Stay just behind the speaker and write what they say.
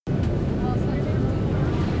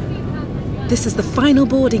This is the final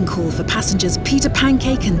boarding call for passengers Peter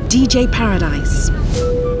Pancake and DJ Paradise.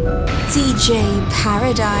 DJ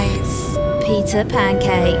Paradise. Peter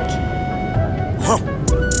Pancake.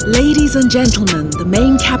 Ladies and gentlemen, the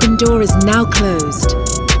main cabin door is now closed.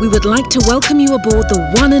 We would like to welcome you aboard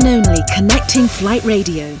the one and only Connecting Flight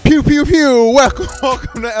Radio. Pew, pew, pew.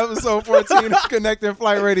 Welcome to episode 14 of Connecting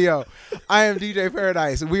Flight Radio. I am DJ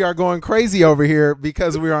Paradise. We are going crazy over here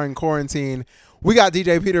because we are in quarantine. We got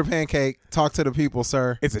DJ Peter Pancake. Talk to the people,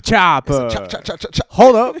 sir. It's a chopper. It's a chop.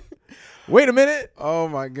 Hold up. Wait a minute. Oh,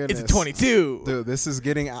 my goodness. It's a 22. Dude, this is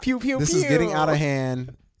getting Pew, pew, this pew. is getting out of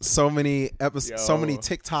hand. So many Yo. so many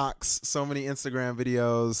TikToks, so many Instagram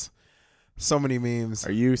videos, so many memes.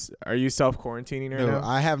 Are you self-quarantining right Dude, now?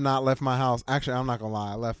 I have not left my house. Actually, I'm not going to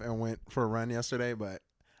lie. I left and went for a run yesterday, but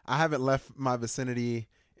I haven't left my vicinity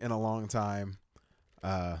in a long time.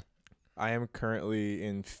 I am currently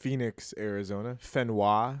in Phoenix, Arizona.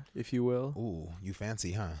 Fenwa, if you will. Ooh, you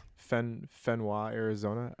fancy, huh? Fenwa,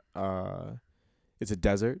 Arizona. It's a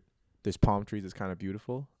desert. There's palm trees. It's kind of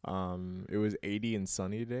beautiful. It was 80 and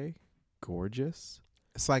sunny today. Gorgeous.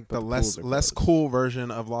 It's like But the the pools less are less closed. cool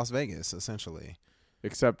version of Las Vegas, essentially.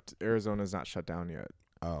 Except Arizona's not shut down yet.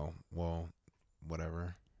 Oh, well,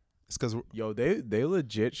 whatever. It's because Yo, they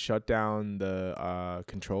legit shut down the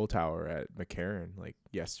control tower at McCarran like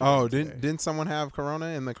yesterday. today. didn't someone have corona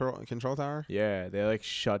in the control tower? Yeah, they like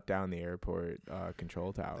shut down the airport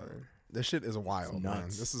control tower. This shit is wild, It's man.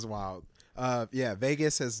 nuts. This is wild. Yeah,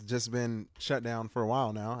 Vegas has just been shut down for a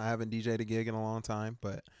while now. I haven't DJ'd a gig in a long time,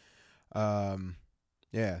 but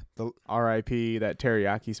yeah. R.I.P. that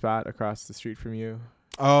teriyaki spot across the street from you.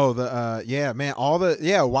 Yeah, man,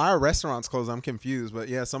 why are restaurants closed? I'm confused, but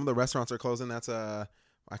yeah, some of the restaurants are closing. That's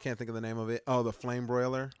I can't think of the name of it. Oh, the Flame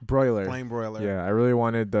Broiler. Broiler. Yeah. I really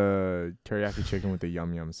wanted the teriyaki chicken with the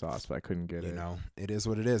yum yum sauce, but I couldn't get You it. know, it is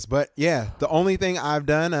what it is. But yeah, the only thing I've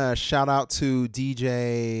done, shout out to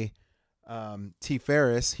DJ T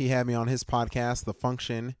Ferris. He had me on his podcast, The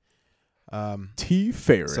Function. T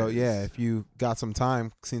Ferris. So yeah, if you got some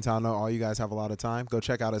time, since I know all you guys have a lot of time, go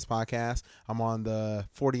check out his podcast. I'm on the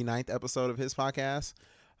 49th episode of his podcast.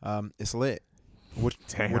 It's lit. What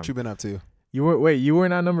you been up to? You were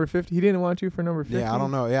not number 50. He didn't want you for number 50. Yeah, I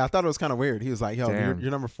don't know. Yeah, I thought it was kind of weird. He was like, "Yo, Damn.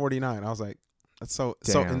 you're number 49." I was like, "That's so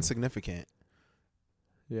Damn. insignificant."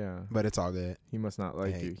 Yeah, But it's all good. he must not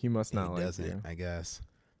like Hey, you. He must not he like doesn't, you. I guess.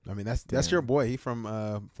 I mean, that's Damn. your boy. He from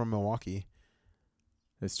Milwaukee.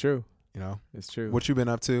 It's true. You know, It's true. what you been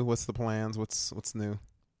up to? What's the plans? What's new?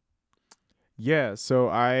 Yeah, so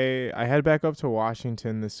I head back up to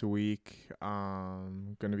Washington this week.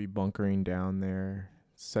 Gonna be bunkering down there,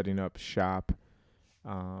 setting up shop.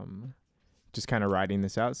 Just kind of riding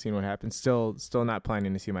this out, seeing what happens. Still not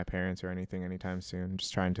planning to see my parents or anything anytime soon.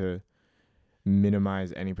 Just trying to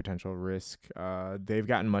minimize any potential risk. They've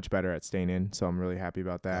gotten much better at staying in, so I'm really happy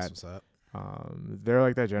about that. That's what's up. They're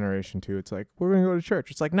like that generation too. It's like, we're gonna go to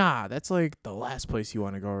church. It's like, nah, that's like the last place you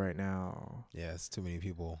want to go right now. Yeah, it's too many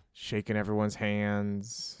people. Shaking everyone's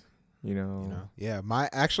hands, you know. You know, yeah. My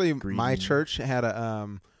Greedy. church had a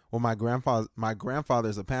my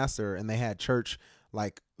grandfather's a pastor, and they had church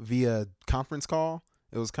like via conference call.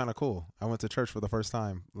 It was kind of cool. I went to church for the first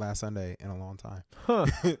time last Sunday in a long time. Huh.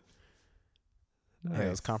 Yeah, Nice. it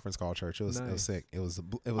was conference call church. It was Nice. sick. It was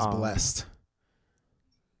Um, blessed.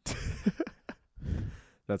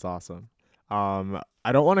 That's awesome.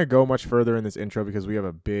 I don't want to go much further in this intro because we have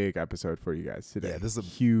a big episode for you guys today. Yeah, this is a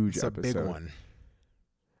huge It's a episode. big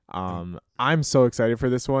one. I'm so excited for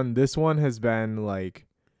this one. This one has been like,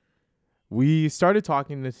 we started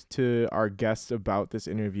talking to our guest about this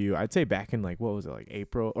interview. I'd say back in like, what was it, like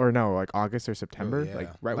April or no, like August or September, yeah. like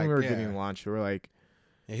right when Like, we were yeah. getting launched. We were like,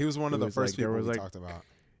 Yeah, he was one It of the was first like- there people was we like- talked about.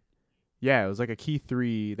 yeah, it was like a key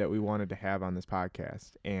 3 that we wanted to have on this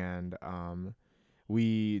podcast. And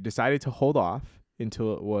we decided to hold off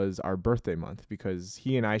until it was our birthday month because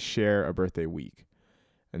he and I share a birthday week.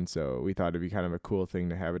 And so we thought it'd be kind of a cool thing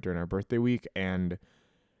to have it during our birthday week. And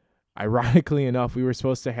ironically enough, we were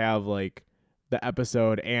supposed to have like the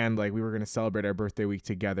episode and like we were going to celebrate our birthday week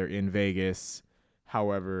together in Vegas.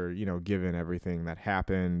 However, you know, given everything that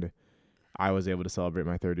happened, I was able to celebrate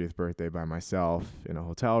my 30th birthday by myself in a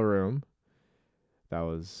hotel room. That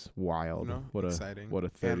was wild. You know, what exciting. a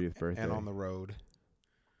 30th birthday. And on the road.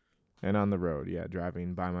 And on the road, yeah,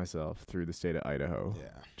 driving by myself through the state of Idaho. Yeah.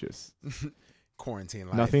 Just Quarantine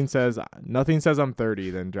life. nothing says I'm 30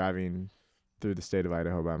 than driving through the state of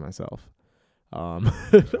Idaho by myself.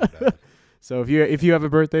 So if you have a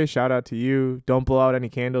birthday, shout out to you. Don't blow out any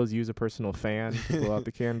candles. Use a personal fan to blow out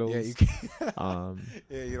the candles. Yeah, you can't. Um,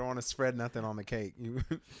 Yeah, you don't want to spread nothing on the cake.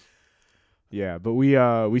 Yeah, but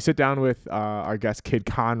we sit down with our guest Kid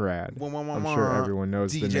Conrad. I'm sure everyone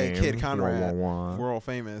knows the DJ name. Kid Conrad, Wah, wah, wah. world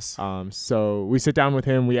famous. So we sit down with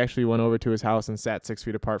him. We actually went over to his house and sat 6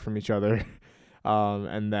 feet apart from each other.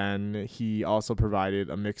 And then he also provided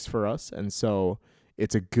a mix for us. And so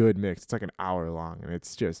it's a good mix. It's like an hour long, and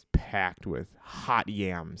it's just packed with hot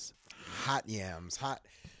yams. Hot yams. Hot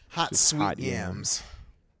sweet hot yams.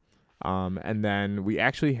 And then we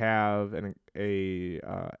actually have a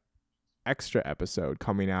extra episode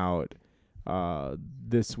coming out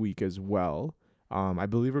this week as well. I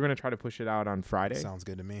believe we're going to try to push it out on Friday. Sounds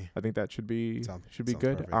good to me. I think that should be Sounds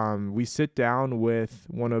good. perfect. We sit down with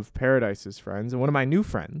one of Paradise's friends and one of my new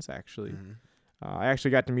friends, actually. Mhm. I actually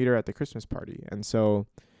got to meet her at the Christmas party. And so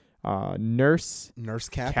Nurse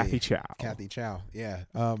Kathy Chow. Kathy Chow. Yeah.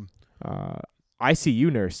 I see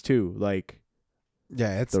you, Nurse, too. Like,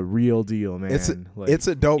 Yeah, it's the real deal, man. it's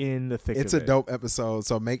a dope in the thick it's of a it. dope episode.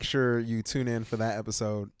 So make sure you tune in for that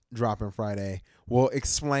episode dropping Friday. We'll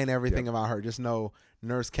explain everything about her. Just know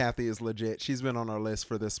Nurse Kathy is legit. She's been on our list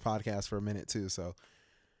for this podcast for a minute too. So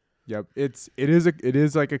Yep, it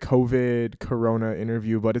is like a COVID Corona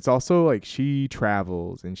interview, but it's also like she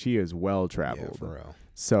travels and she is well traveled. yeah, for real.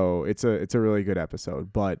 So it's a really good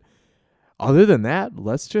episode. But other than that,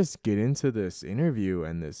 let's just get into this interview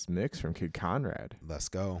and this mix from Kid Conrad. Let's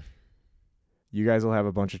go. You guys will have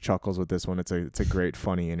a bunch of chuckles with this one. It's a great,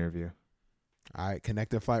 funny interview. All right,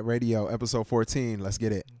 Connected Flight Radio, episode 14. Let's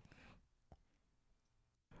get it.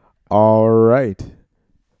 All right,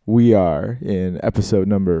 we are in episode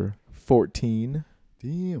number 14.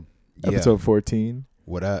 Damn. Episode 14,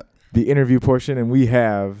 What up? the interview portion, and we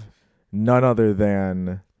have none other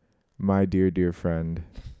than my dear friend,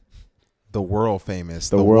 The world famous,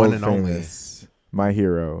 the the world one and only famous, my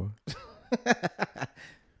hero,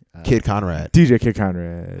 Kid Conrad. DJ Kid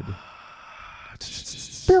Conrad.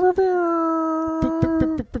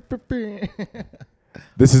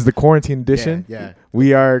 This is the quarantine edition. Yeah.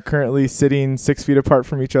 We are currently sitting 6 feet apart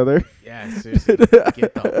from each other. Yeah, seriously.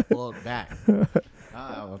 Get the fuck back.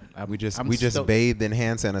 We just I'm stoked. bathed in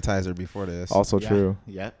hand sanitizer before this. Also Yeah, true.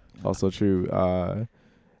 Yeah. Also true.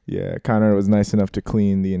 Yeah, Conrad was nice enough to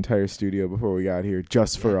clean the entire studio before we got here,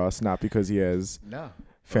 just for us, not because he has No.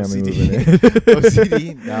 family OCD. moving in.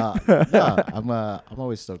 OCD? Nah. I'm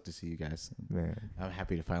always stoked to see you guys. Man, I'm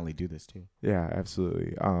happy to finally do this too. yeah,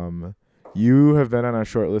 absolutely. You have been on our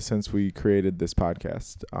short list since we created this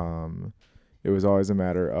podcast. It was always a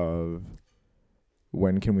matter of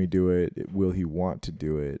when can we do it? Will he want to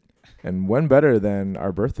do it? And when better than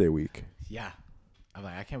our birthday week, Yeah. I'm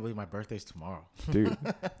like, I can't believe my birthday's tomorrow. dude?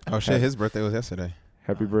 Oh shit, his birthday was yesterday.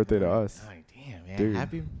 Happy birthday to us. I'm like, damn, man. Dude.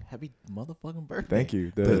 Happy motherfucking birthday. Thank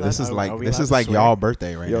you. This is Are like we this allowed is to like swear? y'all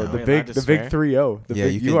birthday right Yo, now. the we big allowed to the big swear? 3-0. Yeah,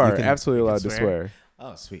 You are can- absolutely you can allowed to swear.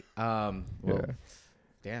 Oh, sweet. Well, Yeah.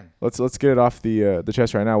 damn. Let's get it off the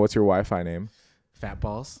chest right now. What's your Wi-Fi name? Fat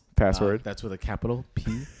balls. Password? That's with a capital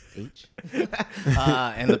PH.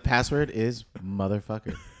 And the password is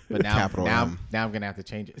motherfucker. But now, Capital M. now I'm gonna have to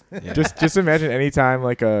change it. Yeah. Just imagine any time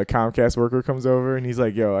like a Comcast worker comes over and he's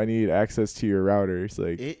like, "Yo, I need access to your router." It's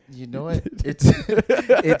like, You know what?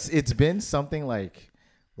 It's been something like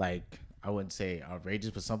I wouldn't say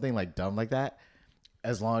outrageous, but something like dumb like that.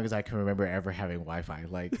 As long as I can remember ever having Wi-Fi,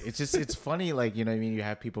 like it's funny. Like, you know what I mean? You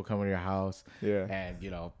have people come to your house, yeah. and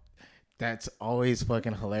that's always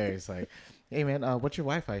fucking hilarious. Like, hey man, what's your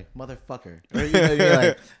Wi-Fi, motherfucker? Or, you're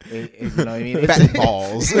like, you know what I mean? Fat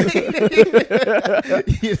balls.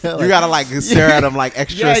 You know, You gotta like stare at him like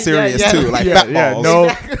extra Yeah, serious yeah. too, like yeah, fat yeah,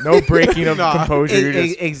 balls. no breaking of Nah. composure. You're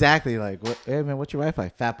just, exactly. Like, hey man, what's your Wi-Fi?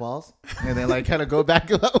 Fat balls, and then like kind of go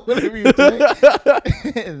back about whatever you're doing.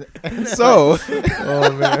 and So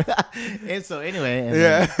oh man, and so anyway, and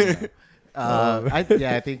Yeah. then, I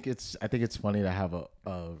think it's funny to have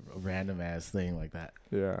a random ass thing like that.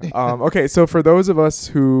 yeah. Okay, so for those of us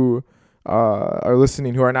who are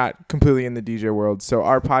listening who are not completely in the DJ world, so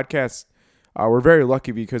our podcast, we're very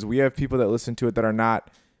lucky because we have people that listen to it that are not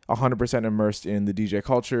 100% immersed in the DJ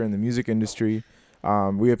culture and the music industry.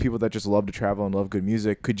 We have people that just love to travel and love good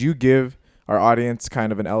music. Could you give our audience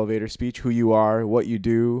kind of an elevator speech, who you are, what you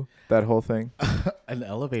do, that whole thing? An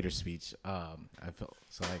elevator speech. I feel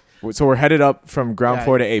so like So we're headed up from ground Yeah.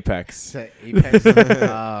 floor to Apex. to Apex.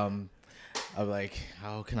 I'm like,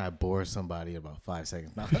 how can I bore somebody in about 5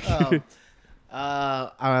 seconds? No.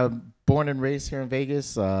 I'm born and raised here in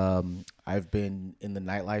Vegas. I've been in the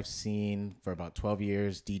nightlife scene for about 12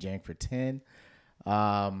 years, DJing for 10.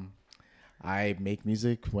 I make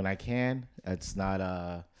music when I can. It's not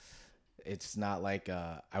like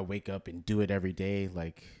I wake up and do it every day,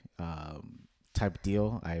 like type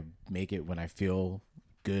deal. I make it when I feel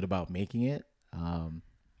good about making it.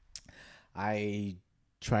 I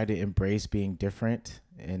try to embrace being different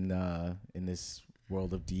in this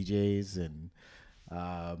world of DJs, and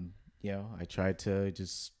I try to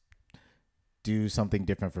just do something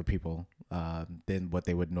different for people than what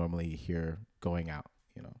they would normally hear going out.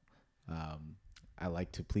 I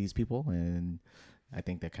like to please people, and I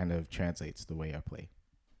think that kind of translates the way I play.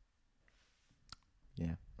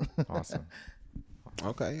 Yeah. Awesome.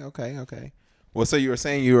 Okay. Well, so you were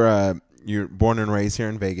saying you're born and raised here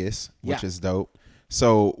in Vegas, which Yeah. is dope.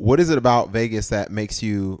 So what is it about Vegas that makes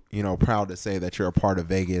you, proud to say that you're a part of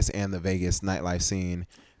Vegas and the Vegas nightlife scene,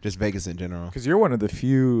 just Vegas in general? Because you're one of the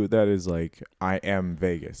few that is like, I am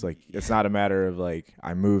Vegas. Like, it's not a matter of like,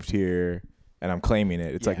 I moved here and I'm claiming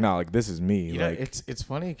it. It's like, Yeah. no, like, this is me. Like, It's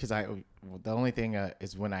funny because the only thing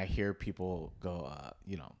is when I hear people go,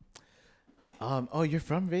 oh, you're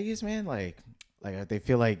from Vegas, man? Like they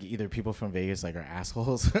feel like either people from Vegas like are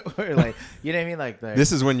assholes or like, you know what I mean? Like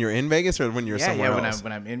This is when you're in Vegas or when you're somewhere else?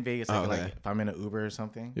 when I'm in Vegas, Oh, like, okay. like if I'm in an Uber or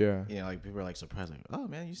something, Yeah. like people are like surprised, like, oh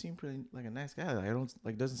man, you seem pretty like a nice guy. Like I don't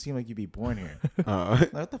like doesn't seem like you'd be born here.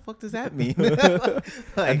 Like, what the fuck does that mean? Like,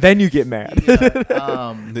 and then you get mad.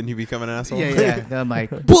 Then you become an asshole? yeah. Then I'm like,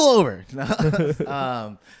 pull over.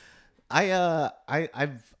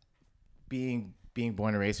 I've being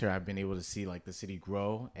born and raised here, I've been able to see like the city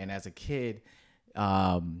grow. And as a kid,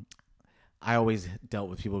 I always dealt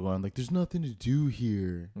with people going like, "There's nothing to do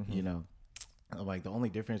here," I'm like, the only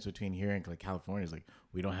difference between here and like California is like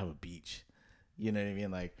we don't have a beach. You know what I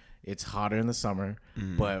mean? Like it's hotter in the summer,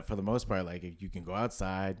 but for the most part, like you can go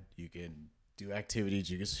outside, you can do activities,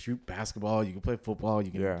 you can shoot basketball, you can play football,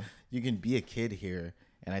 you can be a kid here.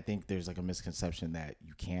 And I think there's like a misconception that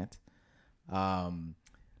you can't.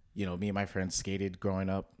 Me and my friends skated growing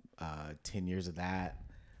up, 10 years of that.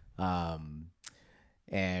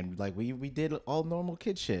 And like we did all normal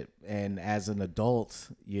kid shit. And as an adult,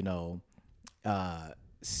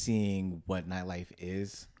 seeing what nightlife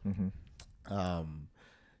is,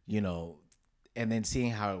 and then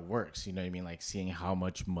seeing how it works, you know what I mean? Like seeing how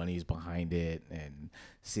much money is behind it and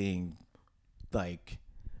seeing like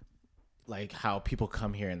how people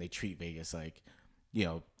come here and they treat Vegas like,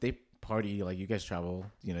 they party, like you guys travel,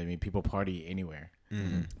 you know what I mean? People party anywhere.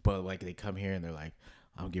 But like they come here and they're like,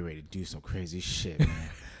 I'm getting ready to do some crazy shit, man.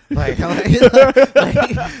 like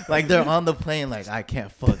they're on the plane like, I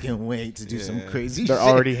can't fucking wait to do some crazy They're shit.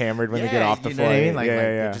 already hammered when they get off the you flight. know what I mean? Like, yeah.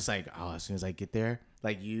 they're just like, oh, as soon as I get there,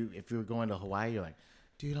 like if you were going to Hawaii, you're like,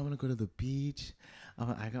 dude, I'm gonna go to the beach. I'm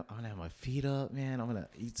gonna have my feet up, man. I'm gonna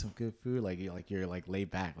eat some good food. Like you're like laid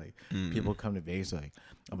back. Like people come to Vegas, like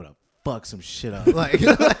I'm gonna fuck some shit up. Like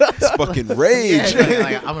It's fucking rage.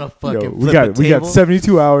 like, I'm gonna fucking. Yo, flip we got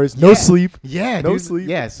 72 hours, no sleep. Yeah, no dude. sleep.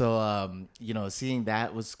 Yeah, so seeing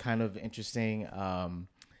that was kind of interesting.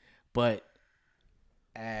 But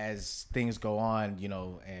as things go on,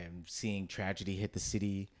 and seeing tragedy hit the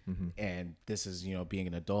city, and this is being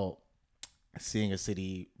an adult, seeing a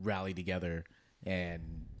city rally together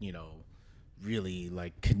and really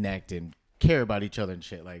like connect and care about each other and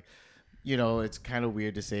shit. Like, it's kind of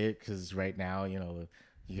weird to say it because right now, you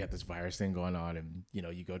got this virus thing going on, and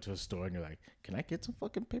you go to a store and you're like, can I get some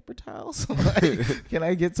fucking paper towels? Like, can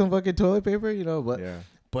I get some fucking toilet paper?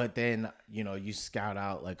 But then you scout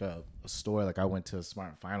out like a store. Like I went to a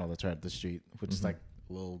Smart Final that's right up the street, which is like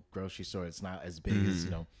a little grocery store. It's not as big as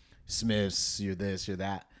Smith's, you're this, you're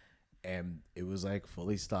that. And it was like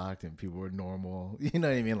fully stocked and people were normal. You know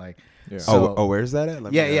what I mean? Like, Yeah. So, where's that at?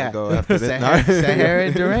 Let me go after this. Sahara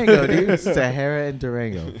and Durango, dude. Sahara and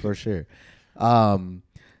Durango for sure.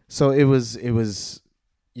 So it was,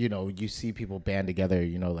 you see people band together,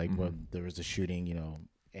 like when there was a shooting,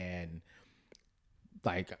 and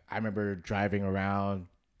like, I remember driving around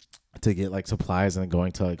to get like supplies and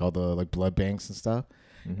going to like all the like blood banks and stuff.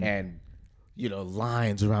 And,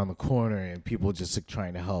 lines around the corner and people just like,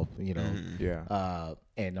 trying to help, Yeah.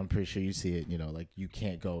 and I'm pretty sure you see it, like you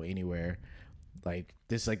can't go anywhere. Like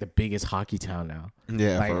this is like the biggest hockey town now.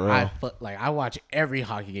 Yeah, like for real. I watch every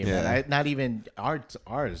hockey game. Yeah. Man. Not even ours.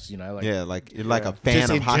 Like like you're like a fan just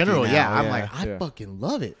of in hockey general. now. Yeah, I'm like I Yeah. fucking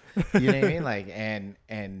love it. You know what I mean? Like and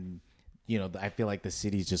I feel like the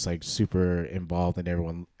city's just like super involved and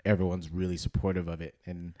everyone's really supportive of it,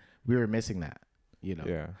 and we were missing that.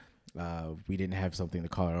 Yeah. We didn't have something to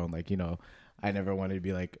call our own. Like I never wanted to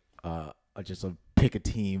be like just pick a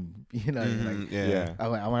team. Like yeah.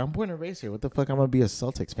 I'm born and raised here. What the fuck I'm gonna be a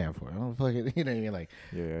Celtics fan for? I don't fucking, you know what I mean? Like,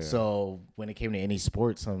 Yeah. so when it came to any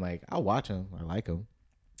sports, I'm like, I'll watch them. I like them.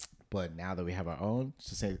 But now that we have our own,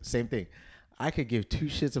 it's the same thing. I could give two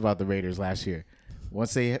shits about the Raiders last year.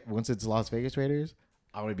 Once it's Las Vegas Raiders,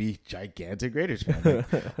 I want to be gigantic Raiders fan.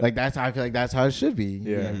 Like that's how I feel like that's how it should be. Yeah.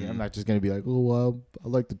 You know what I mean? I'm not just gonna be like, oh well, I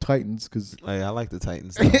like the Titans because Hey, I like the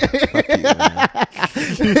Titans. Though. Fuck you, man.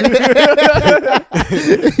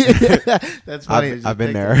 that's funny. It's just I've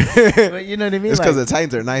been thinking- there. But you know what I mean? It's because the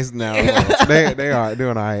Titans are nice now. They are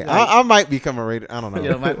doing all right. I might become a Raider. I don't know. you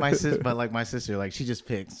know, my sister, but like my sister, like she just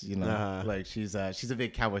picks. You know, Uh-huh. like she's a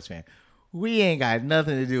big Cowboys fan. We ain't got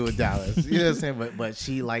nothing to do with Dallas. You know what I'm saying? But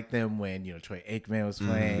she liked them when Troy Aikman was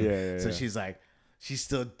playing. Yeah, So yeah. she's like, she's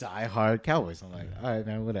still diehard Cowboys. I'm like, all right,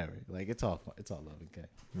 man, whatever. Like it's all fun. It's all love and care.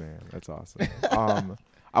 Man, that's awesome.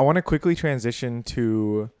 I want to quickly transition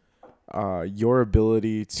to your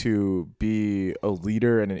ability to be a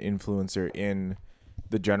leader and an influencer in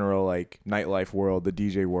the general like nightlife world, the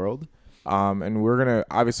DJ world. And we're gonna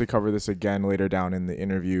obviously cover this again later down in the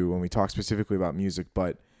interview when we talk specifically about music,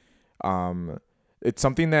 but it's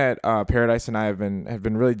something that Paradise and I have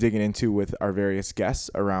been really digging into with our various guests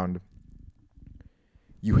around.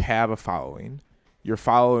 You have a following. Your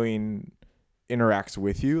following interacts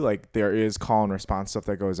with you. Like there is call and response stuff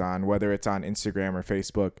that goes on, whether it's on Instagram or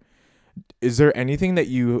Facebook. Is there anything that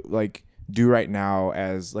you like do right now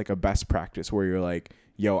as like a best practice where you're like,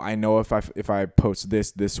 yo, I know if I post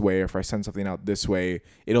this way or if I send something out this way,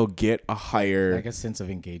 it'll get a higher Like a sense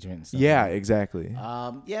of engagement. And stuff yeah, like that. exactly.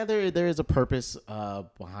 Yeah, there is a purpose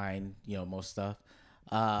behind most stuff.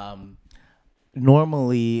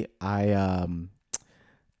 Normally,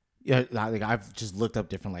 like I've just looked up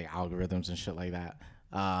different like algorithms and shit like that.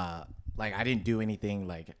 Like I didn't do anything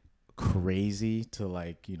like crazy to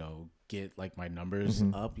like get like my numbers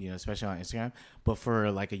up, especially on Instagram. But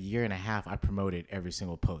for like a year and a half, I promoted every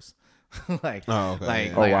single post. like, Oh, okay, like,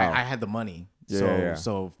 yeah. like Oh, wow. I had the money, Yeah.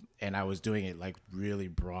 so, and I was doing it like really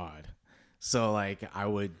broad. So like I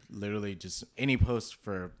would literally just any post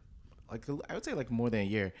for like I would say like more than a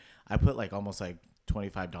year. I put like almost like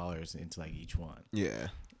 $25 into like each one, Yeah.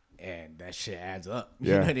 and that shit adds up.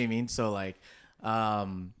 You Yeah. know what I mean? So like,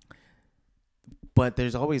 but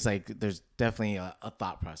there's always like there's definitely a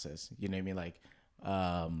thought process. You know what I mean? Like,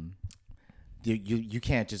 you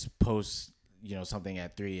can't just post something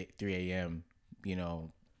at 3 a.m.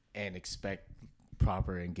 And expect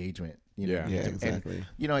proper engagement. Yeah. Yeah, And, exactly.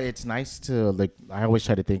 it's nice to like. I always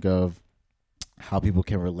try to think of how people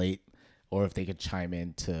can relate, or if they could chime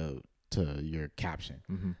in to your caption.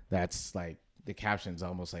 Mm-hmm. That's like the caption's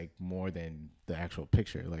almost like more than the actual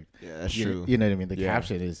picture. Like, Yeah, that's you, true. You know what I mean? The Yeah.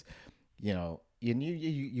 caption is,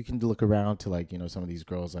 you can look around to like some of these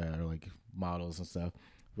girls that are like models and stuff,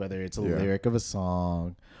 whether it's a Yeah. lyric of a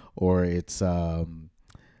song or it's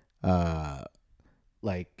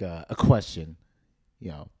like a question,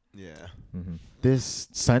 Yeah. This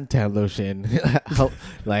suntan lotion,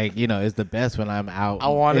 is the best when I'm out. I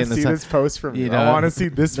want to in the see sun. this post from you. You I know, want to see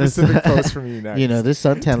this this- specific post from you next. This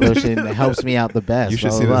suntan lotion helps me out the best. You should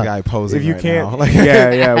blah, see blah, this blah. guy posing. if you right can't, now. Like,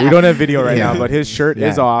 yeah, we don't have video right Yeah. now, but his shirt Yeah,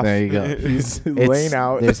 is off. there you go. He's It's- laying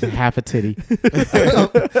out. There's half a titty.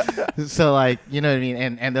 So like, you know what I mean?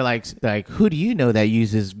 And they're like, who do you know that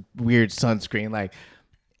uses weird sunscreen? Like,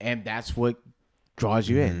 and that's what draws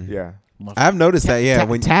you in. Yeah, I've noticed that. Yeah,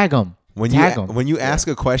 when tag them. when you ask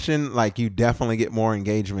a question, like you definitely get more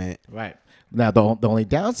engagement. Right. Now the only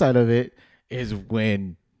downside of it is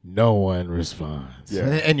when no one responds. Yeah.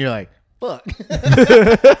 And you're like, fuck.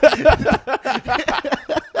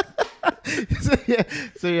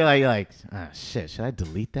 So you're like, ah, shit, should I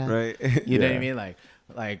delete that? Right. You know what Yeah. I mean?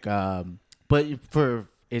 Like, but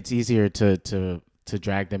it's easier to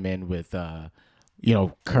drag them in with, current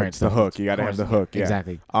It's the stuff. hook. You gotta have the hook, yeah.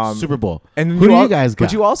 Exactly. Um, Super Bowl. and who do you guys got?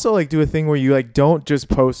 But you also like do a thing where you like don't just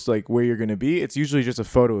post like where you're gonna be. It's usually just a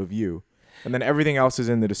photo of you, and then everything else is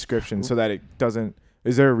in the description so that it doesn't.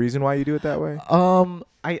 Is there a reason why you do it that way?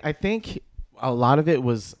 I think a lot of it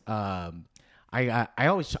was I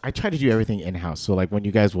try to do everything in house. So like when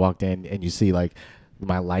you guys walked in and you see like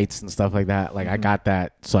my lights and stuff like that, like I got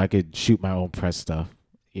that so I could shoot my own press stuff.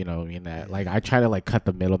 You know, that like I try to like cut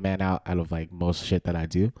the middleman out of like most shit that I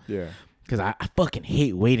do, Yeah. because I fucking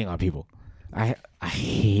hate waiting on people. I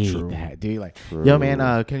hate that, dude. Like, yo,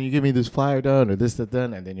 man, can you give me this flyer done or this that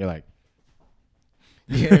done? And then you're like,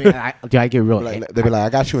 you know what I mean? I get real. They'd be like, I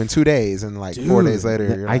got you in 2 days, and like 4 days later,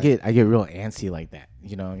 you're I like, get real antsy like that.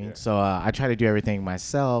 You know what I mean? Yeah. So I try to do everything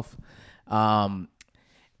myself,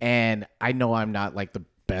 and I know I'm not like the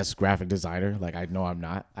best graphic designer. Like I know I'm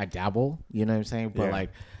not. I dabble. You know what I'm saying? But Yeah. like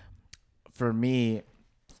for me,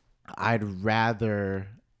 I'd rather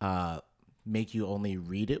make you only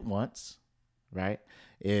read it once, right?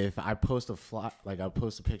 If I post I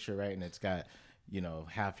post a picture, right, and it's got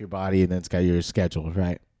half your body, and then it's got your schedule,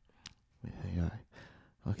 right? You're like,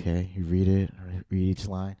 okay, you read it, read each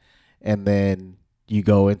line, and then you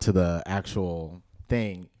go into the actual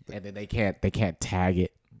thing, and then they can't tag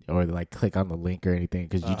it or like click on the link or anything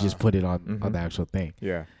because you just put it on the actual thing.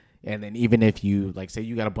 Yeah. And then even if you like say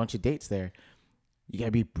you got a bunch of dates there, you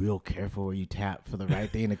gotta be real careful where you tap for the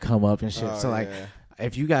right thing to come up and shit. So like,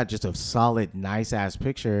 if you got just a solid, nice ass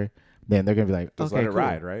picture, then they're gonna be like, Just okay, let it cool.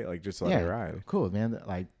 ride, right? Like just let it ride. Cool, man.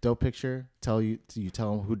 Like dope picture. Tell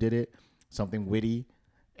them who did it, something witty,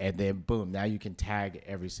 and then boom. Now you can tag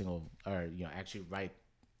every single, or actually write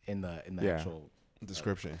in the actual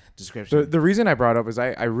Description. The reason I brought up is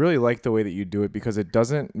I really like the way that you do it because it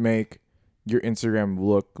doesn't make your Instagram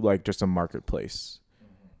look like just a marketplace.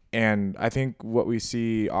 And I think what we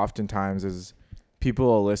see oftentimes is people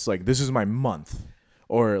will list like, this is my month,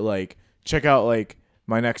 or like, check out like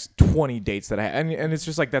my next 20 dates that I had. And it's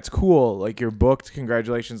just like, that's cool. Like you're booked.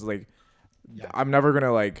 Congratulations. Like I'm never going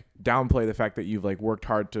to like downplay the fact that you've like worked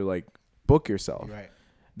hard to like book yourself. Right.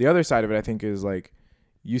 The other side of it, I think, is like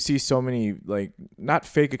you see so many like not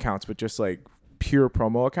fake accounts, but just like pure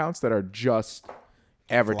promo accounts that are just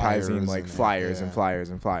advertising flyers and flyers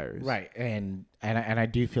and flyers. Right. And I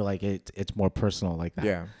do feel like it's more personal like that.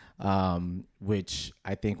 Yeah. Which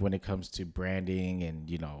I think when it comes to branding and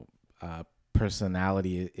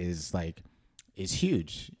personality is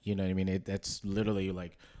huge. You know what I mean? That's literally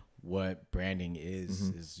like what branding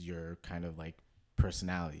is your kind of like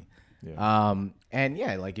personality. Yeah. And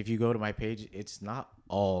yeah, like if you go to my page, it's not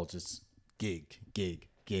all just gig.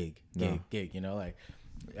 You know, like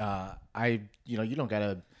you don't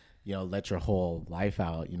gotta let your whole life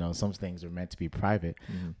out. Some things are meant to be private,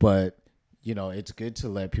 but it's good to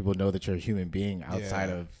let people know that you're a human being outside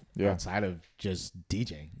of just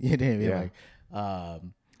DJing. You know what I mean? Yeah.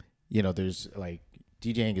 Like, there's like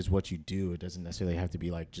DJing is what you do. It doesn't necessarily have to be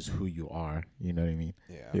like just who you are. You know what I mean?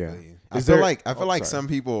 Yeah. I feel like some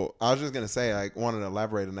people, I was just going to say, like, wanted to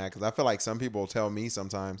elaborate on that because I feel like some people tell me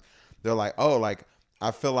sometimes, they're like, oh, like, I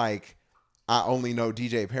feel like I only know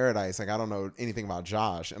DJ Paradise. Like, I don't know anything about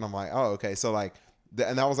Josh. And I'm like, oh, okay. So, like,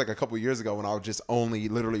 and that was like a couple years ago when I would just only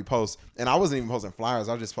literally post, and I wasn't even posting flyers.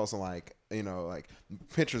 I was just posting like, like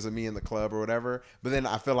pictures of me in the club or whatever. But then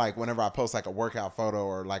I feel like whenever I post like a workout photo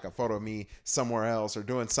or like a photo of me somewhere else or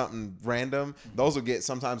doing something random, those will get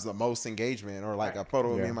sometimes the most engagement, or like a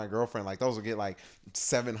photo of me and my girlfriend. Like those will get like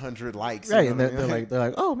 700 likes. Right. And they're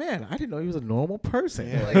like, oh man, I didn't know he was a normal person.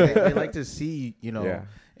 Yeah. Like they like to see,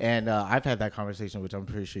 and I've had that conversation, which I'm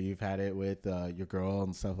pretty sure you've had it with your girl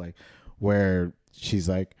and stuff, like where she's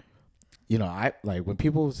like, I like when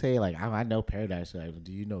people say like, I know Paradise, like,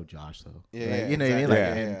 do you know Josh though? Yeah, like, you know what I mean?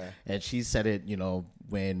 Like, and she said it,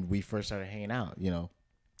 when we first started hanging out,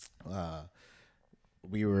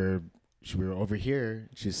 we were over here,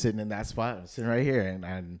 she's sitting in that spot, I'm sitting right here,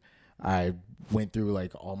 and I went through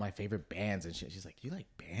like all my favorite bands and shit. She's like, you like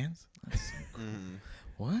bands?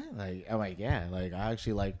 What? Like, I'm like, yeah, like I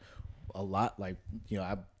actually like a lot, like,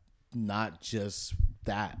 I'm not just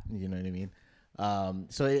that, you know what I mean?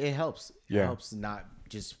 So it helps. It helps not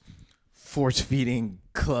just force feeding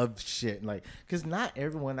club shit, like, because not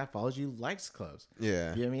everyone that follows you likes clubs.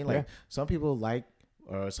 Yeah, you know what I mean? Like some people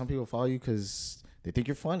some people follow you because they think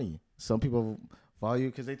you're funny. Some people follow you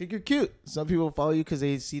because they think you're cute. Some people follow you because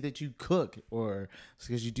they see that you cook or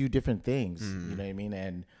because you do different things. You know what I mean?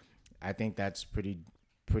 And I think that's pretty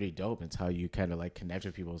dope. It's how you kind of like connect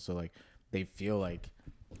with people, so like they feel like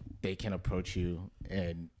they can approach you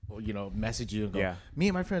and message you and go, me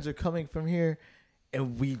and my friends are coming from here,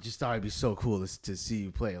 and we just thought it'd be so cool to see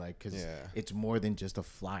you play, like, because it's more than just a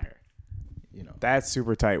flyer. That's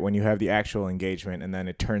super tight when you have the actual engagement and then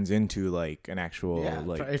it turns into like an actual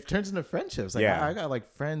like it turns into friendships. Like I got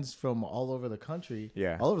like friends from all over the country,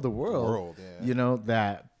 all over the world,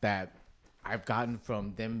 that I've gotten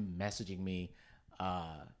from them messaging me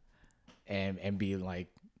and being like,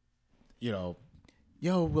 yo,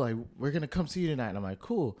 like, we're gonna come see you tonight. And I'm like,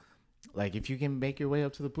 cool. Like, if you can make your way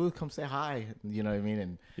up to the booth, come say hi. You know what I mean?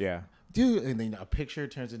 And dude, and then a picture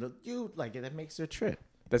turns into dude. Like, that makes their trip.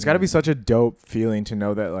 That's got to be such a dope feeling to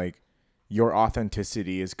know that like your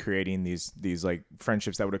authenticity is creating these like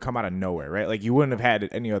friendships that would have come out of nowhere, right? Like you wouldn't have had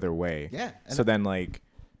it any other way. Yeah. So then like,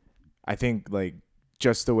 I think like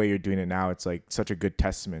just the way you're doing it now, it's like such a good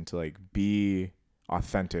testament to like be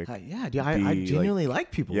authentic. Dude, I genuinely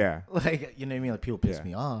like people. Yeah. Like, you know what I mean? Like, people piss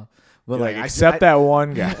me off. But like except that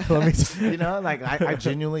one guy. Let me like I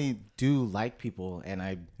genuinely do like people, and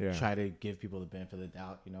I try to give people the benefit of the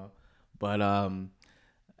doubt, But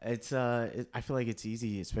I feel like it's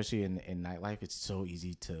easy, especially in nightlife. It's so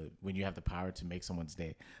easy when you have the power to make someone's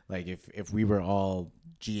day. Like if we were all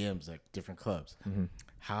GMs, like different clubs,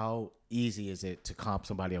 how easy is it to comp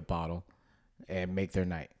somebody a bottle and make their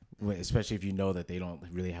night? Especially if you know that they don't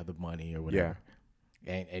really have the money or whatever.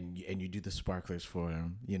 Yeah. And you do the sparklers for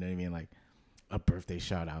them. You know what I mean? Like a birthday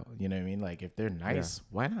shout out. You know what I mean? Like if they're nice,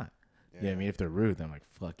 why not? Yeah. You know what I mean? If they're rude, then I'm like,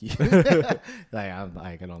 fuck you. I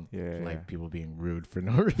don't like people being rude for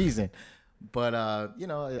no reason. But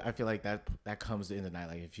I feel like that comes in the night.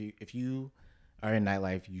 Like if you are in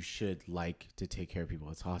nightlife, you should like to take care of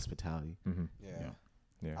people. It's hospitality. Mm-hmm.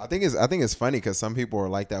 Yeah. I think it's funny because some people are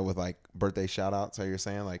like that with like birthday shout outs. So you're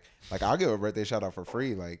saying like I'll give a birthday shout out for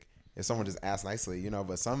free. Like if someone just asks nicely,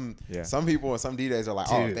 but some people and some DJs are like,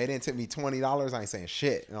 dude, oh, they didn't tip me $20, I ain't saying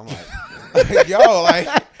shit. And I'm like, yo, like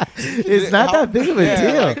it's not that big of a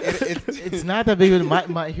deal. Like, it's not that big of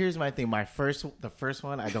a here's my thing. The first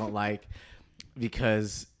one I don't like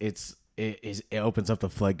because it opens up the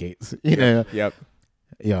floodgates. You know? Yep.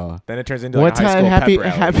 Yo. Then it turns into like a high school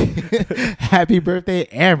pep rally. Happy birthday,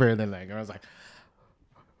 Amber. And then like I was like,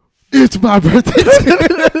 it's my birthday.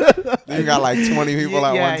 You got like 20 people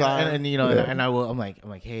at one time. And I'm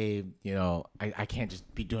like, hey, I can't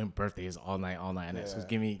just be doing birthdays all night. And so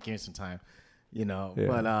give me some time,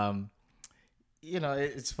 But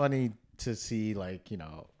it's funny to see like,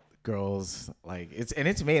 girls like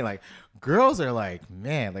it's me like girls are like,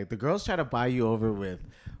 man, like the girls try to buy you over with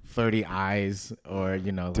 30 eyes or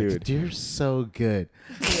like, dude, you're so good.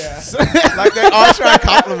 Yeah. Like they all try to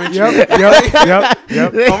compliment you.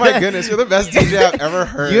 Yep. Oh my goodness, you're the best DJ I've ever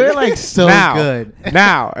heard. You're like so good.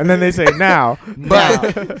 Now. And then they say now.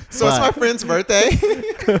 So it's my friend's birthday.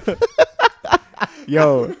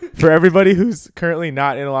 Yo, for everybody who's currently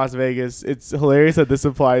not in Las Vegas, it's hilarious that this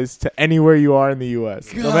applies to anywhere you are in the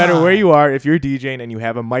U.S. God. No matter where you are, if you're DJing and you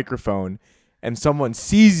have a microphone and someone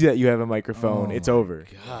sees that you have a microphone, it's over.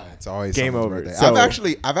 God, it's always game over. Birthday. So,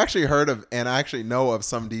 I've actually heard of, and I actually know of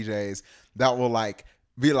some DJs that will like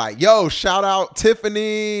be like, yo, shout out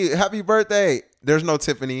Tiffany, happy birthday. There's no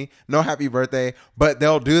Tiffany, no happy birthday, but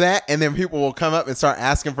they'll do that, and then people will come up and start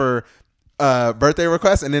asking for birthday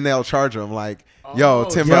requests, and then they'll charge them like, yo,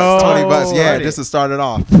 $10, $20, yeah, just to start it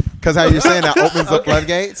off. Because how you're saying that opens the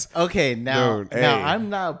floodgates. Okay, now I'm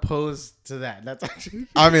not opposed to that. That's actually.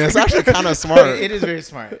 I mean, it's actually kind of smart. It is very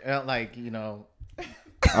smart.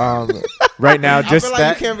 Right now, just I feel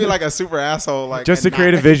like you can't be like a super asshole. Like just to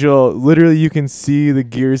create a visual, literally, you can see the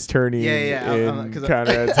gears turning in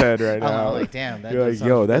Conrad's head right now. I'm like, damn. You're like,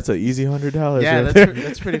 yo, that's an easy $100. Yeah,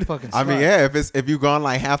 that's pretty fucking smart. I mean, yeah, if you've gone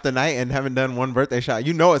like half the night and haven't done one birthday shot,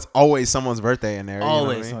 it's always someone's birthday in there.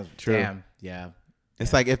 Always, you know what I mean? True. Damn, yeah.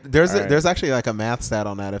 It's like if there's actually like a math stat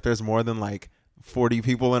on that. If there's more than like 40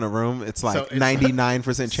 people in a room, it's like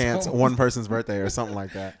 99% chance one person's birthday or something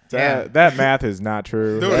like that. That math is not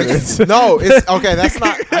true. Dude, it's okay. That's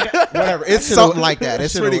not whatever. It's something like that.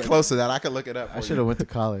 It's pretty close to that. I could look it up. I should have went to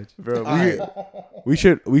college, bro. We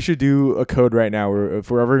should do a code right now where if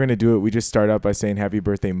we're ever gonna do it, we just start out by saying "Happy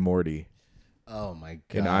Birthday, Morty." Oh my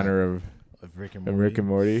god! In honor of Rick and Morty. Rick and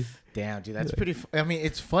Morty. Damn, dude, that's pretty. I mean,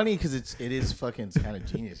 it's funny because it is fucking kind of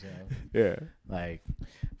genius, Yeah. Like,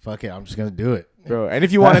 fuck it, I'm just gonna do it, bro. And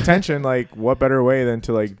if you want attention, like, what better way than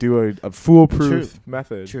to like do a foolproof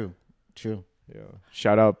method? True. Yeah.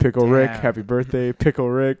 Shout out Pickle Rick. Happy birthday, Pickle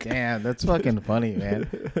Rick. Damn, that's fucking funny, man.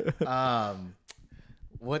 I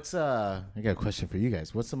got a question for you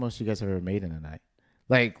guys. What's the most you guys have ever made in a night?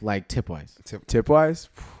 Like tip wise. Tip wise,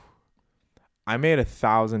 I made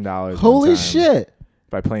 $1,000. Holy shit!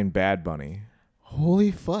 By playing Bad Bunny.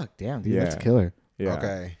 Holy fuck! Damn, dude, that's killer. Yeah.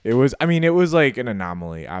 Okay. It was like an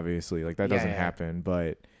anomaly, obviously. Like that doesn't happen.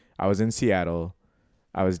 But I was in Seattle.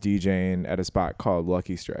 I was DJing at a spot called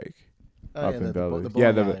Lucky Strike up in Bellevue.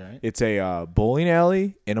 Right? It's a bowling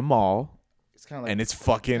alley in a mall. It's kind of like, and it's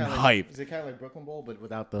fucking hype. Is it kind of like Brooklyn Bowl, but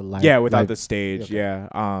without the light? Yeah, without the stage. Okay. Yeah.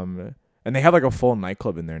 And they have like a full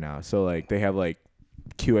nightclub in there now. So like they have like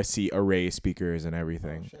QSC array speakers and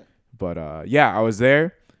everything. Oh, but I was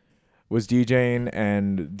there, was DJing,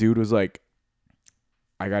 and dude was like,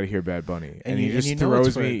 I gotta hear Bad Bunny, and he just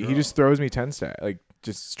throws me. He just throws me 10 stat, like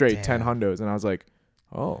just straight 10 hundos, and I was like,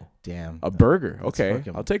 oh, damn, a burger. Okay,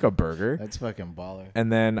 I'll take a burger. That's fucking baller.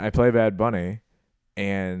 And then I play Bad Bunny,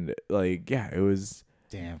 and like, it was.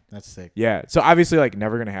 Damn, that's sick. Yeah, so obviously, like,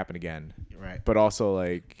 never gonna happen again. Right. But also,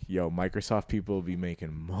 like, Microsoft people be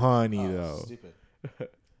making money though. Stupid.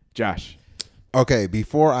 Josh. Okay,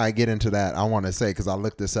 before I get into that, I want to say, because I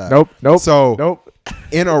looked this up. Nope. So,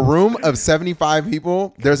 in a room of 75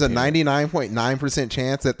 people, there's a 99.9%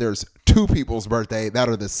 chance that there's two people's birthday that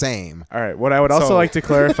are the same. All right. What I would also So- like to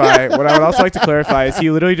clarify. Is he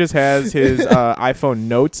literally just has his iPhone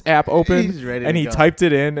Notes app open He's ready and to he go. typed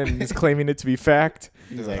it in and is claiming it to be fact.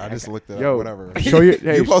 He's like, I just looked it Yo, up. Whatever. Show your.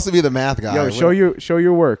 Hey, You're supposed to be the math guy. yo, show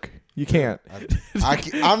your work. You can't.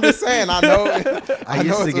 I'm just saying. I know. I used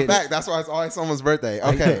know to it's a get- fact. That's why it's always someone's birthday.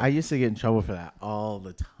 Okay. I used to get in trouble for that all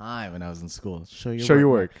the time when I was in school. Show Show your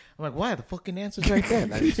work. I'm like, why? The fucking answer's right there.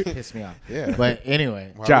 That just pissed me off. Yeah. But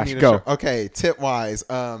anyway, Why Josh, we need a go. show- Okay, tip wise.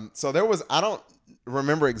 So there was, I don't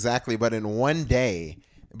remember exactly, but in one day,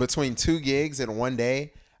 between 2 gigs in one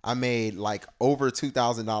day, I made like over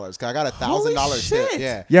 $2,000 because I got $1,000 tip. shit.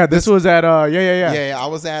 Yeah. Yeah, this was at Yeah, I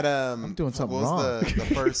was at I'm doing something what was wrong.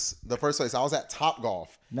 the first place? I was at Top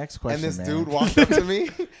Golf. next question, And this man. dude walked up to me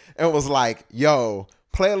and was like, "Yo,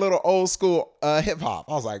 play a little old school hip hop."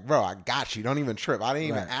 I was like, "Bro, I got you. Don't even trip." I didn't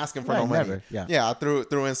even Right. ask him for Right, no money. never. Yeah. Yeah, I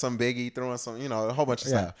threw in some Biggie, threw in some, a whole bunch of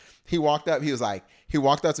Yeah. stuff. He walked up. He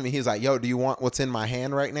walked up to me. He was like, "Yo, do you want what's in my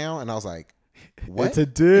hand right now?" And I was like, "What?" It's a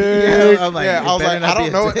dick. I'm like, yeah, it I was better like, not "I be don't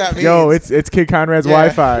a know what that means." Yo, it's Kid Conrad's Yeah.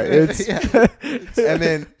 Wi-Fi. It's and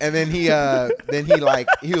then he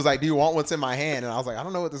he was like, "Do you want what's in my hand?" And I was like, "I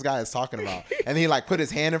don't know what this guy is talking about." And he like put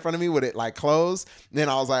his hand in front of me with it like closed. And then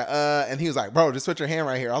I was like, and he was like, "Bro, just put your hand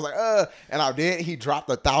right here." I was like, and I did. He dropped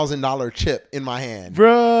 $1,000 chip in my hand.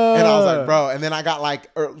 bro. And I was like, bro. And then I got like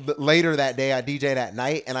later that day, I DJ'd at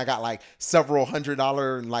night, and I got like several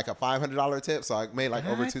 $100 and like a $500 tip. So I made like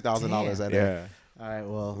over God $2,000 that day. Yeah. All right,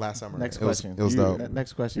 well, Last summer. Next It was- question. it was dope.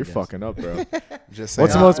 Next question. You're guys. fucking up, bro. Just saying.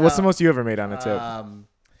 What's the most you ever made on a tip?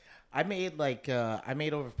 I made I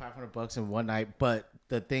made over $500 in one night, but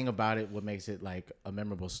the thing about it, what makes it like a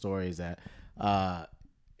memorable story is that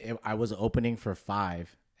I was opening for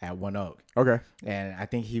 5 at One Oak, Okay. and I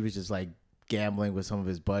think he was just like gambling with some of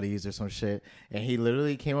his buddies or some shit, and he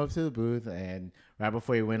literally came up to the booth, and right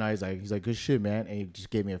before he went out, he's like, "Good shit, man," and he just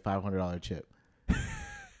gave me a $500 chip.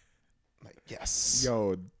 Yes.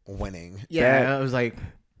 Yo, Winning. Yeah, That- and I was like,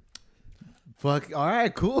 "Fuck, all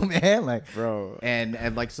right, cool, man." Like, bro.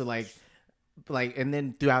 and like so like and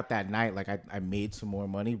then throughout that night, like I made some more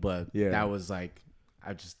money, but Yeah. that was like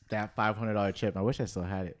that $500 chip. I wish I still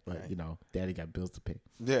had it, but Daddy got bills to pay.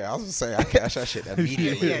 Yeah, I was gonna say I cashed that shit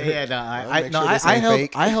immediately.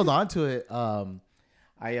 I held on to it.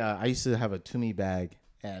 I used to have a Toomey bag,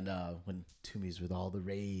 and when Toomey's with all the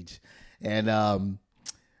rage, and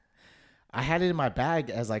I had it in my bag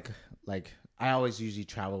as like I always usually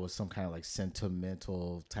travel with some kind of like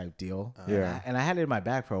sentimental type deal. Yeah. And I had it in my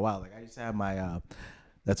bag for a while. Like I used to have my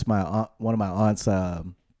that's my aunt, one of my aunt's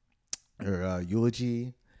her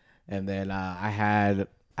eulogy, and then I had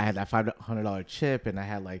that $500 chip, and I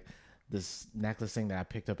had like this necklace thing that I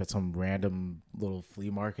picked up at some random little flea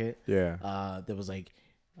market. Yeah. That was like,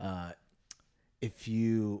 if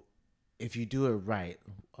you do it right,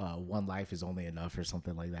 one life is only enough, or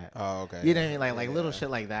something like that. Oh, okay. You know what I mean? Like little shit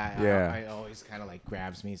like that. Yeah. I always kind of like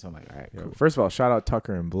grabs me. So I'm like, all right, Yo, cool. first of all, shout out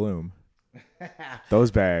Tucker and Bloom.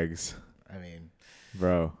 Those bags, I mean,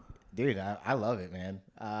 bro. dude, I love it, man.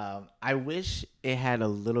 I wish it had a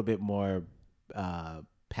little bit more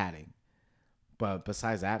padding, but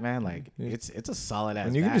besides that, man, like it's a solid ass.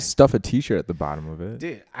 And you bag. can just stuff a T-shirt at the bottom of it.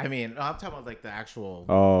 Dude, I mean, I'm talking about like the actual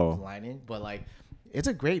lining, but like it's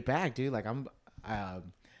a great bag, dude. Like I'm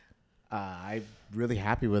really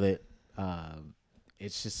happy with it.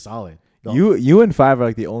 It's just solid. You and Five are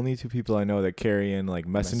like the only two people I know that carry in like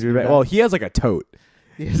messenger bag. bag? Well, he has like a tote.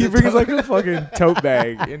 He brings like a fucking tote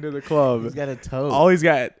bag into the club. He's got a tote. All he's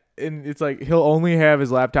got, and it's like he'll only have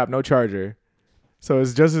his laptop, no charger, so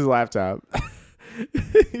it's just his laptop.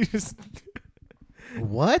 He just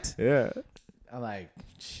What? yeah. I'm like,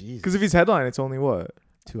 jeez. Because if he's headline, it's only what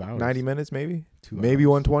 2 hours. 90 minutes, maybe 2 maybe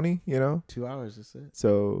hours. 120. You know, 2 hours. That's it.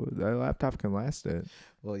 so that laptop can last it.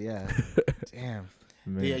 Well, yeah. Damn.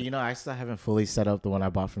 Man. Yeah, I still haven't fully set up the one I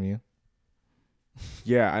bought from you.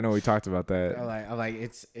 Yeah, I know we talked about that. I'm like,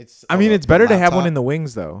 it's. I mean, it's better to have one laptop? in the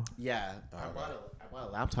wings though. Yeah, I bought a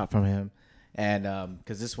laptop from him, and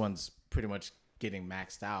because this one's pretty much getting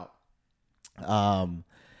maxed out,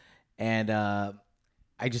 and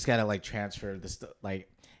I just gotta like transfer this. Like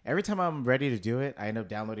every time I'm ready to do it, I end up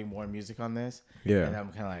downloading more music on this. Yeah. and I'm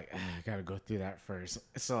kind of like, I gotta go through that first.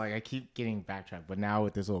 So like I keep getting backtracked, but now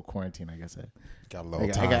with this little quarantine, I guess Got a little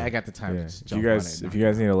time. I got the time. Yeah. To just If jump you on guys it. if you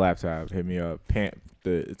guys need a laptop, hit me up.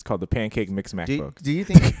 It's called the Pancake Mix MacBook. Do you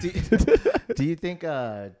think do you think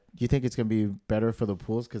it's gonna be better for the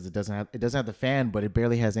pools because it doesn't have the fan, but it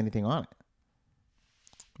barely has anything on it?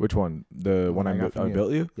 Which one? The one I got from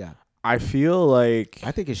built you? Yeah, I feel like,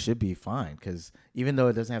 I think it should be fine because even though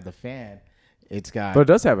it doesn't have the fan, it's got. but it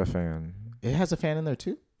does have a fan. It has a fan in there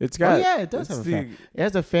too. It's got. yeah, it does it's have a fan. It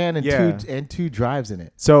has a fan and Yeah. two drives in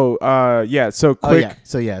it. So so quick. Oh yeah,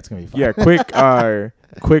 so yeah, it's gonna be fun. Yeah,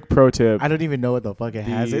 quick pro tip. I don't even know what the fuck it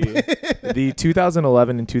has in it. The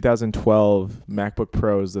 2011 and 2012 MacBook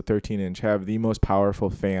Pros, the 13-inch, have the most powerful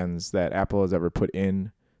fans that Apple has ever put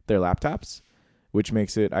in their laptops, which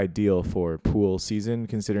makes it ideal for pool season,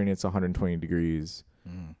 considering it's 120 degrees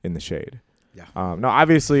in the shade. Yeah. Now,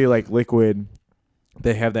 obviously, like Liquid,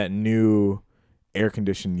 they have that new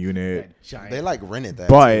air-conditioned unit. They like rented that.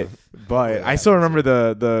 But too. I still remember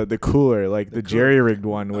the cooler, like the jerry-rigged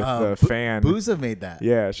one with the fan. Booza made that.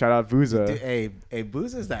 Yeah, shout out Booza. Dude, hey,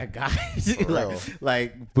 Booza's that guy. real.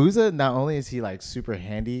 like Booza, not only is he like super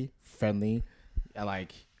handy, friendly,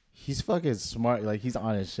 like he's fucking smart. Like he's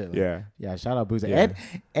on his shit. Like, Yeah. Shout out Booza, Yeah.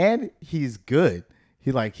 and he's good.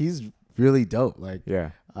 He's really dope. Like Yeah.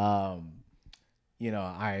 I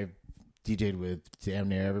DJ'd with damn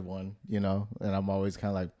near everyone, and I'm always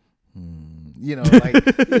kind of like,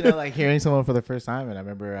 like hearing someone for the first time. And I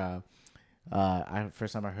remember,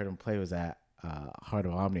 first time I heard him play was at Heart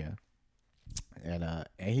of Omnia, and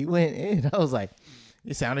he went in. I was like,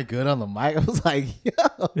 he sounded good on the mic. I was like, yo,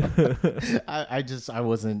 I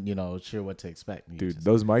wasn't sure what to expect. Dude,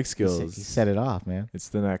 those mic skills. He set it off, man. It's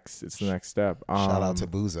the next step. Shout out to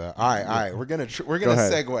Booza. All right. We're gonna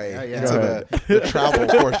ahead. segue Yeah. into the travel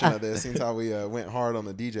portion of this. Since how we went hard on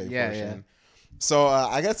the DJ portion. Yeah. So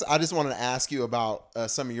I guess I just wanted to ask you about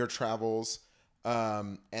some of your travels,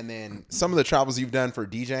 and then some of the travels you've done for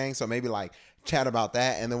DJing. So maybe like chat about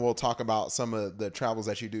that, and then we'll talk about some of the travels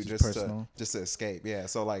that you do just to escape. Yeah.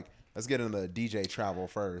 So like let's get into DJ travel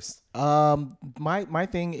first. My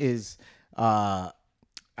thing is, I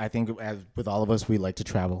think as with all of us, we like to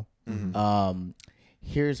travel.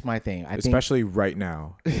 Here's my thing. Especially right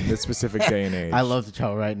now, in this specific day and age. I love to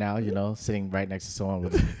travel right now, sitting right next to someone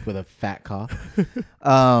with a fat cough.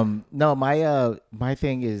 No, my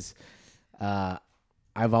thing is,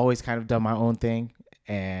 I've always kind of done my own thing,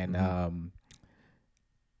 and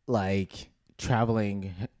like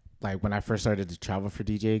traveling, like when I first started to travel for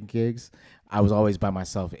DJ gigs, I was always by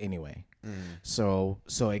myself anyway. So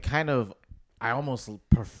it kind of, I almost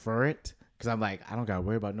prefer it. Because I'm like, I don't got to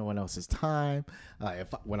worry about no one else's time.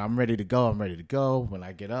 When I'm ready to go, I'm ready to go. When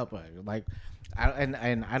I get up, and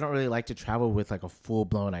I don't really like to travel with like a full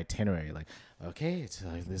blown itinerary. Like, okay, it's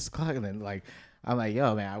like this o'clock, and then like I'm like,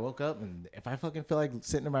 yo, man, I woke up, and if I fucking feel like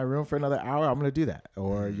sitting in my room for another hour, I'm gonna do that.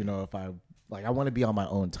 Or if I want to be on my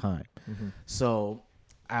own time. So,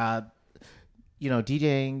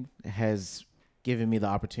 DJing has given me the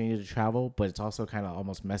opportunity to travel, but it's also kind of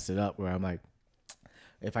almost messed it up where I'm like,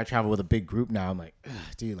 if I travel with a big group now, I'm like,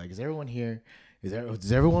 dude, like, is everyone here?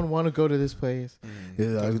 Does everyone want to go to this place?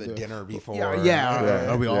 Go to the dinner before.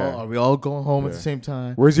 Yeah. Are we all going home at the same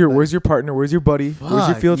time? Where's your partner? Where's your buddy? Where's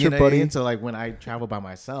your field trip buddy? And so like when I travel by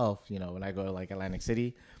myself, when I go to like Atlantic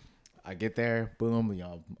City, I get there, boom,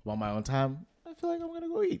 I'm on my own time. I feel like I'm gonna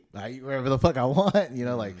go eat. I eat wherever the fuck I want. I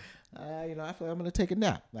feel like I'm gonna take a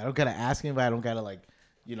nap. I don't gotta ask anybody. I don't gotta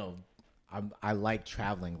I like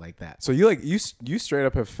traveling like that. So you straight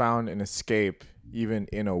up have found an escape even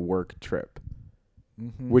in a work trip,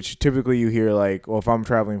 which typically you hear like, well, if I'm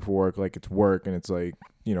traveling for work, like it's work and it's like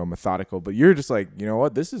methodical. But you're just like, you know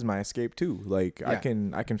what, this is my escape too. Like yeah. I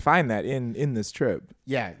can find that in this trip.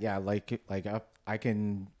 Yeah. Like I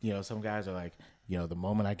can some guys are like the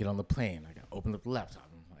moment I get on the plane, I can open up the laptop.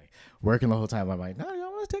 I'm like working the whole time. I'm like, no, I'm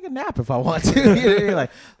gonna take a nap if I want to.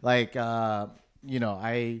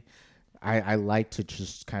 I like to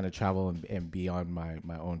just kind of travel and be on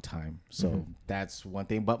my own time. So that's one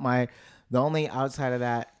thing. But the only outside of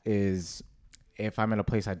that is if I'm in a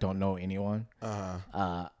place I don't know anyone,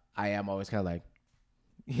 I am always kind of like,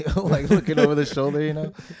 like looking over the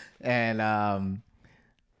shoulder, and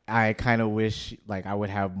I kind of wish like I would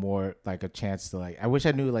have more like a chance to like, I wish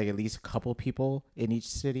I knew like at least a couple people in each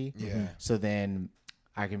city. Yeah. So then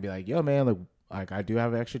I can be like, yo, man, like I do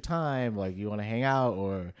have extra time. Like you want to hang out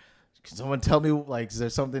or can someone tell me like is there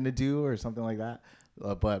something to do or something like that?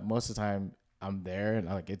 But most of the time I'm there and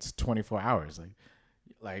like it's 24 hours.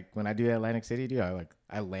 Like when I do Atlantic City, dude,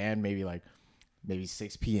 I land maybe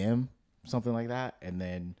 6 p.m. something like that, and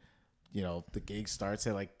then the gig starts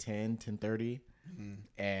at like 10:30,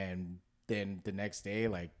 and then the next day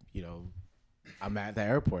I'm at the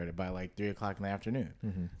airport by like 3 o'clock in the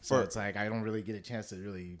afternoon. So it's like I don't really get a chance to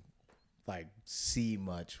really like see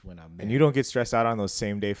much when I'm there. And you don't get stressed out on those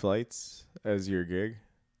same day flights as your gig?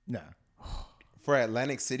 No. For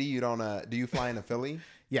Atlantic City, you don't do you fly into Philly?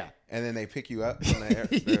 Yeah. And then they pick you up from the air.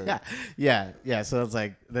 Yeah. So it's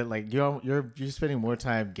like that. Like you're spending more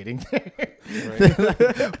time getting there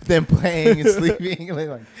then playing and sleeping.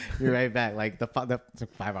 Like you're right back. Like it's a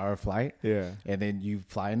 5-hour flight. Yeah. And then you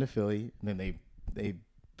fly into Philly, and then they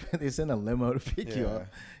send a limo to pick you up.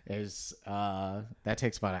 That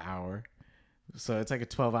takes about an hour. So it's like a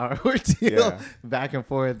 12-hour ordeal back and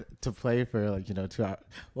forth to play for 2 hours.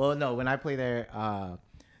 Well, no, when I play there,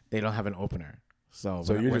 they don't have an opener. So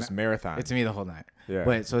you're just marathon. It's me the whole night. Yeah.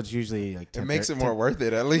 But so it's usually like It makes it more worth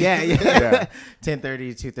it at least. Yeah. Yeah.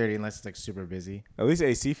 10:30, 2:30, unless it's like super busy. At least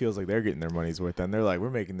AC feels like they're getting their money's worth. Then they're like, we're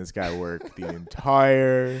making this guy work the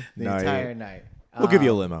entire night. We'll give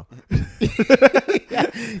you a limo.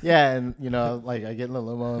 Yeah, and like I get in the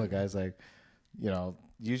limo, and the guy's like,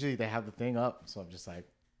 usually they have the thing up, so I'm just like,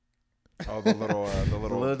 Oh, the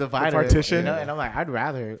little divider, partition. and I'm like,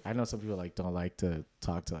 I know some people like don't like to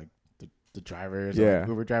talk to like the drivers, or Yeah. like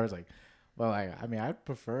Uber drivers, like. Well, I'd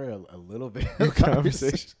prefer a little bit Your of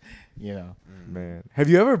conversation. Man, have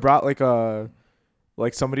you ever brought like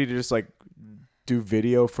somebody to just like do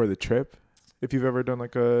video for the trip? If you've ever done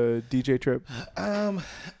like a DJ trip,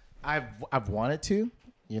 I've wanted to,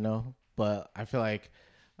 but I feel like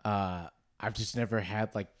I've just never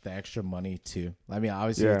had like the extra money to. I mean,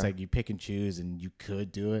 obviously it's like you pick and choose, and you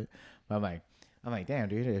could do it, but I'm like, damn,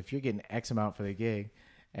 dude, if you're getting X amount for the gig,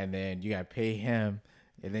 and then you gotta pay him.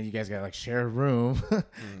 And then you guys gotta like share a room.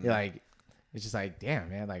 You're like, it's just like, damn,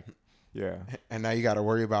 man, like, yeah. And now you got to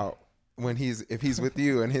worry about if he's with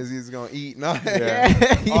you and he's gonna eat and all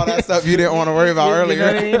that stuff you didn't want to worry about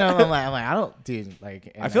earlier. You know what I mean? I'm like, I don't, dude.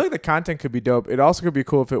 Like, I feel like the content could be dope. It also could be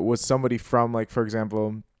cool if it was somebody from like, for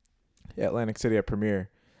example, Atlantic City at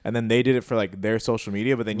Premiere, and then they did it for like their social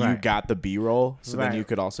media, but then you got the B-roll, so then you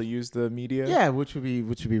could also use the media. Yeah, which would be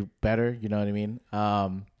better. You know what I mean?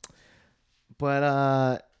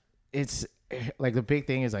 But it's like the big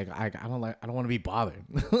thing is like I don't want to be bothered.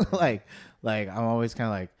 like I'm always kind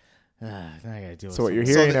of like then I gotta deal with. So what you're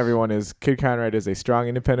something. hearing, everyone, is Kid Conrad is a strong,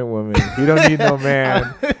 independent woman. You don't need no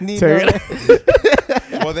man.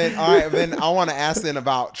 Well, then, all right. Then I want to ask then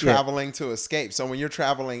about traveling to escape. So when you're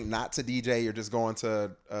traveling, not to DJ, you're just going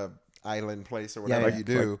to a island place or whatever you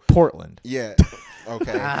do. Like Portland. Yeah.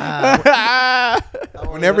 Okay.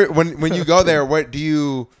 When you go there, what do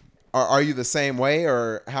you? Are you the same way,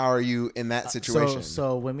 or how are you in that situation?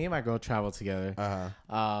 So when me and my girl travel together,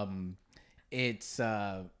 it's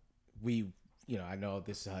we, I know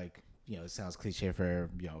this is like, it sounds cliche for,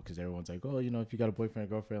 because everyone's like, oh, if you got a boyfriend or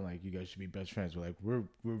girlfriend, like you guys should be best friends. We're like, we're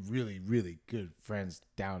really, really good friends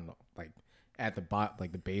down like at the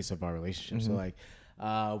like the base of our relationship. Mm-hmm. So like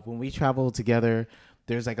when we travel together,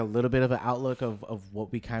 there's like a little bit of an outlook of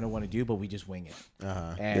what we kind of want to do, but we just wing it.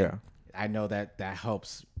 And I know that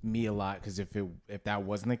helps me a lot, because if that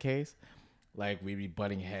wasn't the case, like we'd be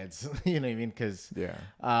butting heads. You know what I mean? Because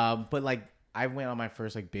but like I went on my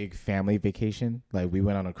first like big family vacation. Like we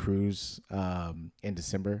went on a cruise in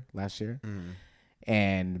December last year,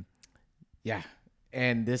 and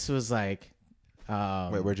and this was like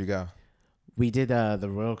wait, where'd you go? We did the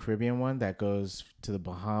Royal Caribbean one that goes to the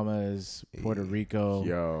Bahamas, Puerto Rico,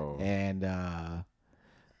 and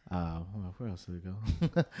where else did we go?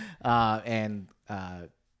 And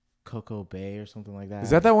Coco Bay or something like that.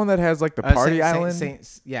 Is that one that has like the party island?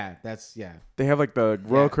 That's They have like the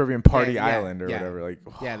Royal Caribbean party island or whatever. Like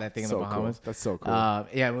that thing in so the Bahamas. Cool. That's so cool.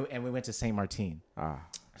 And we went to Saint Martin.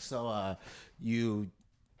 So you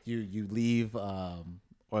leave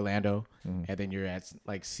Orlando, and then you're at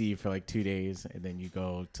like sea for like 2 days, and then you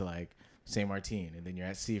go to like Saint Martin, and then you're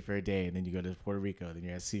at sea for a day, and then you go to Puerto Rico, then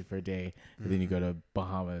you're at sea for a day, and then you go to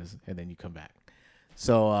Bahamas, and then you come back.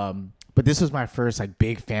 So, but this was my first like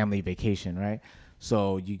big family vacation, right?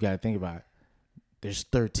 So you got to think about it. There's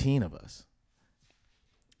 13 of us,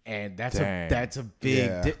 and that's a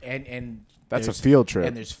big and that's a field trip.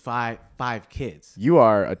 And there's five kids. You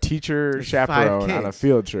are a teacher chaperone on a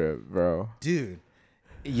field trip, bro. Dude.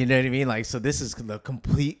 You know what I mean? Like, so this is the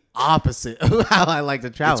complete opposite of how I like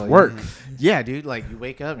to travel. It's work. Yeah, dude. Like, you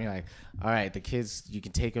wake up and you're like, all right, the kids, you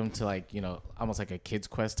can take them to like, almost like a Kids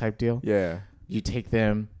Quest type deal. Yeah. You take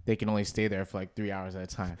them, they can only stay there for like 3 hours at a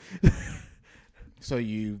time. So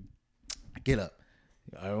you get up.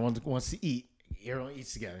 Everyone wants to eat. Everyone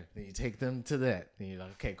eats together. Then you take them to that. Then you're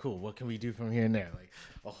like, okay, cool. What can we do from here and there? Like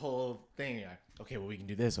a whole thing. You're like, okay, well, we can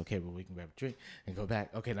do this. Okay, well, we can grab a drink and go back.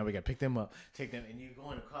 Okay, now we got to pick them up, take them, and you're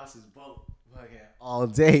going across this boat all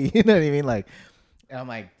day. You know what I mean? Like, and I'm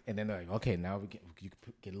like, and then they're like, okay, now you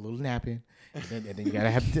get a little nap in, and then you got to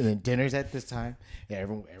have dinners at this time. Yeah,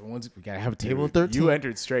 we got to have a table of 13. You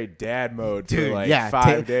entered straight dad mode for like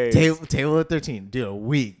 5 days. Table of 13. Dude, a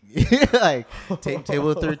week. Like, table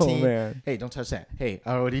of 13. Oh, man. Hey, don't touch that. Hey,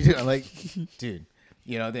 what are you doing? I'm like, dude.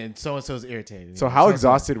 then so and so's irritated. So how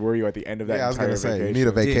exhausted were you at the end of that? Yeah, I was entire gonna say vacation? you need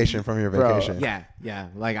a vacation from your Bro. vacation. Yeah.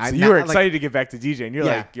 Like So you were excited to get back to DJ, and you're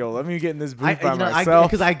Yeah. like, "Yo, let me get in this booth by myself."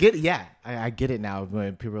 Because I get, I get it now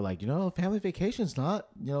when people are like, family vacation's not,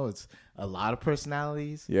 it's a lot of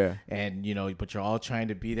personalities. Yeah. And but you're all trying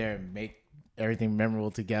to be there and make everything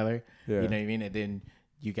memorable together. Yeah. You know what I mean? And then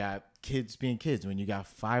you got kids being kids. When you got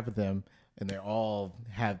 5 of them and they all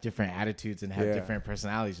have different attitudes and have Yeah. different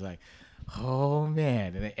personalities, you're like, oh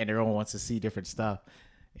man, and everyone wants to see different stuff.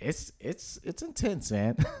 It's intense,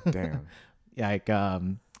 man.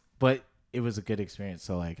 Damn. But it was a good experience.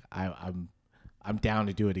 So like I'm down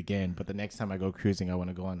to do it again. But the next time I go cruising, I want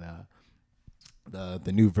to go on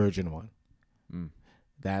the new Virgin one.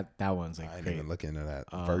 That one's like I didn't great. even look into that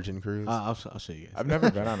Virgin cruise. I'll show you guys. I've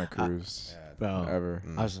never been on a cruise Bro, ever.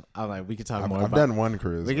 I'm like, we could talk I've more. I've done one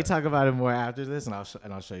cruise. We can but- talk about it more after this, and I'll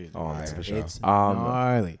show you. Oh, man, for sure. It's Um,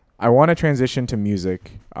 gnarly. I want to transition to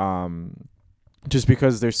music, just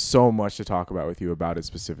because there's so much to talk about with you about it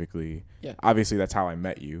specifically. Yeah. Obviously, that's how I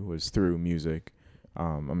met you, was through music.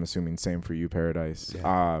 I'm assuming same for you, Paradise.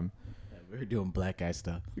 Yeah. We were doing black guy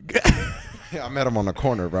stuff. Yeah, I met him on the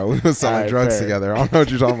corner, bro. We was selling Alright, drugs fair. together. I don't know what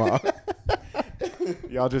you're talking about.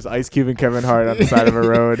 Y'all just Ice Cube and Kevin Hart on the side of a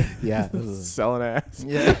road Yeah. selling ass.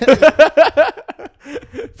 Yeah. But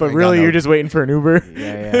ain't really, got no- you're just waiting for an Uber.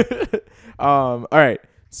 Yeah. All right.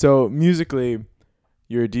 So musically,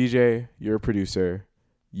 you're a DJ, you're a producer.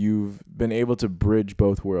 You've been able to bridge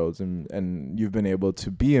both worlds, and you've been able to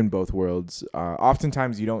be in both worlds.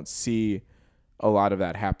 Oftentimes, you don't see a lot of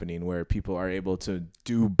that happening where people are able to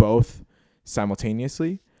do both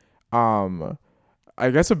simultaneously. I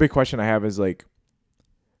guess a big question I have is like,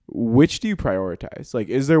 which do you prioritize? Like,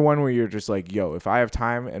 is there one where you're just like, yo, if I have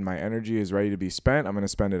time and my energy is ready to be spent, I'm going to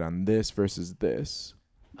spend it on this versus this?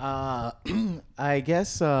 I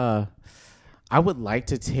guess I would like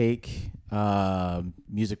to take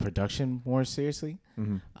music production more seriously.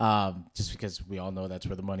 Just because we all know that's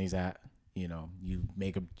where the money's at. You you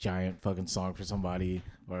make a giant fucking song for somebody,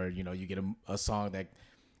 or you get a song that,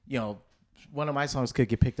 one of my songs could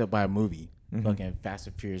get picked up by a movie. Fucking Fast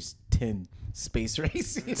and Furious 10 Space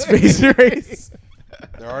Race. Space Race.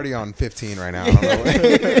 They're already on 15 right now. I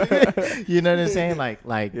don't know. You know what I'm saying? Like,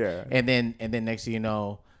 Yeah. And then next thing you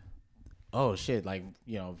know, oh shit, like,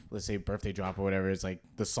 let's say Birthday Drop or whatever, it's like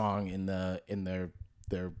the song in their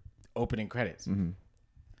opening credits.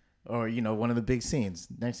 Or, one of the big scenes.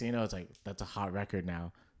 Next thing you know, it's like, that's a hot record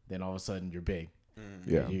now. Then all of a sudden you're big.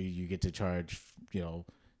 Yeah. You get to charge,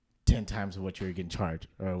 10 times what you were getting charged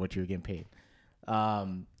or what you were getting paid. I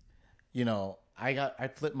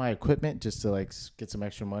flipped my equipment just to like get some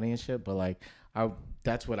extra money and shit. But like,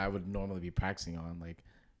 that's what I would normally be practicing on. Like,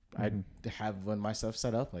 I'd have when my stuff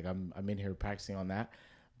set up, like I'm in here practicing on that.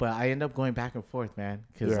 But I end up going back and forth, man.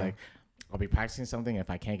 Cause like I'll be practicing something. If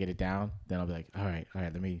I can't get it down, then I'll be like, all right,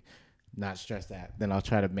 let me not stress that. Then I'll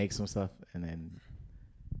try to make some stuff, and then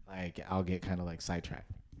like I'll get kind of like sidetracked.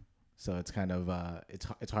 So it's kind of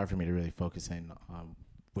it's hard for me to really focus in on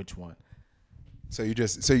which one. So you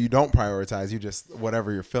don't prioritize. You just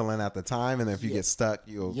whatever you're feeling at the time, and then if you get stuck,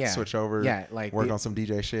 you'll switch over. Yeah, like work on some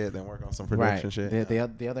DJ shit, then work on some production shit.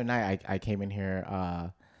 The other night I came in here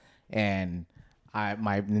and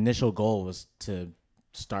my initial goal was to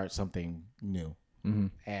start something new,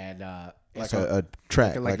 and Like so, a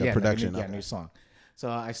track, like a production. a new song. So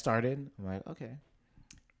I started. I'm like, okay,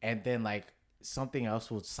 and then like something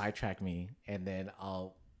else will sidetrack me, and then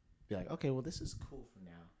I'll be like, okay, well this is cool for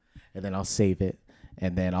now, and then I'll save it,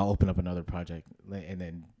 and then I'll open up another project, and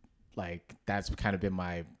then like that's kind of been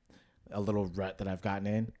a little rut that I've gotten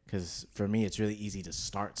in, because for me it's really easy to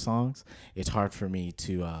start songs. It's hard for me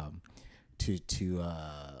to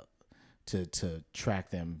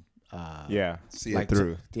track them. See like it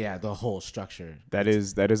through. the whole structure. That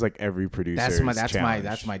is like every producer's challenge.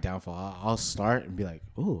 That's my downfall. I'll start and be like,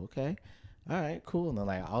 ooh, okay, all right, cool, and then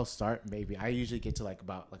like I'll start. Maybe I usually get to like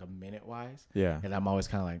about like a minute wise. Yeah. And I'm always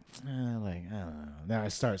kind of like I don't know. Then I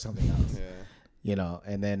start something else.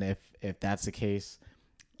 And then if that's the case,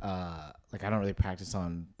 like I don't really practice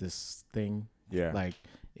on this thing. Yeah. Like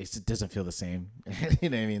it doesn't feel the same. You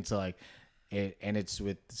know what I mean? So like it's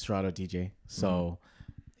with Serato DJ, so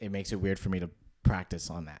it makes it weird for me to practice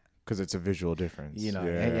on that. Because it's a visual difference.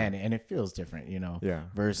 And it feels different, Yeah.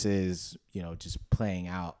 versus, just playing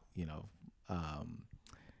out,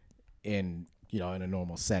 in a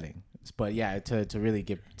normal setting. But yeah, to really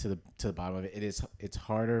get to the bottom of it, it's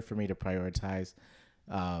harder for me to prioritize,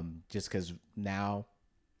 just because now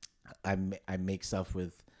I make stuff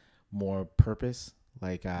with more purpose.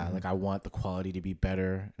 Like like I want the quality to be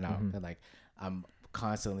better, and like I'm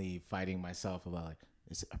constantly fighting myself about like,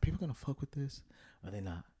 are people gonna fuck with this? Are they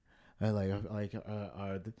not?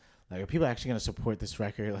 Are people actually gonna support this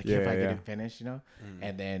record? Like if I get it finished, you know?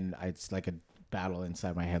 And then it's like a battle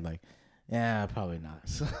inside my head, like, yeah, probably not.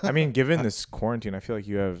 So I mean, given this quarantine, I feel like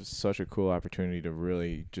you have such a cool opportunity to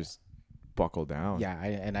really just buckle down.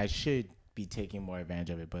 yeah, I should be taking more advantage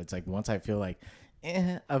of it, but it's like once I feel like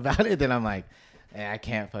about it, then I'm like, I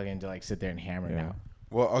can't fucking like sit there and hammer now.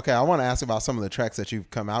 Well, okay, I want to ask about some of the tracks that you've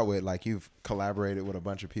come out with. Like you've collaborated with a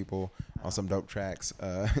bunch of people on some dope tracks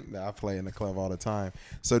that I play in the club all the time.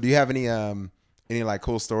 So do you have any like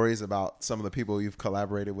cool stories about some of the people you've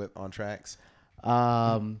collaborated with on tracks?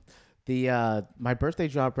 My birthday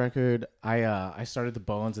drop record, I started the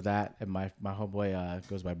bones of that, and my homeboy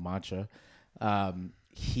goes by Mantra.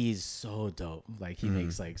 He's so dope. Like he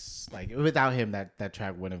makes like without him that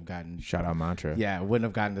track wouldn't have gotten Shout out Mantra. Yeah, wouldn't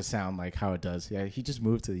have gotten to sound like how it does. Yeah, he just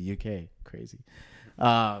moved to the UK. Crazy.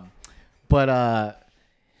 But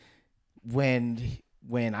when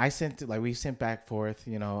I sent we sent back forth,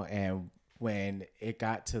 you know, and when it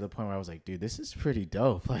got to the point where I was like, dude, this is pretty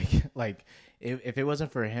dope. Like if it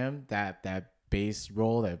wasn't for him, that bass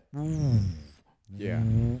roll, that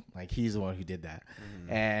like he's the one who did that.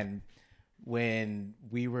 And when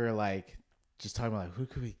we were like just talking about who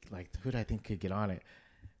do I think could get on it,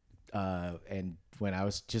 and when I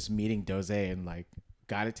was just meeting Doze and like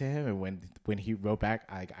got it to him, and when he wrote back,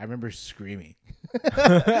 I remember screaming.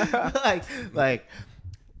 like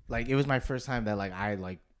it was my first time that like I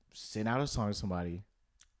like sent out a song to somebody,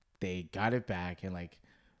 they got it back, and like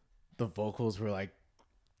the vocals were like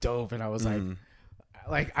dope, and I was like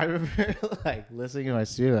I remember like listening in my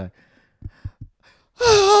studio like,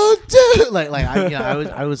 oh dude,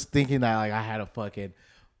 I was thinking that like I had a fucking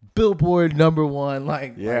Billboard #1,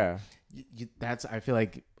 like that's, I feel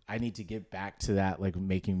like I need to get back to that, like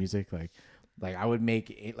making music, like I would make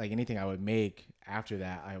it, like anything I would make after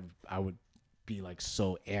that, I would be like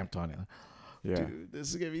so amped on it. Yeah, dude, this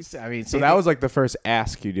is gonna be. I mean, so that was like the first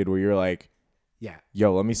ask you did, where you're like, yeah,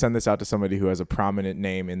 yo, let me send this out to somebody who has a prominent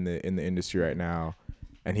name in the industry right now,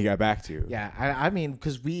 and he got back to you. Yeah, I mean,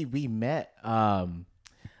 because we met.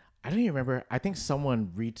 I don't even remember. I think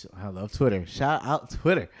someone I love Twitter. Shout out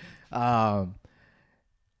Twitter. I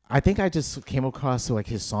think I just came across like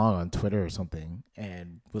his song on Twitter or something,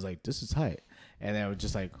 and was like, "This is tight." And then I was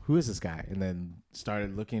just like, "Who is this guy?" And then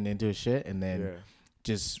started looking into his shit, and then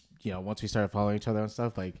just, you know, once we started following each other and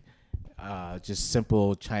stuff, like, just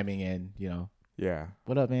simple chiming in, you know. Yeah.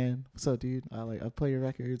 What up, man? What's up, dude? I play your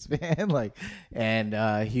records, man. Like,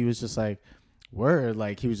 and he was just like, word,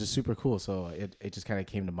 like he was just super cool. So it just kind of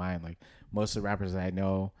came to mind. Like most of the rappers that I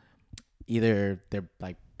know, either they're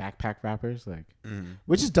like backpack rappers, like,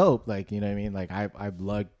 which is dope. Like, you know what I mean? Like I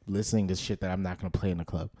love listening to shit that I'm not gonna play in the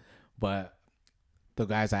club, but the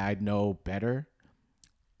guys I know better,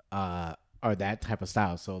 are that type of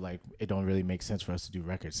style. So like it don't really make sense for us to do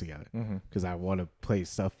records together, because I want to play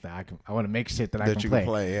stuff that I want to make shit that I can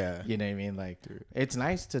play. Yeah, you know what I mean? Like, dude, it's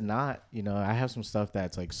nice to not, you know, I have some stuff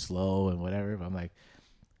that's like slow and whatever, but I'm like,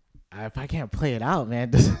 if I can't play it out, man,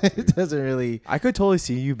 it doesn't really. I could totally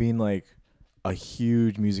see you being like a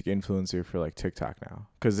huge music influencer for like TikTok now,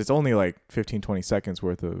 because it's only like 15-20 seconds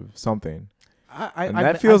worth of something.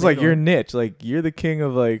 That feels like your niche. Like you're the king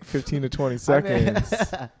of like 15 to 20 seconds.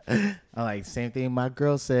 I'm like, same thing my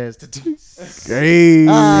girl says. Hey.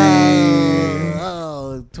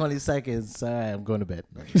 20 seconds. All right, I'm going to bed.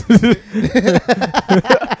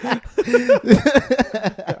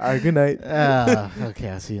 All right, good night. Okay,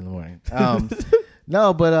 I'll see you in the morning.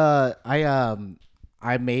 No, but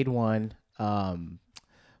I made one. My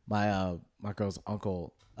girl's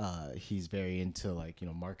uncle, he's very into like, you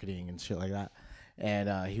know, marketing and shit like that.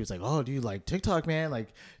 And he was like, "Oh, dude, like TikTok, man,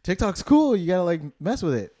 like TikTok's cool. You gotta like mess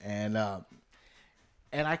with it." And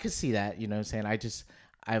I could see that, you know what I'm saying?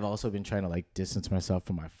 I've also been trying to like distance myself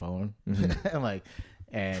from my phone, and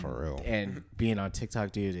for real. And being on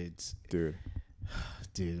TikTok, dude, dude,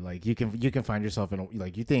 like you can find yourself in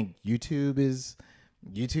like, you think YouTube is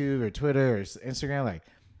YouTube or Twitter or Instagram, like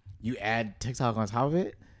you add TikTok on top of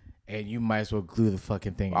it, and you might as well glue the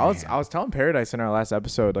fucking thing. I was telling Paradise in our last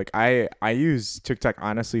episode, like I use TikTok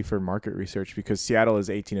honestly for market research, because Seattle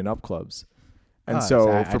is 18 and up clubs, and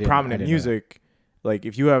for prominent music, like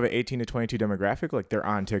if you have an 18 to 22 demographic, like they're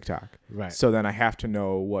on TikTok, right? So then I have to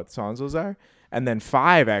know what songs those are. And then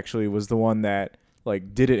 5 actually was the one that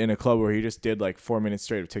like did it in a club where he just did like 4 minutes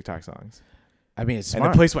straight of TikTok songs. I mean, it's smart.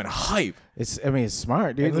 And the place went hype. It's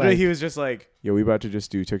smart, dude. And literally, he was just like, "Yo, we about to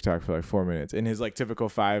just do TikTok for like 4 minutes." In his like typical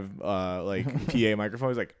 5 like PA microphone,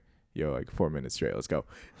 he's like, "Yo, like 4 minutes straight, let's go."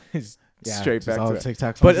 He's straight back to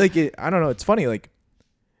TikTok songs. But like, I don't know. It's funny. Like,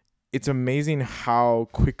 it's amazing how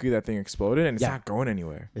quickly that thing exploded, and it's Yeah. not going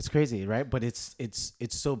anywhere. It's crazy, right? But it's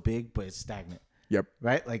so big, but it's stagnant. Yep.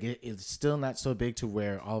 Right? Like it's still not so big to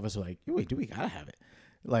where all of us are like, wait, do we gotta have it?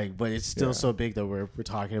 Like, but it's still so big that we're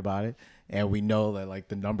talking about it, and we know that like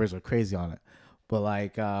the numbers are crazy on it. But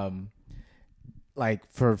like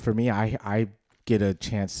for me, I get a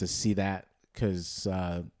chance to see that because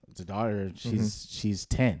the daughter, she's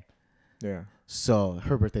 10, Yeah. so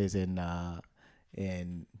her birthday's in 9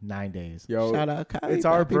 days. Yo, shout out Kylie, It's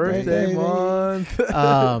our happy birthday month.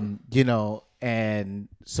 you know, and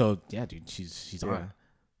so yeah, dude, she's Yeah. on it.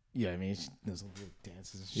 Yeah, I mean, she does little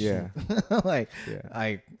dances and shit. Yeah. like,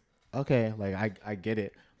 Yeah. okay, like I get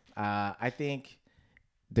it. I think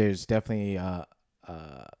there's definitely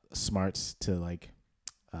smarts to like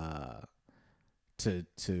to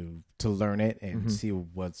learn it and see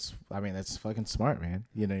what's. I mean, that's fucking smart, man.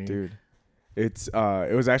 You know, Dude, it's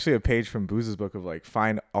it was actually a page from Booz's book of like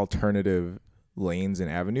find alternative lanes and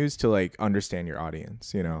avenues to like understand your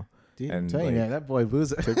audience, you know. Dude, I'm and telling you, like, man, that boy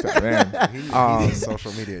Booz. TikTok, man. He's a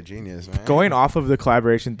social media genius, man. Going off of the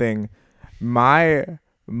collaboration thing, my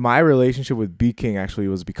relationship with B King actually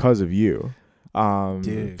was because of you.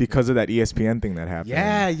 Dude. Because of that ESPN thing that happened.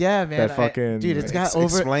 Yeah, man. That fucking dude, it's got over.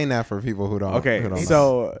 Explain that for people who don't. Okay, who don't know.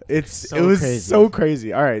 so it So was crazy. so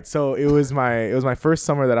crazy. All right, so it was my first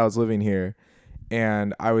summer that I was living here,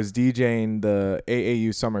 and I was DJing the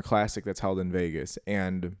AAU Summer Classic that's held in Vegas,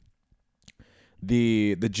 and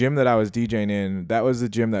the gym that I was DJing in, that was the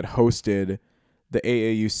gym that hosted the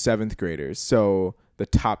AAU 7th graders, so the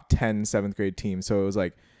top 10 7th grade teams. So it was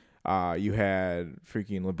like you had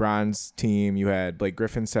freaking LeBron's team, you had Blake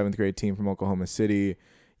Griffin's 7th grade team from Oklahoma City,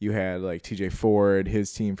 you had like TJ Ford,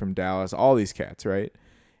 his team from Dallas, all these cats, right?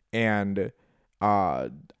 And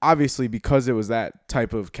obviously because it was that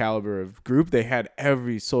type of caliber of group, they had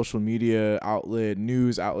every social media outlet,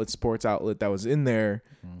 news outlet, sports outlet that was in there,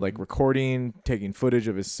 like recording, taking footage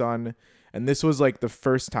of his son. And this was like the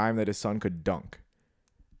first time that his son could dunk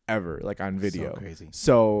ever, like on video. So crazy.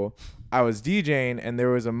 So I was DJing, and there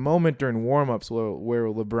was a moment during warm-ups where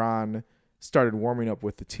LeBron started warming up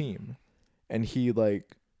with the team, and he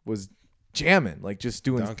like was jamming, like just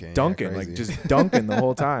doing dunking, like crazy. just dunking the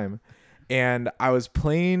whole time. And I was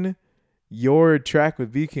playing your track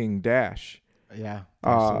with B King Dash, Yeah.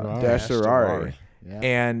 Dash Ferrari. Yeah.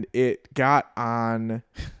 And it got on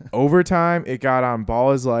Overtime. It got on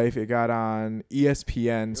Ball is Life. It got on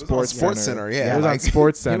ESPN Sports Center. Yeah, it was on like-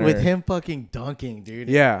 Sports Center with him fucking dunking, dude.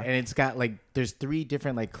 Yeah. And it's got like there's 3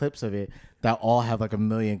 different like clips of it that all have like 1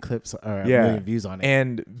 million clips or a Yeah. million views on it.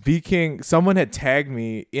 And B King, someone had tagged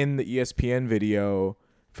me in the ESPN video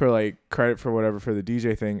for like credit for whatever for the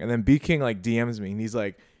DJ thing, and then B King like DMs me, and he's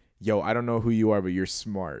like, "Yo, I don't know who you are, but you're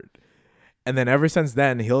smart." And then ever since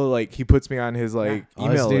then, he puts me on his like All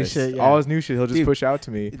his email new list. shit, yeah. All his new shit, he'll just Dude, push out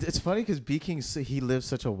to me. It's funny because B King, he lives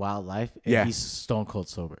such a wild life, and Yeah. he's stone cold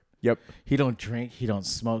sober. Yep, He don't drink, he don't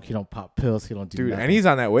smoke, he don't pop pills, he don't do dude, nothing. and he's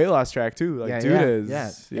on that weight loss track too. Like, dude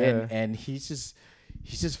is And he's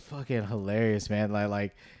just fucking hilarious, man.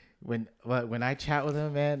 Like when I chat with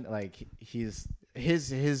him, man, like his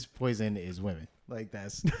poison is women. Like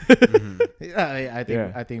that's, I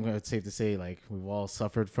think it's safe to say like we've all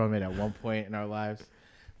suffered from it at one point in our lives,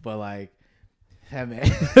 but like, yeah,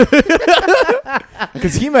 man,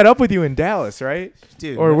 because he met up with you in Dallas, right?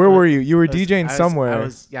 dude. Or where were you? You were I was- DJing somewhere. I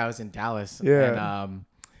was in Dallas. Yeah.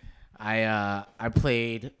 And I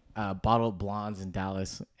played Bottled Blondes in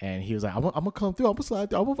Dallas, and he was like, I'm gonna come through. I'm gonna slide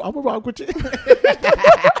through. I'm gonna rock with you.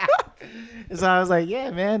 And so I was like,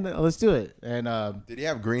 yeah, man, let's do it. And Did he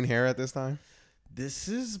have green hair at this time? this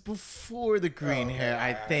is before the green hair.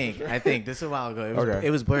 I think this is a while ago. Okay. It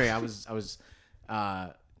was blurry. I was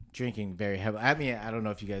drinking very heavily. I mean, I don't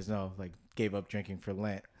know if you guys know, like, gave up drinking for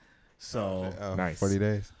Lent. So Oh, Nice. 40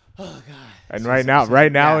 days. oh god. And So- right so-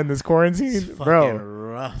 now yeah. in this quarantine, It's fucking bro.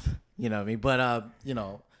 rough. You know what I mean? But you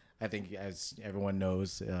know, I think as everyone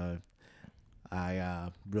knows, I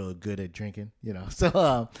really good at drinking. You know,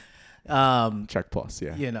 so Check plus,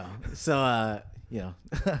 yeah. you know, so you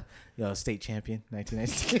know, state champion,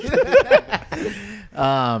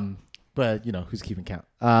 1992. But you know, who's keeping count?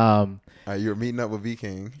 You were meeting up with V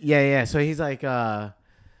King. Yeah. So he's like,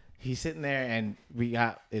 he's sitting there, and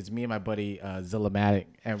it's me and my buddy Zillamatic,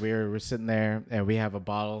 and we're sitting there, and we have a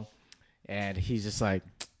bottle, and he's just like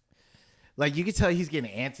you could tell he's getting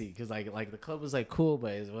antsy because like the club was like cool,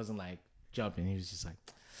 but it wasn't like jumping. He was just like,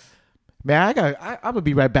 man, I'm gonna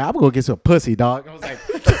be right back. I'm gonna go get some pussy, dog. I was like,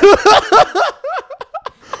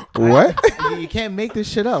 What? you can't make this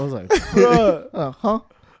shit up. I was like, huh?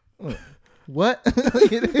 What?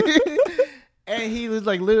 And he was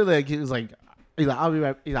like, literally, like, he was like, He's like, I'll be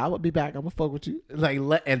right. He's like, I will be back. I'm gonna fuck with you. Like,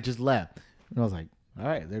 and just left. And I was like, all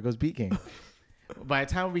right, there goes Beat King. By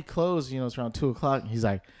the time we closed, it's around 2:00.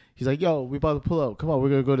 He's like, yo, we about to pull up. Come on, we're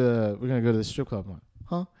gonna go to the strip club. I'm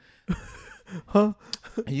like, huh?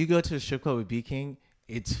 And you go to the strip club with Beat King,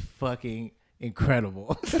 it's fucking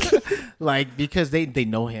incredible. Like, because they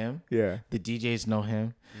know him. Yeah. The DJs know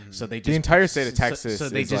him. So they just The entire state of Texas so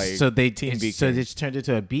they is just like so they Team Beat so King. they just turned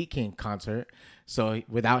into a Beat King concert. So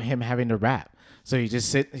without him having to rap, so he's just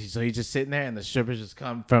sitting there, and the strippers just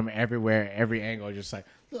come from everywhere, every angle, just like,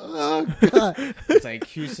 oh god, it's like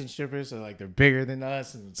Houston strippers, so like they're bigger than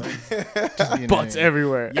us, and it's like just, Butts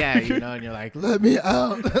everywhere. Yeah, and you're like, let me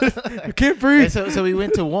out. I can't breathe. And so we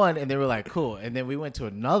went to one, and they were like, cool, and then we went to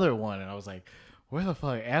another one, and I was like, where the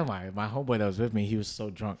fuck am I? My homeboy that was with me, he was so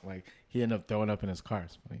drunk, like he ended up throwing up in his car.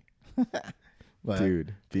 It's funny. But,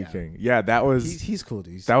 Dude, Beat King. Yeah, that was he's cool,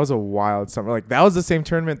 dude. that was a wild summer. Like that was the same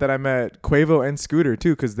tournament that I met Quavo and Scooter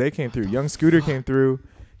too, because they came through. Young Scooter came through.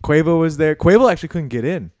 Quavo was there. Quavo actually couldn't get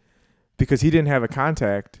in because he didn't have a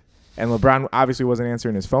contact, and LeBron obviously wasn't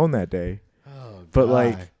answering his phone that day. Oh, But God.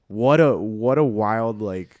 like, what a wild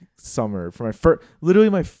like summer for literally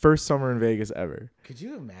my first summer in Vegas ever. Could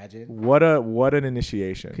you imagine? What an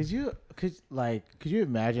initiation. Could you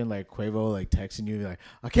imagine like Quavo like texting you like,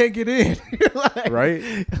 I can't get in. You're like,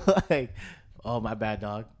 Right? Like, oh, my bad,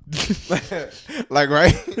 dog. Like,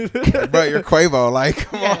 right? Bro, you're Quavo. Like,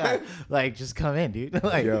 come Yeah, on. like just come in, dude.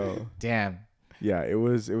 Like, Yo. damn. Yeah, it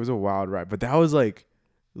was a wild ride. But that was like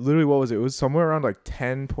literally, what was it? It was somewhere around like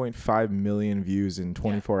 10.5 million views in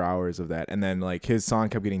 24 hours of that. And then like his song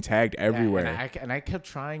kept getting tagged everywhere. Yeah, and I kept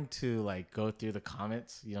trying to like go through the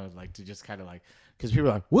comments, like to just kind of like, because people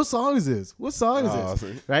are like, what song is this? What song is Oh,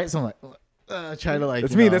 this? Right? So I'm like, trying to like,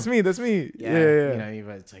 That's you me. know, That's me. That's me. Yeah.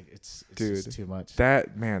 But it's like, it's Dude, just too much.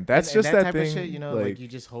 That man, that's And just that type thing. of shit, like you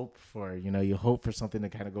just hope for, you hope for something to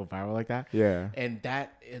kind of go viral like that. Yeah. And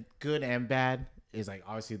that, good and bad, is like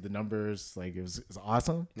obviously the numbers, like it's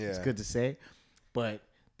awesome. Yeah. It's good to say, but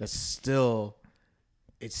it still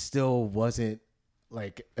wasn't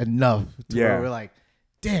like enough to Yeah. where we're like,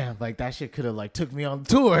 damn, like that shit could have like took me on the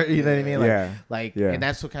tour. You know what I mean? Like, Yeah. and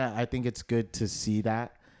that's what kind of, I think it's good to see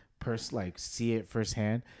that like see it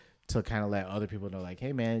firsthand, to kind of let other people know, like,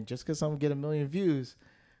 hey man, just because someone get 1 million views,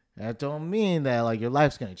 that don't mean that like your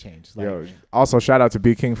life's gonna change. Like, Yo, also shout out to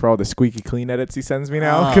B King for all the squeaky clean edits he sends me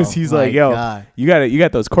now, Oh, because he's my like, yo, God. you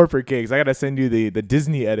got those corporate gigs. I gotta send you the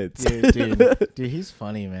Disney edits, dude, he's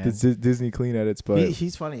funny, man. the Disney clean edits. But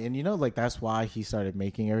He's funny, and like that's why he started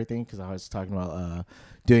making everything, because I was talking about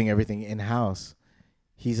doing everything in house.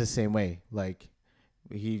 He's the same way. Like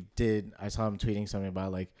I saw him tweeting something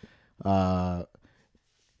about like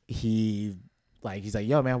he's like,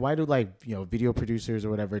 yo man, why do like video producers or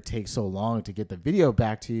whatever take so long to get the video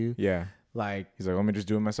back to you? yeah, Like, he's like, let me just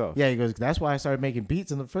do it myself. yeah, he goes, that's why I started making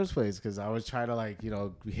beats in the first place, because I was trying to like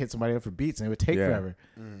hit somebody up for beats, and it would take Yeah. forever.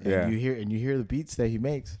 And Yeah. you hear the beats that he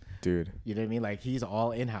makes. Dude, You know what I mean? Like, he's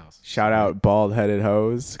all in house. shout out Bald Headed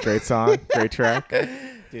Hose. Great song, great track.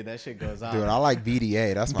 Dude, that shit goes on. Dude, I like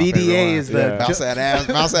VDA. That's my VDA favorite one. is the- Yeah. Bounce that ass,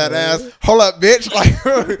 bounce that ass. Hold up, bitch.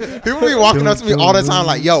 Like, people be walking up to me all the time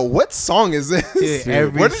like, yo, what song is this? Dude,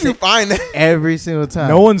 every Where did you find that? Every single time.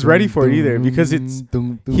 No one's ready for it either, because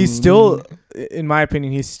he's still, in my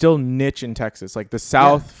opinion, he's still niche in Texas. Like the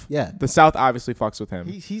South, Yeah. the South obviously fucks with him.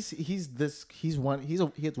 He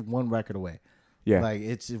has one record away. Yeah. Like,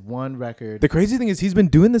 it's one record. The crazy thing is he's been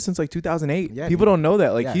doing this since like 2008. Yeah, People don't know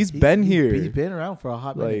that. Like Yeah, he's been here. He's been around for a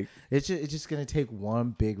hot minute. Like- It's just gonna take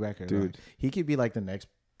one big record, Dude. Like, he could be like the next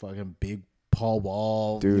fucking big Paul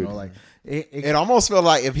Wall, Dude. like It almost felt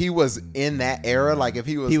like if he was in that era, like if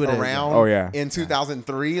he was He would've- around Oh, yeah. in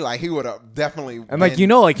 2003, like he would have definitely. And like been-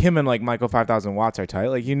 like him and like Michael 5000 Watts are tight.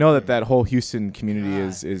 Like that whole Houston community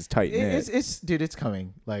is tight knit. it's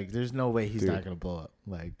coming. Like, there's no way he's Dude. not gonna blow up.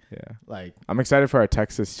 Yeah. Like I'm excited for our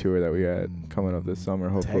Texas tour that we had coming up this summer.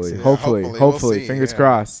 Hopefully, Texas. hopefully, Hopefully, we'll see, fingers yeah.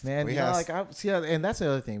 crossed. man, We you know, has- like I see, and that's the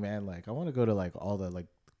other thing, man. Like, I want to go to like all the like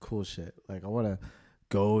cool shit. Like, I want to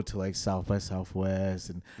go to like South by Southwest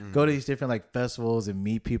and go to these different like festivals and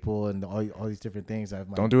meet people and all these different things. I'm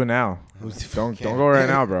like, Don't do it now. don't go right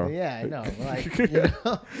now, bro. Yeah, I know.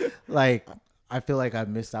 Like, like I feel like I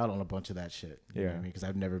missed out on a bunch of that shit. You know what I Yeah. mean? Because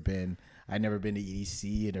I've never been to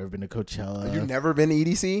EDC. I've never been to Coachella. You never been to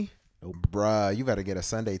EDC? Bruh, you better get a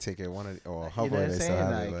Sunday ticket. Hopefully what I'm they still saying?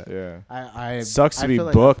 have it. Like, But. Yeah. I It sucks to I be feel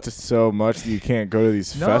like booked so much that you can't go to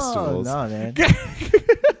these No, festivals. no, man.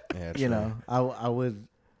 Yeah, You true. know, I would,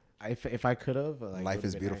 if I could have. Like, Life would've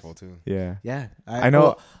is been beautiful nice. too. Yeah. Yeah, I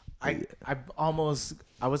know- I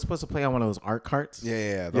was supposed to play on one of those art carts.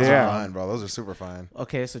 Yeah. Those Yeah. are fun, bro. Those are super fun.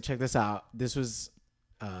 Okay, so check this out. This was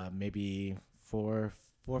maybe four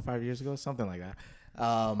or 5 years ago, something like that.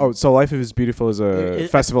 Oh, so Life is Beautiful is a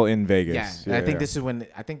festival in Vegas. Yeah, and I think this is when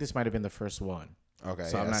this might have been the first one. Okay,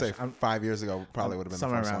 So yeah, I'm I'd not say su- 5 years ago probably would have been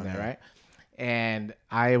somewhere the first around one, there, yeah. right? And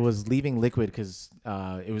I was leaving Liquid because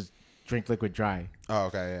it was Drink Liquid Dry, Oh,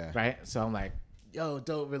 okay, yeah. right? So I'm like, yo,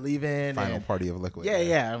 dope, we're leaving. Final and party of liquid.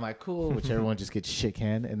 yeah. I'm like, cool, which everyone just gets shit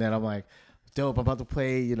canned. And then I'm like, dope, I'm about to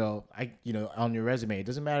play, on your resume. It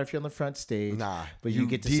doesn't matter if you're on the front stage. Nah, But you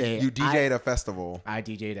get to say, you DJ'd a festival. I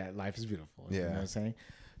DJ'd at Life is Beautiful. You know Yeah. what I'm saying?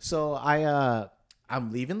 So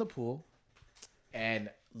I'm leaving the pool and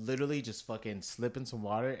literally just fucking slip in some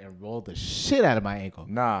water and roll the shit out of my ankle.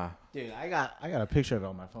 Nah. Dude, I got a picture of it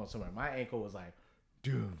on my phone somewhere. My ankle was like,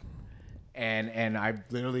 dude. And I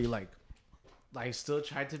literally like still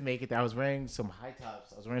tried to make it. I was wearing some high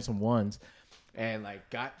tops. I was wearing some ones. And like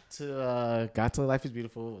got to Life is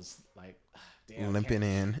Beautiful. It was like damn, I Limping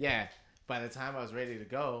can't- in. Yeah. By the time I was ready to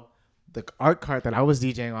go, the art cart that I was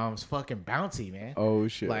DJing on was fucking bouncy, man. Oh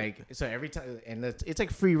shit. Like, so every time, and it's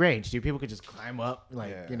like free range, dude. People could just climb up,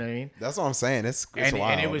 like, Yeah. you know what I mean? That's what I'm saying. It's And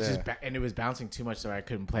wild. it was yeah. just, and it was bouncing too much, so I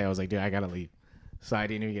couldn't play. I was like, dude, I gotta leave. So I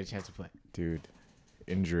didn't even get a chance to play. Dude,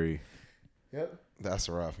 injury. Yep. That's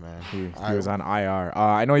rough, man. He was on IR.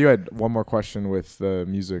 I know you had one more question with the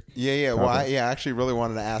music. Yeah. Well, topic. I actually really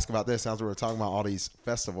wanted to ask about this. Sounds we were talking about all these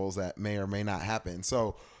festivals that may or may not happen.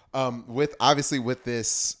 So, with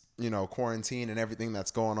this, quarantine and everything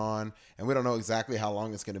that's going on, and we don't know exactly how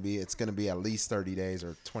long it's going to be. It's going to be at least 30 days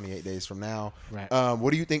or 28 days from now. Right.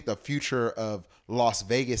 What do you think the future of Las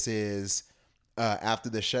Vegas is after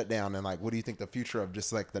the shutdown, and like, what do you think the future of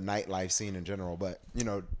just like the nightlife scene in general? But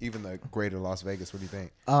even the greater Las Vegas. What do you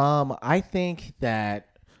think? I think that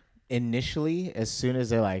initially, as soon as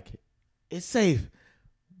they're like, it's safe,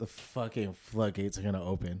 the fucking floodgates are gonna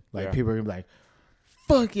open. Like, Yeah. people are gonna be like,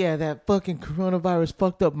 fuck yeah, that fucking coronavirus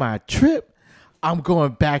fucked up my trip. I'm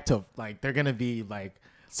going back to, like, they're gonna be like,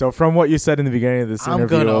 So from what you said in the beginning of this I'm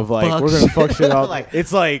interview gonna of like fuck we're gonna fuck shit shit up, like-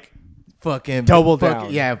 it's like fucking Double fucking-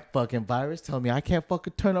 down. Yeah, fucking virus. Tell me I can't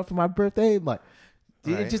fucking turn up for my birthday. I'm like,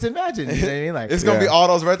 dude, Right. just imagine. You know what I mean? Like, It's gonna be Yeah. all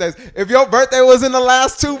those birthdays. If your birthday was in the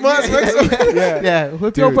last 2 months, yeah. If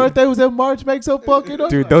your Dude. birthday was in March, make some fucking up.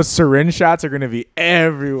 dude, those syringe shots are gonna be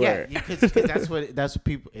everywhere. Yeah, because that's what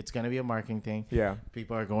people. It's gonna be a marketing thing. Yeah.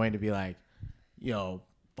 People are going to be like, yo,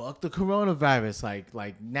 fuck the coronavirus.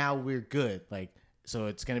 Like now we're good. Like, so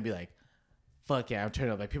it's gonna be like, fuck yeah, I'm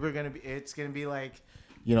turning up. Like, people are gonna be. It's gonna be like,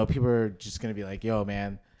 people are just gonna be like, yo,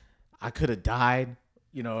 man, I could have died.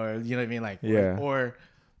 Or you know what I mean? Like, Yeah. or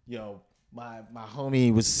my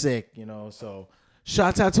homie was sick. So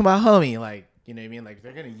shouts out to my homie. Like, you know what I mean? Like,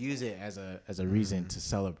 they're gonna use it as a reason to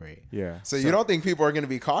celebrate. Yeah. So you don't think people are gonna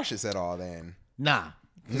be cautious at all then? Nah.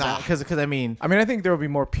 Nah. Because I mean, I mean, I think there will be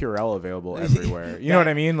more Purell available everywhere. You know what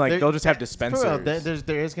I mean? Like they'll just have for dispensers. real,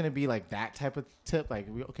 there is gonna be like that type of tip. Like,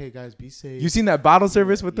 okay, guys, be safe. You seen that bottle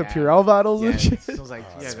service with the Yeah. Purell bottles Yeah, and shit? so it's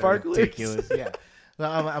like they're Sparklers. ridiculous. Yeah,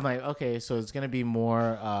 well, I'm like, okay, so it's gonna be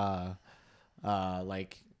more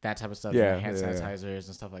like that type of stuff. Yeah, hand yeah, yeah. sanitizers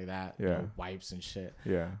and stuff like that. Yeah. Wipes and shit.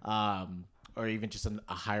 Yeah. Or even just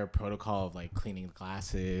a higher protocol of like cleaning the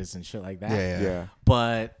glasses and shit like that. Yeah.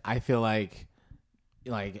 But I feel like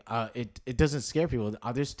it doesn't scare people.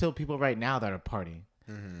 There's still people right now that are partying.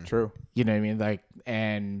 True. You know what I mean? Like,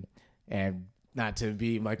 and not to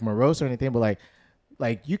be like morose or anything, but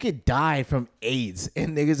like you could die from AIDS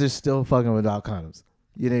and niggas are still fucking without condoms.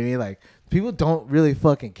 You know what I mean? Like, people don't really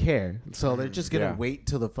fucking care. So they're just gonna Yeah. wait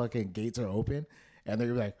till the fucking gates are open and they're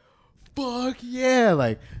gonna be like, fuck yeah.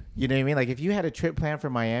 Like, you know what I mean? Like, if you had a trip planned for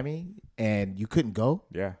Miami and you couldn't go,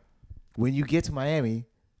 Yeah. when you get to Miami,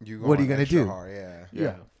 You What are you going gonna extra do? hard, yeah.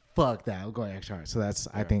 yeah, fuck that. I'm going extra hard. So that's,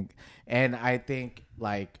 I think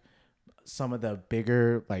like some of the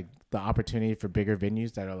bigger, like the opportunity for bigger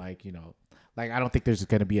venues that are like, like I don't think there's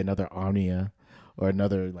going to be another Omnia or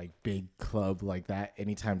another like big club like that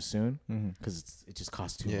anytime soon because it just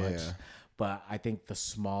costs too Yeah, much. yeah. But I think the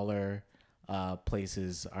smaller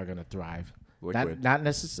places are going to thrive. Liquid. Not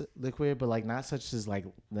necessarily liquid, but like not such as like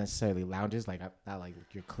necessarily lounges, like not like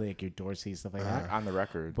your Click, your Dorsey, stuff like that. On the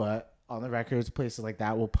record. But on the records, places like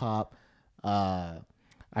that will pop. I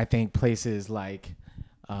think places like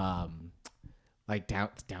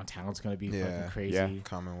downtown's gonna be Yeah. fucking crazy. Yeah.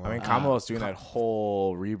 Commonwealth. I mean, Commonwealth's doing that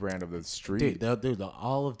whole rebrand of the street. Dude,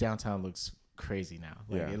 all of downtown looks crazy now.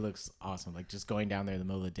 Like, Yeah. it looks awesome. Like, just going down there in the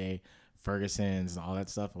middle of the day, Ferguson's and all that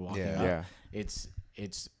stuff, and walking Yeah. up. Yeah.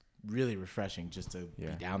 It's really refreshing just to be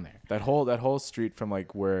down there. That whole street from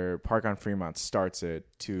like where Park on Fremont starts it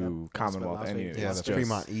to Commonwealth. The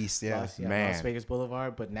Fremont East. Yeah. Man. Las Vegas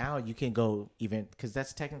Boulevard. But now you can go even because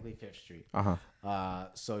that's technically 5th Street.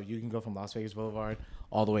 So you can go from Las Vegas Boulevard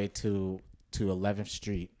all the way to 11th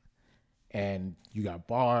Street, and you got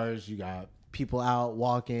bars, you got people out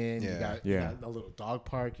walking, you got a little dog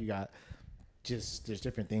park, you got. Just there's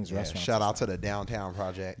different things. Restaurants. Shout out to the Downtown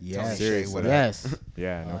Project. Yes, seriously. Yes.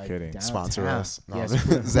 Yeah, no kidding. Downtown. Sponsor us. No, Yes,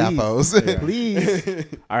 Zappos. please.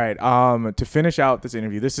 All right. To finish out this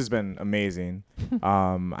interview, this has been amazing.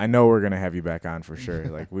 I know we're gonna have you back on for sure.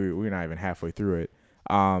 Like we're not even halfway through it.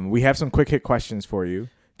 We have some quick hit questions for you.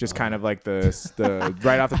 Just kind of like the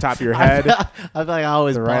right off the top of your head. I feel like I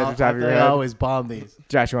always right at the top of your head. I always bomb these.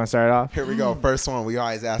 Josh, you want to start it off? Here we go. First one. We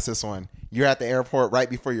always ask this one. You're at the airport right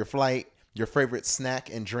before your flight. Your favorite snack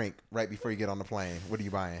and drink right before you get on the plane. What are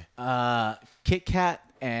you buying? Kit Kat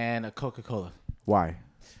and a Coca-Cola. Why?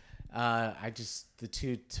 The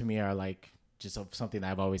two to me are like just something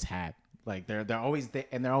I've always had. Like they're always there,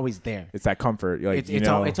 and they're always there. It's that comfort. Like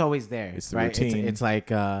it's always there. It's the right? routine. It's like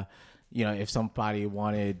if somebody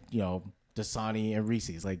wanted Dasani and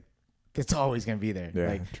Reese's, like it's always gonna be there. Yeah,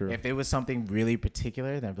 like true. If it was something really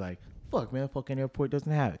particular, then I'd be like, fuck man, fucking airport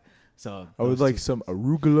doesn't have it. So I would like some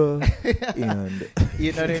arugula and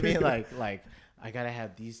you know what I mean? Like I gotta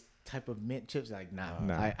have these type of mint chips. Like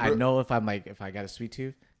nah. I know if I got a sweet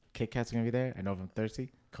tooth, Kit Kat's gonna be there. I know if I'm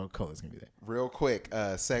thirsty, Coca-Cola's gonna be there. Real quick,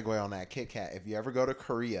 segue on that Kit Kat. If you ever go to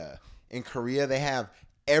Korea, in Korea they have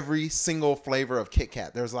every single flavor of Kit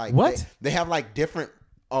Kat. There's like what? They have like different.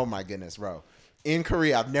 Oh my goodness, bro. In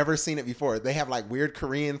Korea, I've never seen it before. They have like weird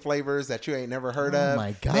Korean flavors that you ain't never heard of. Oh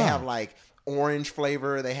my god. They have like orange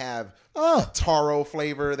flavor. They have taro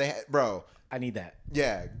flavor. Bro. I need that.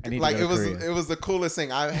 Yeah, I need like to go to it Korea. was the coolest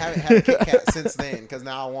thing. I haven't had a Kit Kat since then because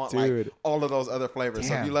now I want like all of those other flavors.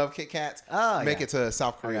 So if Damn. you love Kit Kats, make it to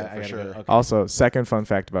South Korea for sure. Okay. Also, second fun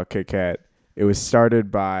fact about Kit Kat, it was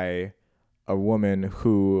started by a woman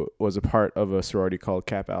who was a part of a sorority called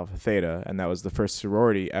Kappa Alpha Theta, and that was the first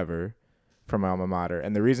sorority ever from my alma mater.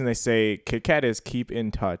 And the reason they say Kit Kat is keep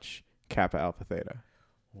in touch Kappa Alpha Theta.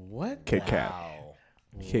 What? Kit Kat.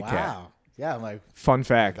 Kit Kat. Wow. Yeah, I'm like Fun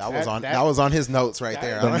fact. That was on his notes right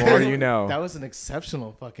there. The more you know. that was an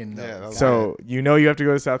exceptional fucking note. Yeah, that was- So you know you have to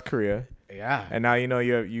go to South Korea, yeah. and now you know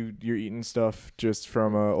you're eating stuff just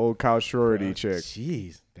from a old college sorority chick.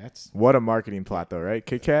 Jeez, that's What a marketing plot, though, right?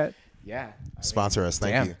 Kit Kat. yeah. Sponsor us,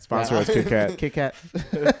 thank you. Sponsor us, Kit Kat. Kit Kat.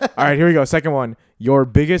 All right, here we go. Second one. Your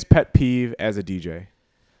biggest pet peeve as a DJ.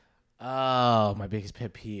 Oh, my biggest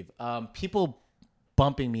pet peeve. People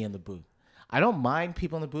bumping me in the booth. I don't mind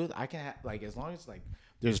people in the booth. I can like as long as like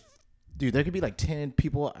there could be like 10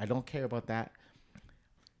 people. I don't care about that.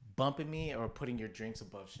 Bumping me or putting your drinks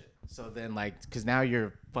above shit. So then like, cause now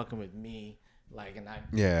you're fucking with me. Like, and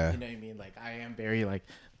you know what I mean? Like I am very like,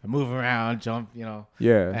 I move around, jump,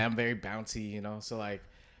 Yeah. I'm very bouncy, So like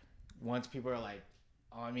once people are like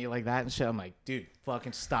on me like that and shit, I'm like, dude,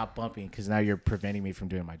 fucking stop bumping. Cause now you're preventing me from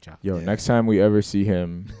doing my job. Yo, next time we ever see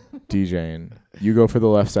him DJing, you go for the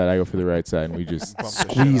left side, I go for the right side, and we just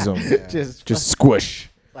squeeze him. Just squish.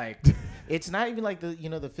 Like, it's not even like the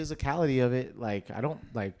the physicality of it. Like, I don't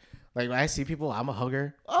like when I see people, I'm a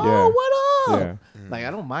hugger. Oh, Yeah. what up? Yeah. Like,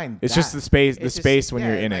 I don't mind. It's that. just the space. It's Space when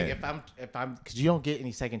you're in like it. If I'm, because you don't get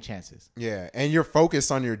any second chances. Yeah, and you're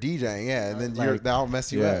focused on your DJing, and then Like- that'll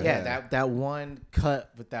mess you Yeah. up. Yeah, that one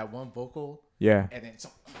cut with that one vocal, Yeah. and then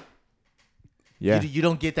Yeah. you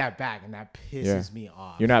don't get that back, and that pisses me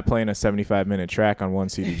off. You're not playing a 75-minute track on one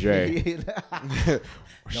CDJ.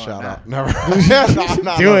 Shout I'm out. not.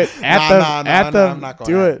 Never. Do it at the. I'm not going.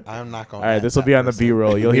 Do it. I'm not going. All right, this will be on the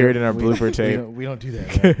B-roll. You'll hear it in our blooper tape. We don't do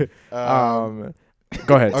that. Right?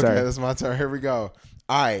 Go ahead. Okay, Sorry. this is my turn. Here we go.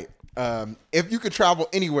 All right. If you could travel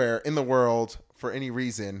anywhere in the world for any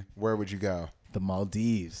reason, where would you go? The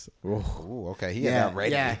Maldives. Ooh, okay. He had that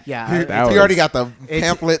ready. Yeah. That He already was- got the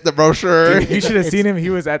pamphlet, the brochure. You should have seen him. He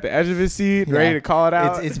was at the edge of his seat, ready to call it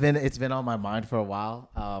out. It's been on my mind for a while.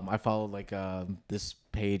 I follow like this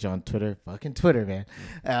page on Twitter, fucking Twitter, man,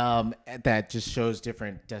 that just shows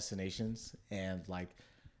different destinations, and like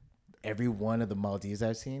every one of the Maldives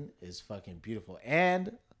I've seen is fucking beautiful.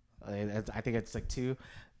 And I think it's like two.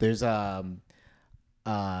 There's an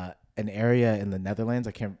area in the Netherlands.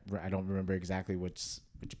 I don't remember exactly which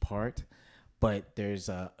part, but there's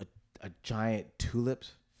a giant tulip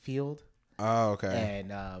field. Oh, okay.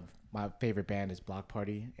 And my favorite band is Block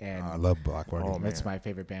Party, and I love Block Party. Oh, man. that's my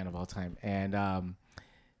favorite band of all time. And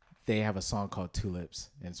they have a song called Tulips,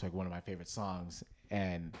 and it's like one of my favorite songs.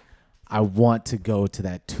 And I want to go to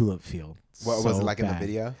that tulip field. What was it like in the bad.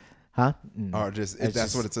 video? Huh? Or just It's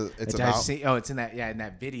that's just- what it's I about? see- it's in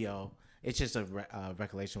that video. It's just a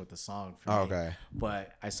recollection with the song. For me. Okay.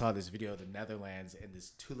 But I saw this video of the Netherlands in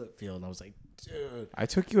this tulip field, and I was like, dude, I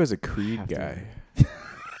took you as a Creed Have to- guy.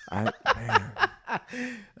 Man.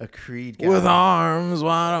 a Creed guy. With arms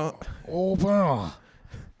wide open. All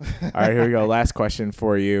right, here we go. Last question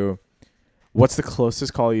for you. What's the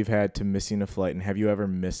closest call you've had to missing a flight, and have you ever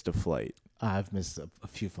missed a flight? I've missed a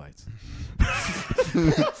few flights.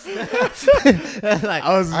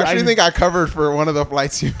 I actually think I covered for one of the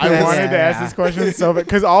flights you. I Yeah, wanted to ask yeah. this question so bad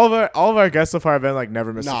because all of our guests so far have been like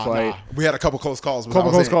never missed a flight. We had a couple close calls. But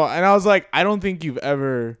Couple that was close it. call, and I was like, I don't think you've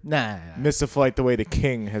ever Nah. missed a flight the way the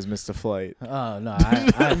king has missed a flight. Oh no,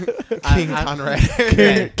 King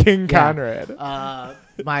Conrad. King Yeah. Conrad.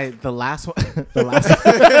 The last one,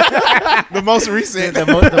 The most recent.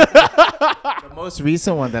 the most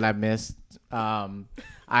recent one that I missed.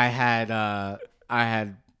 I had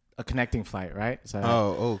a connecting flight, right?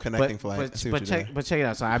 So connecting flight. I see what you did. But check it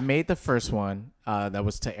out. So I made the first one that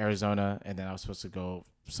was to Arizona, and then I was supposed to go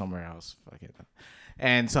somewhere else. Fuck it.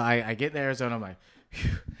 And so I get to Arizona. I'm like,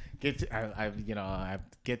 phew, I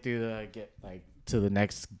get to the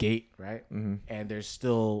next gate, right? Mm-hmm. And there's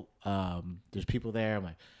still there's people there. I'm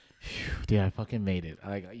like, phew, dude, I fucking made it.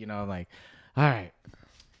 I'm like, all right.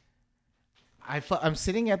 I'm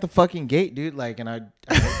sitting at the fucking gate, dude. Like, and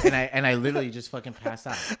I literally just fucking passed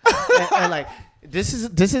out. and like, this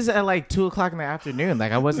is at like 2:00 in the afternoon.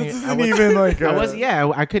 Like, I wasn't even like I was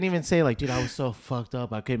I couldn't even say like, dude, I was so fucked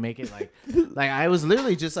up. I couldn't make it. Like I was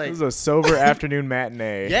literally just like, This is a sober afternoon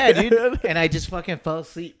matinee. yeah, dude. And I just fucking fell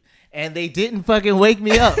asleep, and they didn't fucking wake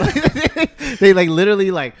me up. They like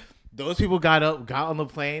literally like. Those people got up, got on the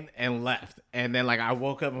plane, and left. And then, like, I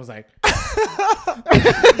woke up and was like,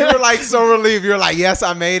 You were like so relieved. You're like, yes,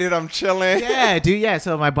 I made it. I'm chilling. yeah, dude, yeah.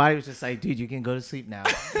 So my body was just like, dude, you can go to sleep now.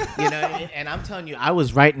 You know what I mean? And I'm telling you, I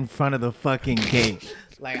was right in front of the fucking gate.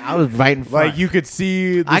 Like, I was right in front. Like you could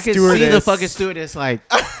see the I could stewardess. see the fucking stewardess, like,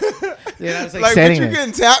 you know, I was like, Like, standing but you there.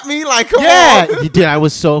 couldn't tap me? Like, come Yeah, on. dude, I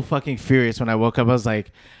was so fucking furious when I woke up. I was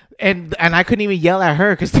like, and I couldn't even yell at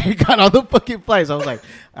her because they got on the fucking flights. I was like,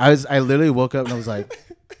 I literally woke up and I was like,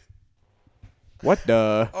 What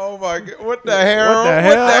the? Oh my god! What the hell? What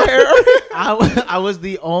the hell? I was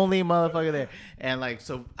the only motherfucker there, and like,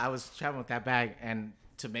 so I was traveling with that bag, and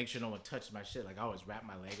to make sure no one touched my shit, like I always wrap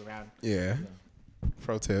my leg around. Yeah.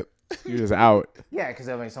 Pro tip. You was out Yeah, because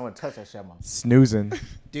I mean, someone touched that shit, I'm like, snoozing.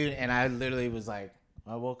 dude, and I literally was like,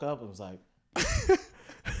 I woke up and was like,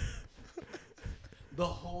 the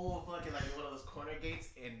whole fucking like one of those corner gates,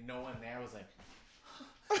 and no one there was like.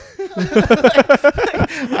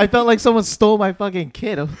 I felt like someone stole my fucking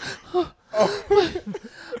kid.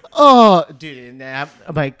 Oh, dude, and then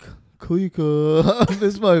I'm like, Kalika, I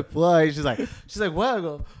missed my flight. She's like, what? I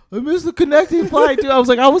go, I missed the connecting flight, dude. I was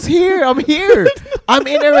like, I'm here. I'm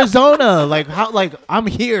in Arizona. Like, how? Like, I'm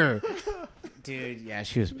here, dude. Yeah,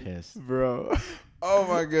 she was pissed. Bro. Oh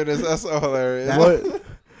my goodness, that's so hilarious. What?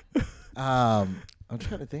 I'm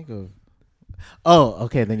trying to think of. Oh,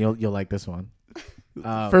 okay. Then you'll like this one.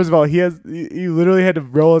 First of all, he literally had to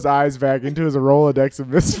roll his eyes back into his Rolodex of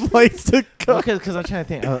missed flights to go. Because I'm trying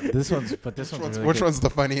to think. This one's really Which good. one's the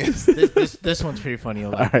funniest? This one's pretty funny.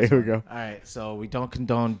 You'll All like right, this here we one. go. All right, so we don't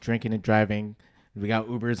condone drinking and driving. We got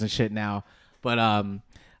Ubers and shit now, but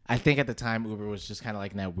I think at the time Uber was just kind of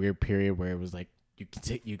like in that weird period where it was like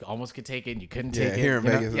you almost could take it, and you couldn't take Yeah, it. here in you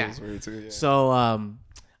know? Vegas, Yeah. it was weird too. Yeah. So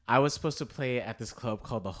I was supposed to play at this club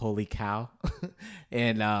called the Holy Cow,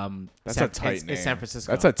 in That's a tight name. in San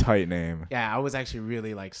Francisco. That's a tight name. Yeah, I was actually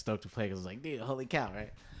really like stoked to play because I was like, dude, holy cow,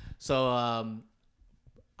 right? So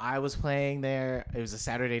I was playing there. It was a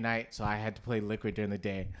Saturday night, so I had to play Liquid during the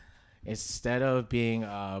day. Instead of being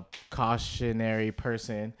a cautionary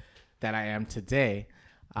person that I am today,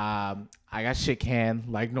 I got shit canned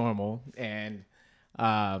like normal, and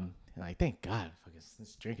like thank God, fucking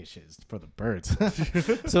this drinking shit is for the birds.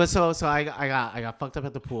 so I got fucked up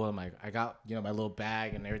at the pool. I'm like, I got my little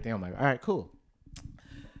bag and everything. I'm like, all right, cool.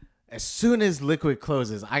 As soon as Liquid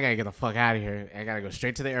closes, I gotta get the fuck out of here. I gotta go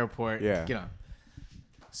straight to the airport. Yeah.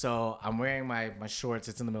 So I'm wearing my shorts.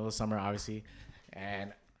 It's in the middle of summer, obviously,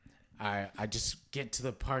 and I just get to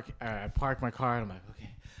the park. I park my car, and I'm like, okay,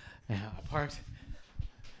 yeah, I parked.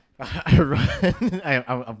 I run.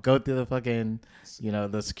 I go through the fucking,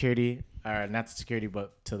 the security, or not the security,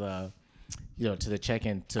 but to the, to the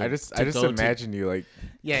check-in. I just imagine you like.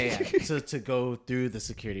 Yeah. to go through the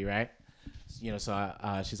security, right?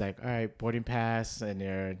 So she's like, all right, boarding pass and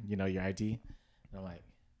your ID. And I'm like,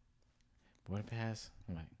 boarding pass?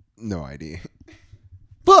 I'm like, No idea.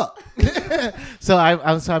 fuck. So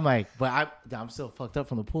I'm like, but I'm still fucked up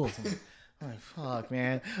from the pool. So I'm like, fuck,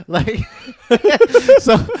 man. Like,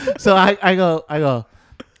 so I go.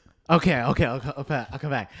 Okay, I'll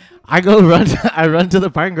come back. I run to the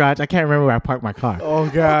parking garage. I can't remember where I parked my car. Oh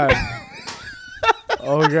God.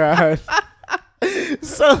 Oh God.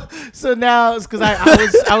 So now it's because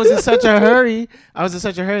I was in such a hurry.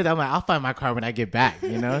 That I'm like, I'll find my car when I get back,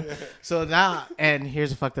 you know. So now, and here's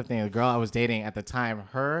the fucked up thing: the girl I was dating at the time,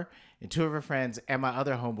 her and two of her friends and my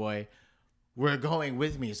other homeboy were going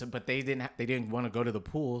with me. So, but they didn't want to go to the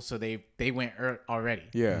pool, so they went already.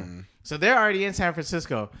 Yeah. So they're already in San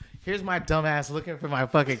Francisco. Here's my dumbass looking for my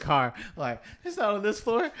fucking car. Like, it's not on this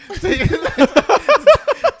floor.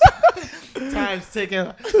 Time's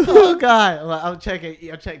ticking. Oh God! I'm checking.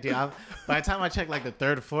 Dude. By the time I check like the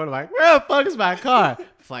third floor, I'm like, where the fuck is my car?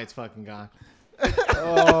 Flight's fucking gone.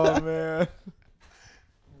 Oh man.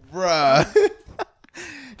 Bruh.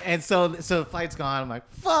 And so the flight's gone. I'm like,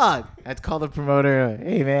 fuck. I had to call the promoter.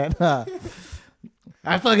 Hey man,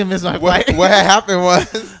 I fucking missed my flight. What happened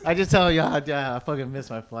was I just tell y'all, I fucking missed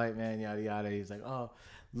my flight, man. Yada yada. He's like, oh,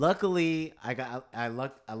 luckily I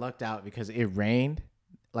lucked out because it rained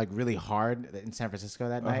like really hard in San Francisco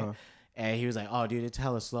that night. And he was like, oh dude, it's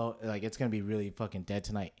hella slow. Like it's gonna be really fucking dead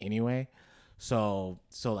tonight anyway. So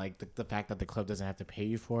like the fact that the club doesn't have to pay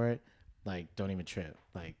you for it, like don't even trip.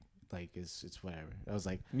 Like it's whatever. I was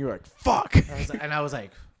like, You were like, fuck. I was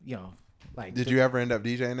like, you know, like. Did you ever end up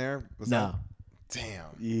DJing there? No.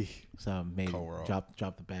 Damn. So maybe Cold world.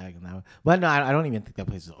 drop the bag and that one. But no, I don't even think that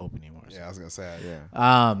place is open anymore. So. Yeah, I was gonna say.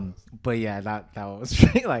 Yeah. But yeah, that was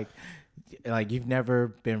really like you've never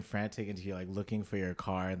been frantic into you're like looking for your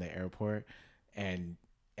car in the airport and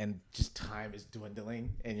just time is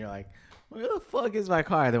dwindling and you're like, where the fuck is my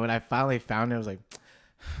car? And then when I finally found it, I was like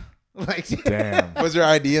Damn. Was your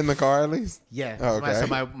ID in the car at least? Yeah. Oh, okay. So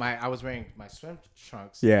my I was wearing my swim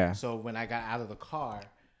trunks. Yeah. So when I got out of the car,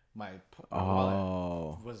 my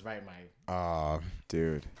wallet was right in my.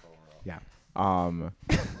 Dude. Yeah.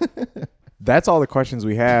 That's all the questions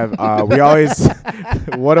we have. We always,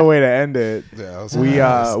 what a way to end it. Yeah,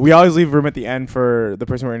 we always leave room at the end for the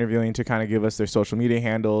person we're interviewing to kind of give us their social media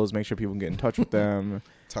handles, make sure people can get in touch with them.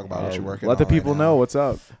 Talk about what you're working on. Let the people know what's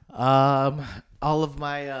up. All of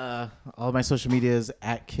my social media is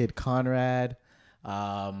at Kid Conrad.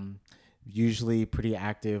 Usually pretty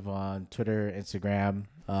active on Twitter, Instagram,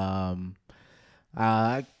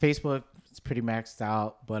 Facebook. It's pretty maxed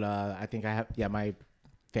out, but I think I have my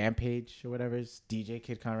fan page or whatever is DJ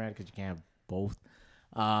Kid Conrad because you can't have both.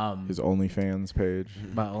 His OnlyFans page.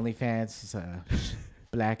 My OnlyFans is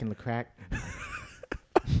Black in the Crack.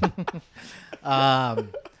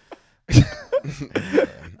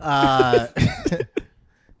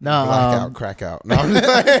 No, blackout, crack out. No,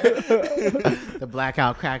 the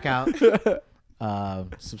blackout, crack out.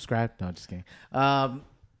 Subscribe. No, just kidding. I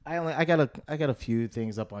got a few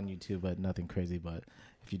things up on YouTube, but nothing crazy. But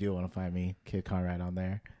if you do want to find me, Kid Conrad on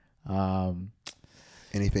there.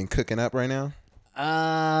 anything cooking up right now?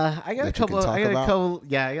 I got a couple.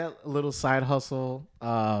 Yeah, I got a little side hustle.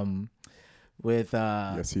 With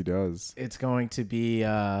yes, he does. It's going to be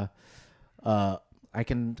I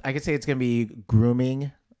can say it's gonna be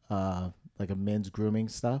grooming, like a men's grooming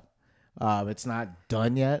stuff. It's not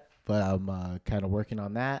done yet, but I'm kind of working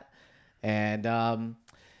on that. And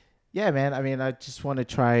yeah, man. I mean, I just want to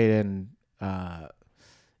try and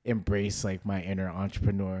embrace like my inner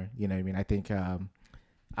entrepreneur. You know what I mean? I think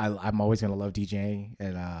I'm always gonna love DJing,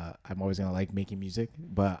 and I'm always gonna like making music.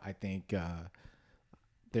 But I think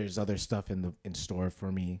there's other stuff in store for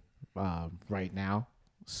me right now.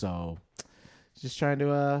 So just trying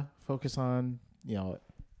to focus on, you know,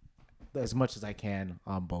 as much as I can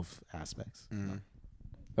on both aspects. Mm.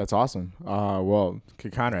 That's awesome. Well,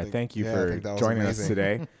 Conrad, thank you for joining us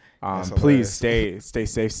today. Please stay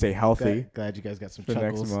safe, stay healthy. Glad you guys got some for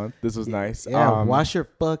chuckles. next month. This was nice. Yeah, wash your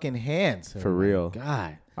fucking hands. For real.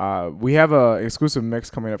 God. We have an exclusive mix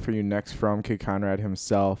coming up for you next from Kid Conrad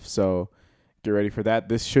himself. So get ready for that.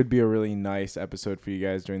 This should be a really nice episode for you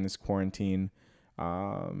guys during this quarantine.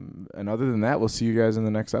 And other than that, we'll see you guys in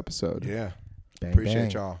the next episode. Yeah. Bang, Appreciate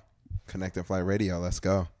bang. y'all. Connecting Flight Radio. Let's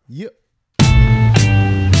go. Yep.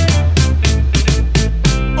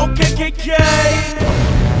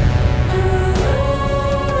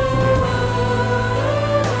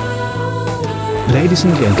 Ladies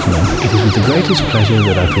and gentlemen, it is with the greatest pleasure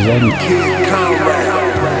that I present Kid Conrad.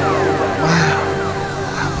 Wow,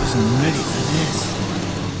 I wasn't ready for this.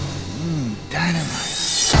 Dynamite.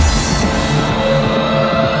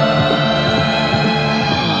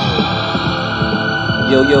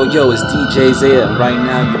 Yo, it's DJ Zed. Right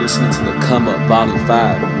now you're listening to the Come Up Volume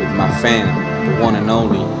 5 with my fam, the one and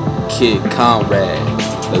only Kid Conrad.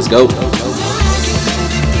 Let's go.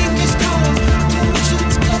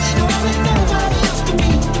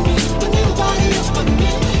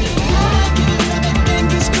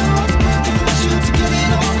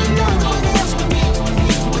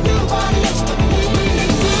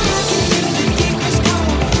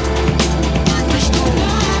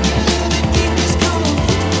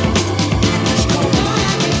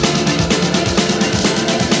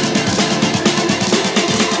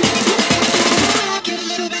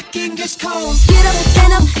 Get up,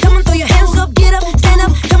 stand up, come on, throw your hands up. Get up, stand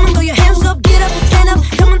up, come on, throw your hands up. Get up, stand up,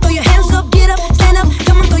 come on, throw your hands up. Get up, stand up,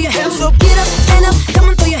 come on, throw your hands up. Get up, stand up, come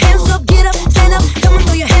on, throw your hands up. Get up, stand up, come on,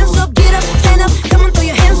 throw your hands up. Get up, stand up, come on, throw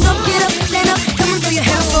your hands up. Get up, stand up, come on, throw your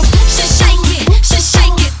hands up. Just shake it, just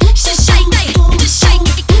shake it, just shake it, just shake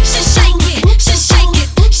it, just shake it, just shake it,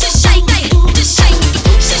 just shake it, just shake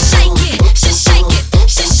it, just shake it, just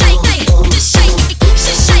shake it, just shake it, just shake it,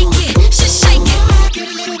 just shake it, just shake it. Get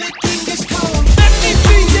a little bit in this cold. Let me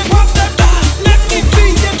see you pop that. Let me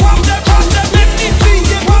see you pop that. Let me see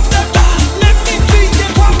you pop that. Let me see you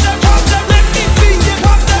pop that. Let me see you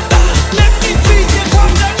pop that. Let me see you pop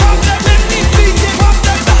that. Let me see you pop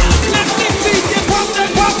that. Let me see you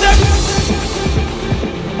pop that.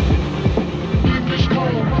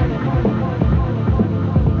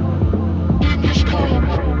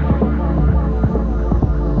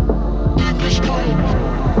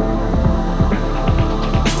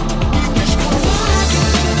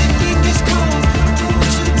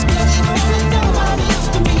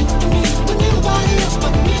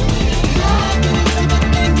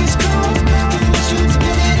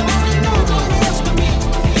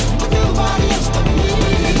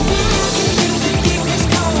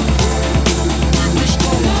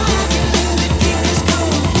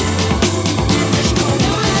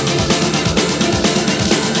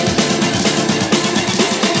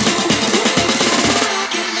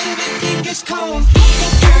 It's cold.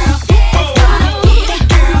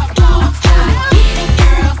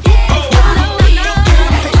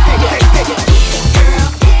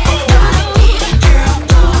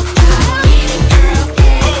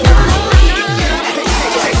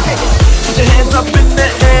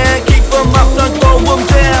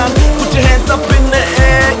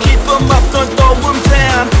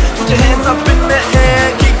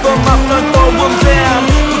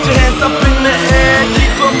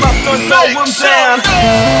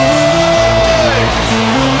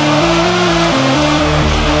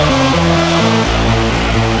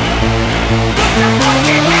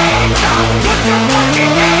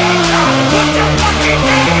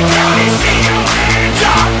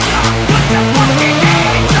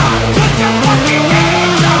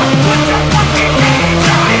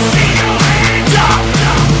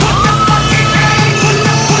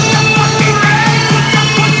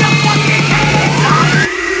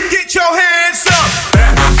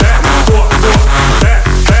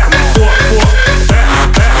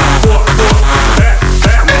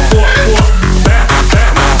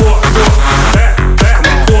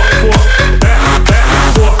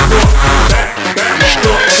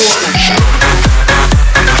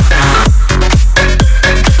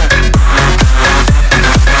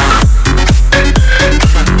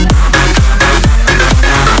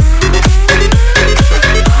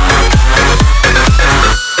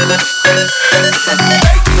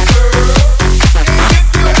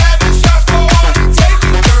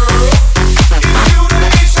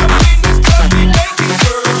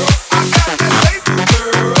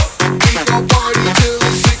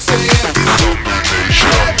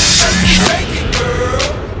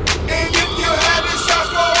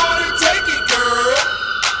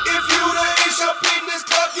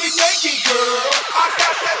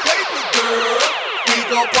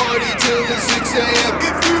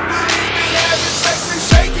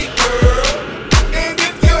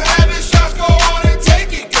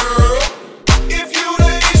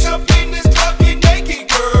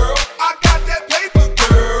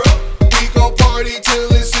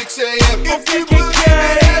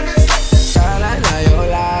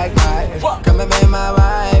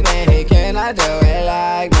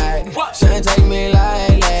 Shouldn't take me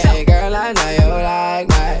lightly, girl, I know you like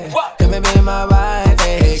me. Come and be my wife,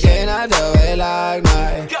 can I do it like me?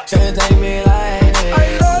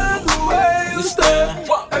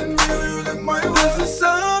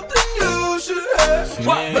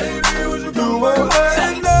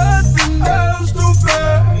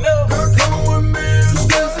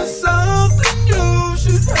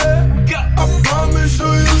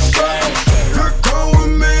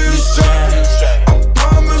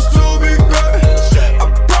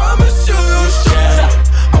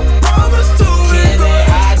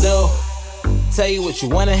 what you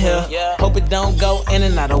wanna hear. Hope it don't go in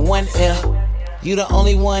and out of one ear. You the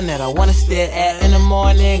only one that I wanna stare at in the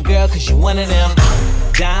morning, girl, cause you one of them.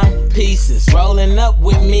 Dime pieces, rolling up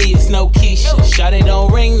with me, it's no Keisha. Shawty don't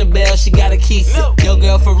ring the bell, she gotta keep it. Your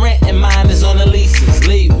girl for rent and mine is on the leases.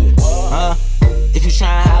 Leave it, if you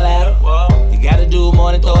tryna holla at her, you gotta do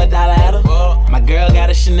more than throw $1 at her. My girl got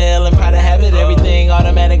a Chanel and Prada habit, everything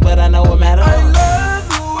automatic, but I know what matters. I love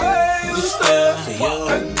the way you stare for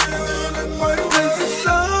you. This is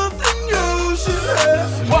something you should have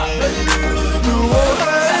for me.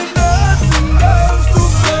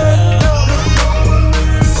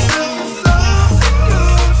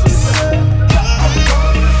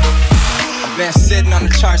 Been sitting on the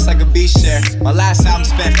charts like a beach share. My last album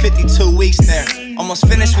spent 52 weeks there. Almost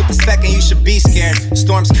finished with the second, you should be scared.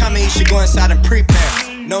 Storm's coming, you should go inside and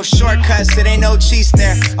prepare. No shortcuts, it ain't no cheats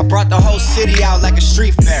there. I brought the whole city out like a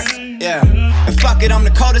street fair. Yeah, and fuck it, I'm the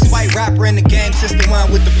coldest white rapper in the game since the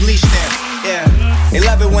one with the bleach there. Yeah, they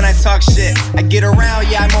love it when I talk shit. I get around,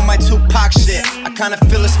 yeah, I'm on my Tupac shit. I kinda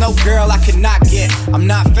feel it's no girl I cannot get. I'm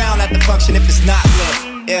not found at the function if it's not lit.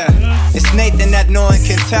 Yeah, it's Nathan that no one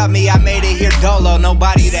can tell me. I made it here dolo,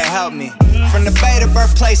 nobody that helped me. From the Bay, the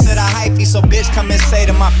birthplace of the hyphy. So bitch, come and say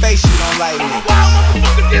to my face you don't like me. All my wild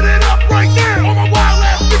motherfuckers, get it up right now. All my wild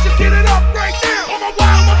ass bitches, get it up right now. All my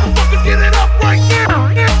wild motherfuckers, get it up right now. All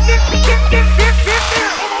my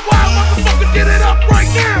wild motherfuckers, get it up right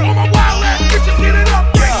now. All my wild ass bitches, get it up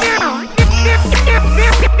right now.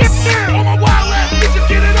 All my wild ass bitches,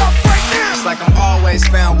 get it up right now. It's like I'm always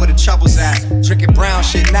found where the trouble's at. Drinking brown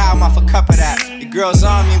shit, now I'm off a cup of that. Your girl's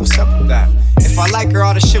on me, what's up with that? If I like her,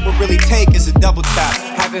 all the shit we'll really take is a double tap.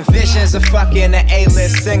 Having visions of fucking an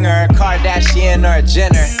A-list singer, a Kardashian or a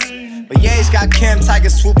Jenner. But yeah, he's got Kim, Tiger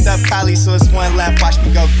swooped up Kylie, so it's one left, watch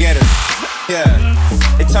me go get her. Yeah,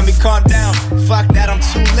 they tell me calm down, fuck that, I'm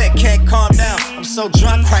too lit, can't calm down. I'm so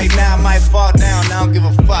drunk right now, I might fall down. I don't give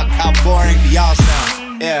a fuck how boring do y'all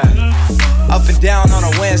sound. Yeah, up and down on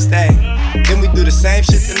a Wednesday. Then we do the same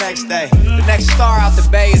shit the next day. The next star out the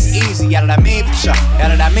Bay is easy. Yeah, that I mean for sure.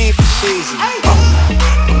 Yeah, that I mean for cheesy.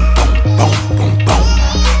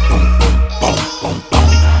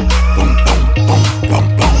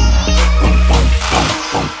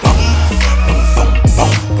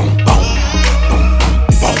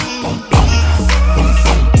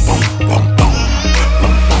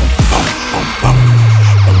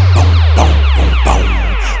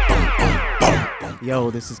 Yo,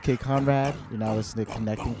 this is Kid Conrad. You're now listening to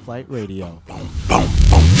Connecting Flight Radio.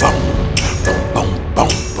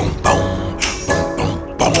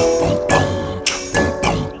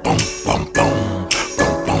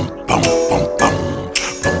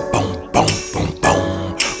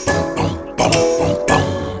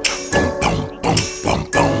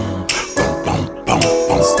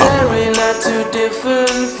 Staring at two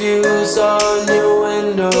different views on your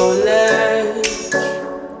window ledge.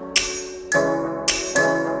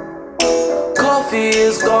 Coffee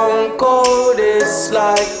is gone cold, it's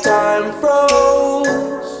like time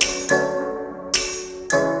froze.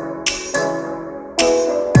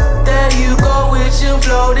 There you go, wishing,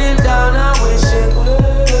 floating down and wishing.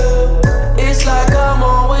 It's like I'm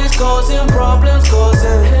always causing problems,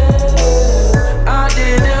 causing hell. I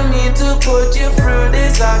didn't mean to put you through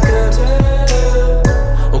this, I can tell.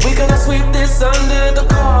 We gonna sweep this under the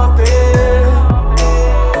carpet.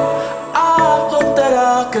 I hope that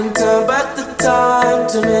I can turn back the time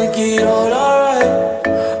to make it all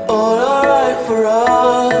alright for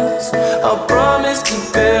us. I promise to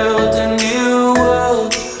build a new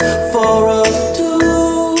world for us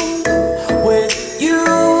two, with you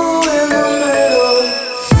in the middle.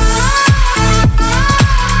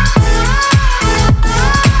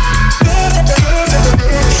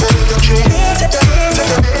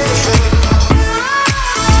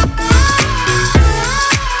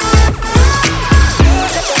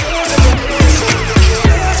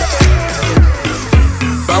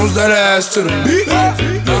 Bounce that ass to the beat.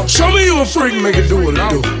 Show me you a freak, make it do what it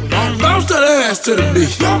do. Bounce that ass to the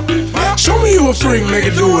beat. Show me you a freak, make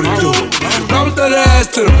it do what it do. Bounce that ass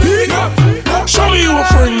to the beat. Show me you a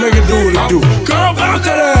freak, make it do what it do. Girl, bounce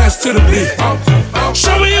that ass to the beat.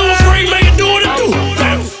 Show me you a freak, make it do what it do.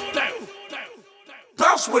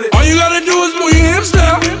 Bounce with it. All you gotta do is move your hips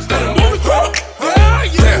now.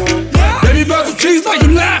 Yeah. Baby, bounce the cheese like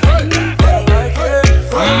you laugh.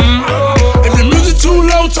 If the music too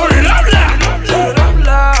low, turn it up loud.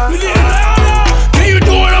 Can you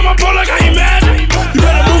do it on my ball like I ain't mad? You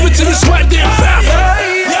better move it to the sweat, then fast.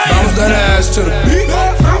 Bounce that ass to the beat.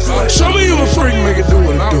 Show me you a freak, make it do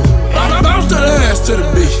what it do. Bounce that ass to the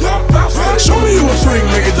beat. Show me you a freak,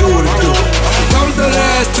 make it do what it do. Bounce that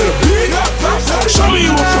ass to the beat. Show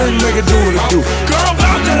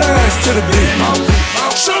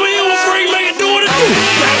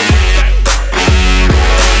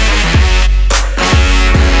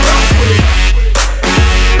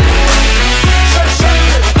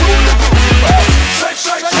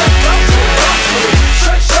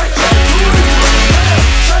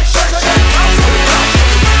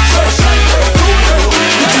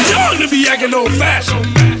making old fashion.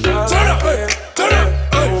 Turn up, turn up.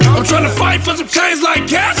 I'm trying to fight for some change like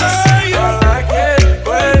gases.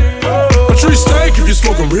 A tree steak if you're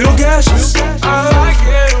smoking real gases. It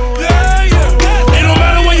don't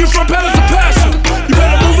matter where you from, pedals of passion. You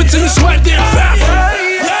better move it till you sweat then faster.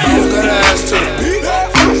 Bounce that ass to the beat.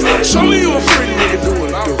 Show me you a freak, nigga, do what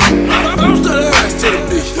it do. Bounce that ass to the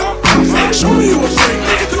beat. Show me you a freak,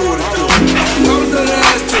 nigga, do what it do. Bounce that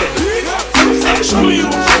ass to the beat. Show me you a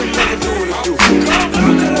freak, nigga, do what it do.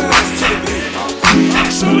 Bounce that ass to the beat.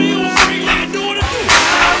 Show me you a freak, nigga, do what it do.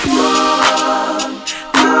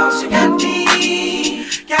 Bounce, you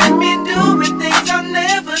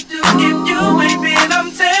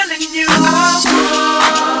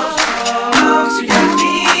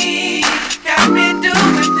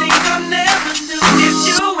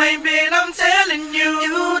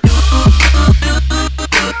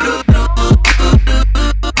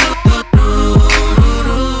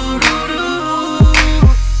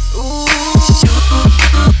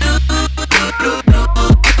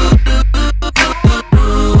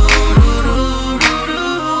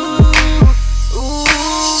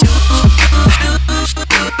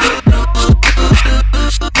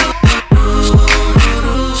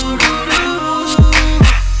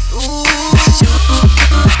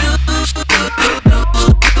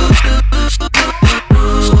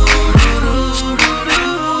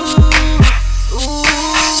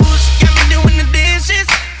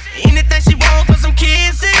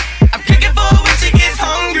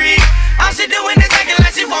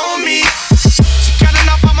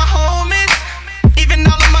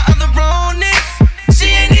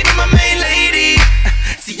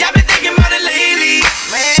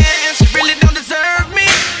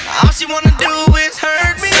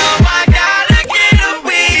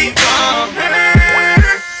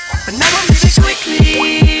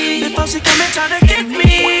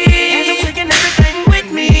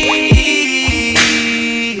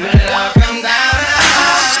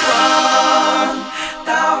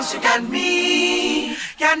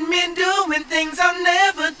got me doing things I'll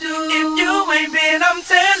never do. If you ain't been, I'm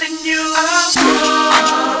telling you.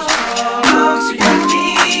 Bounce, you got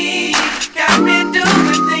me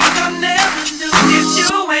doing things I'll never do. If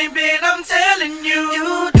you ain't been, I'm telling you.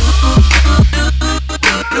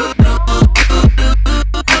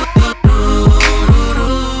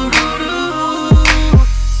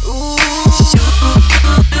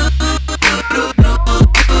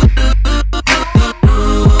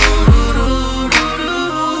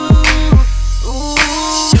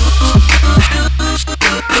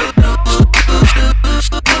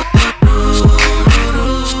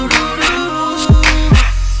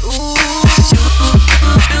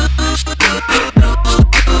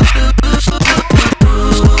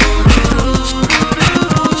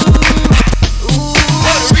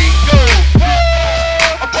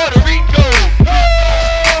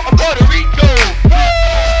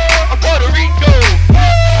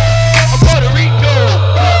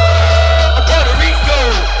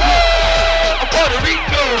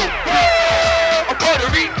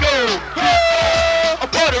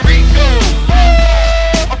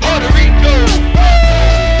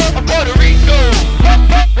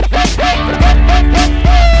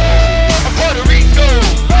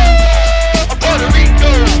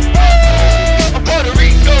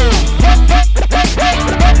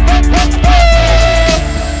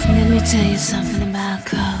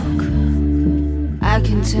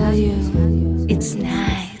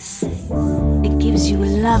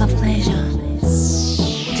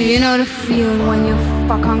 Do you know the feeling when you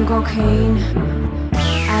fuck on cocaine?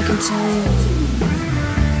 I can tell you.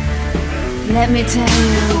 Let me tell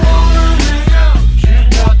you.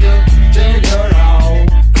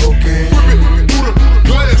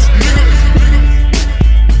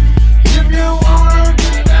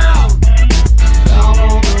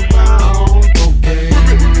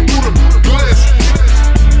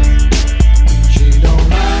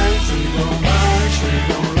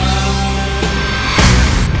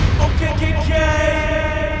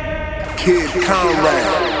 Kid Conrad.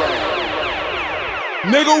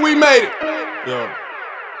 Nigga, we made it. Yo.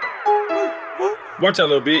 Watch that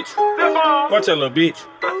little bitch. Watch that little bitch.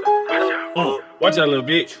 Watch that little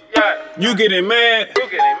bitch. You getting mad.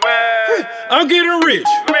 I'm getting rich.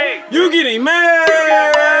 You getting mad.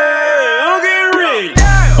 I'm getting rich.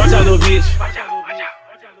 Watch that little bitch.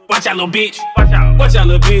 Watch that little bitch. Watch that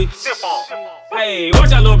little bitch. Hey,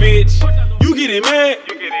 watch that little bitch. You getting mad.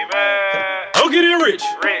 I'm getting rich.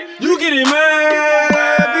 You getting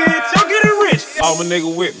mad, bitch. I'm getting rich. All my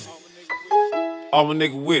nigga with me. All my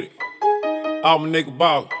nigga with it. All my nigga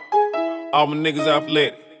ballin'. All my niggas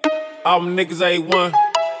athletic. All my niggas A1.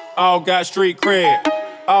 All got street cred.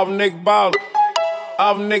 All them niggas ballin'.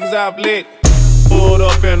 All them niggas out lit. Pulled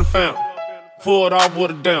up in the fountain. Pulled off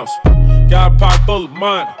with a dance. Got a pocket full of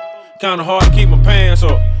money. Kinda hard to keep my pants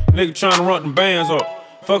up. Nigga tryna run them bands up.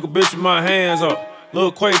 Fuck a bitch with my hands up.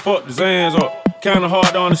 Lil' Quay fuck the Zans up. Kinda hard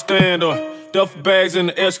to understand up. Duffel bags in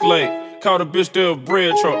the Escalade. Caught a bitch there with a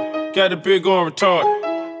bread truck. Got the bitch going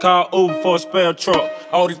retarded. Call Uber for a spare truck.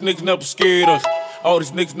 All these niggas never scared us. All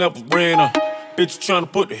these niggas never ran us. Bitches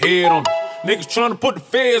tryna put the head on them. Niggas tryna put the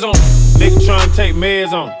feds on them. Niggas tryna take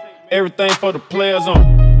meds on them. Everything for the players on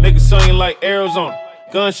them. Niggas singing like Arizona.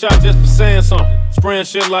 Gunshot just for saying something. Spraying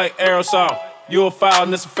shit like aerosol. You a foul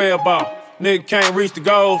and it's a fair ball. Nigga can't reach the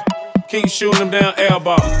goal. Keep shooting them down air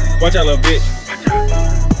ball. Watch out, little bitch.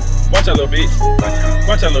 Watch out, little bitch.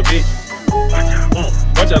 Watch out, little bitch.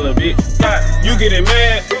 Watch out, little bitch. You getting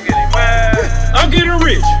mad? I'm getting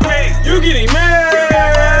rich. You getting mad?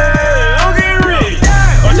 I'm getting rich.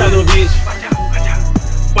 Watch out, little bitch.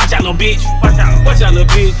 Watch out, little bitch. Watch out, little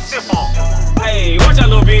bitch. Hey, watch out,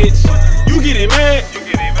 little bitch. You getting mad?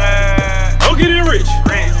 I'm getting rich.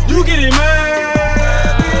 You getting mad?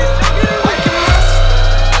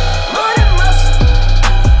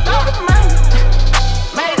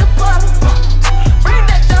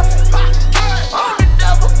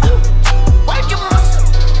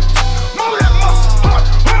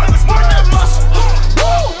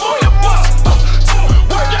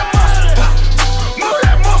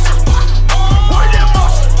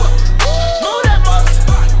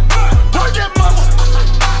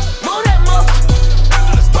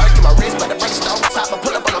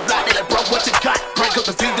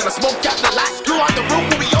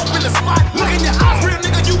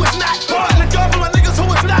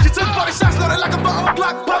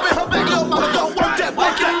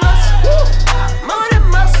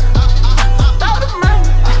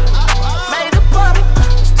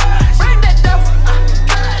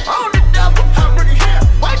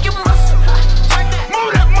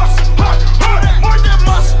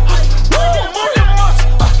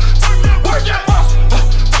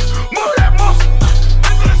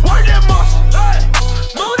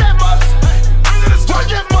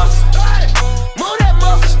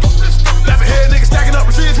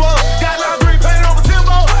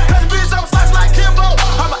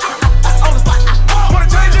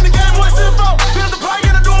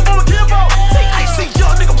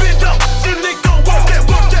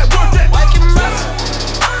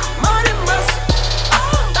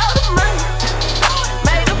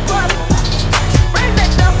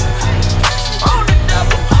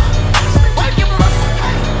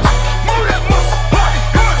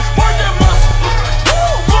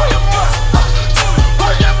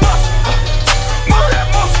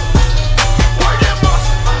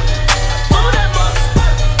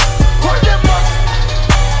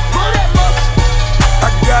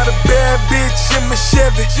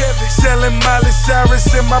 Selling Miley Cyrus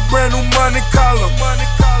in my brand new money collar.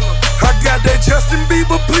 I got that Justin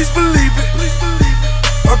Bieber, please believe it.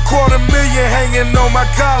 $250,000 hanging on my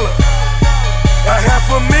collar.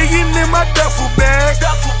 $500,000 in my duffel bag.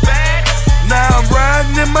 Now I'm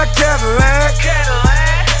riding in my Cadillac.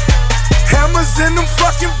 Hammers in them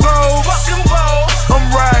fucking bowls. I'm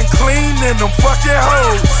riding clean in them fucking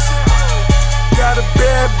hoes. Got a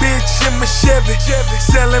bad bitch in my Chevy.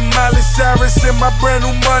 Selling Miley Cyrus in my brand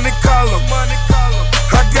new money collar.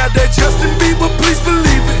 I got that Justin Bieber, please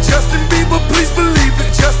believe it. Justin Bieber, please believe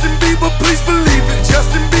it. Justin Bieber, please believe it.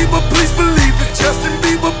 Justin Bieber, please believe it. Justin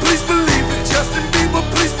Bieber, please believe it. Justin Bieber,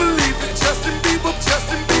 please believe it. Justin Bieber,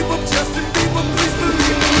 Justin Bieber, Justin Bieber, please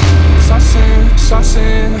believe it.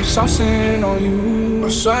 Saucin', I'm saucin' on you.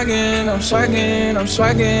 I'm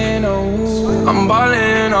swaggin', oh. I'm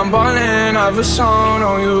ballin', I have a song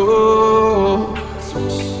on you.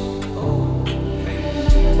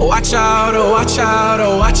 Watch out,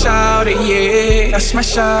 yeah. I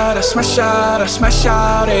smash out,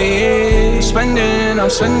 yeah. I'm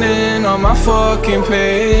spending on my fucking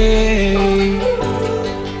pay.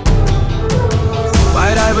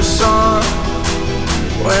 White Iverson.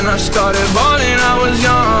 When I started ballin', I was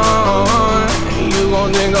young. You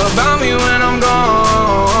gon' think about me when I'm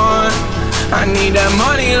gone. I need that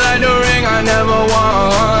money like the ring I never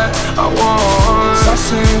won. I want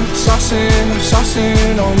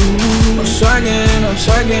saucin' on you. I'm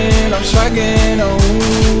swaggin', oh.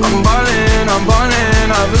 I'm ballin',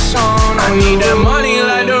 I've a song. I need that money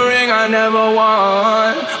like the ring I never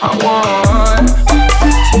won. I want.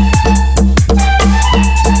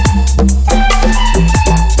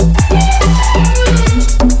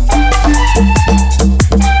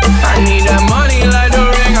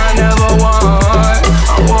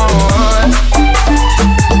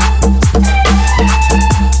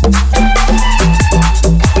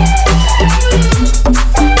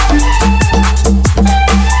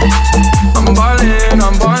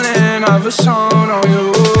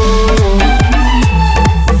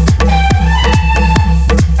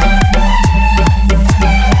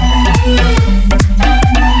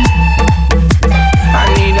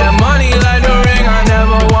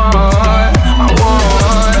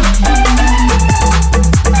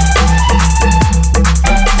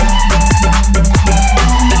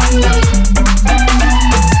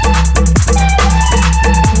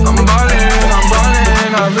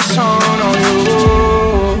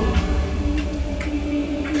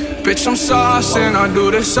 bitch, I'm saucing. I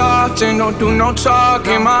do this often, don't do no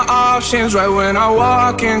talking. My options right when I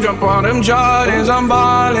walk in. Jump on them Jordans, I'm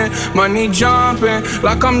ballin'. Money jumping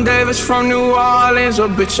like I'm Davis from New Orleans. Oh,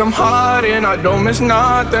 bitch, I'm hardin', I don't miss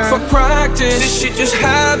nothing. For practice, this shit just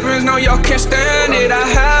happens. No, y'all can't stand it. I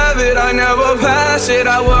have it, I never pass it.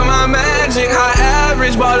 I wear my magic, high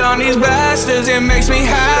average. Ball on these bastards, it makes me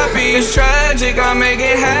happy. It's tragic, I make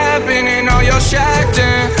it happen. And all y'all shacked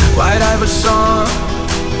in. White Iverson.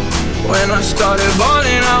 When I started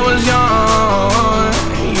ballin', I was young.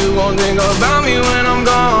 You gon' think about me when I'm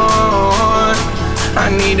gone.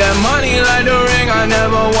 I need that money like the ring I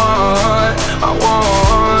never won. I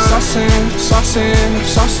want saucin', saucin', I'm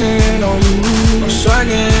saucin' on you. I'm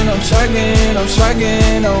swaggin', I'm swaggin', I'm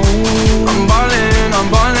swaggin' on you. I'm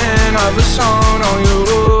ballin', I've a song on you.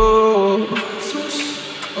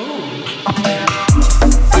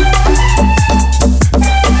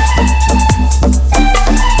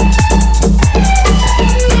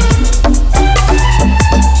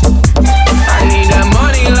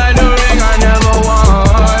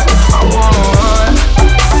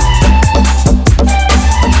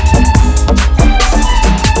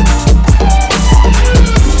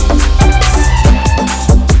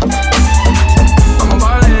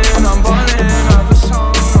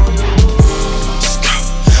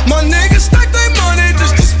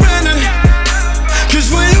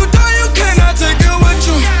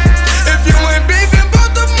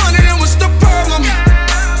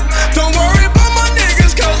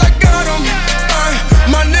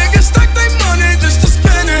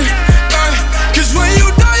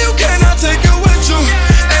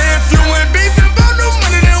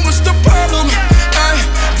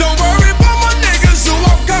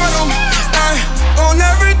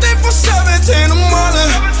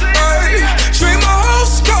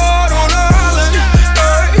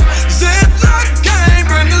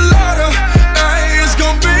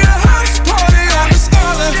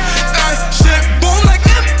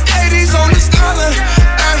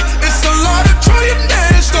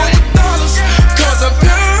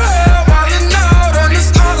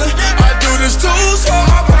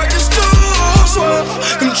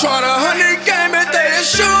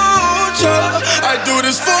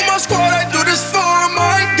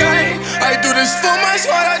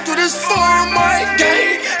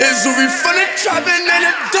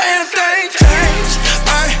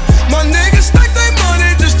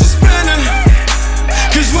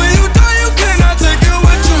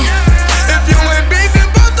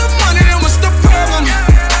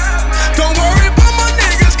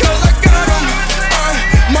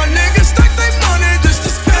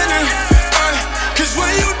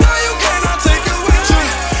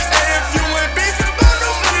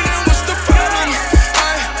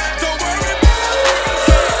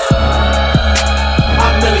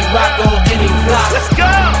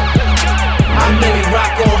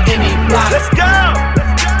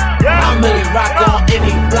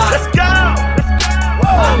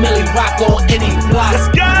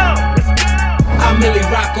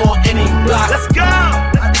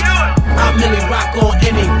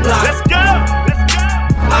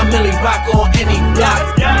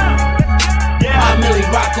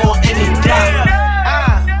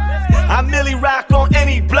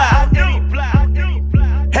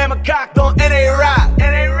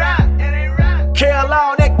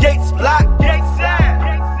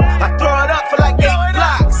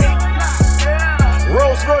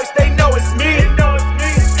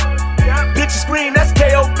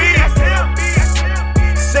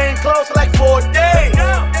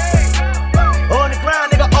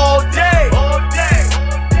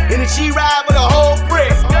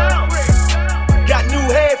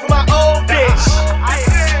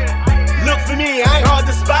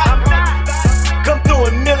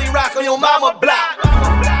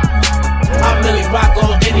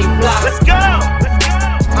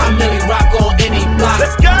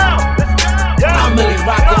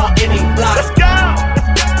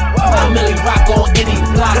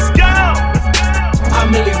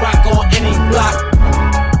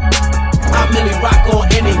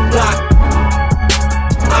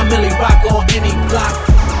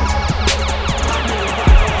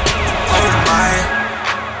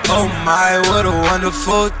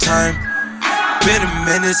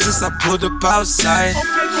 Since I pulled up outside,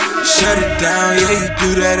 shut it down, yeah, you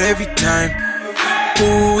do that every time.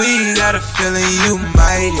 Ooh, we got a feeling you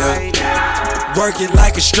might, yeah. Work it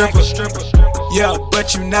like a stripper, yeah,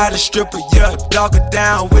 but you not a stripper, yeah. Dog it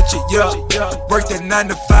down with you, yeah. Work that 9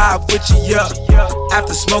 to 5 with you, yeah.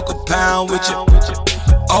 After smoke a pound with you,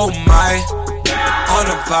 oh my. On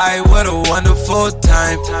a vibe, what a wonderful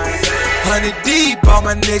time. 100 deep, all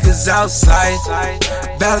my niggas outside.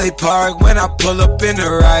 Ballet Park when I pull up in the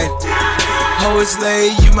ride. Oh, it's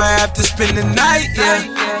late, you might have to spend the night, yeah.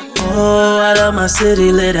 Oh, I love my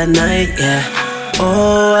city lit at night, yeah.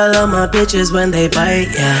 Oh, I love my bitches when they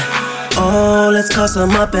bite, yeah. Oh, let's call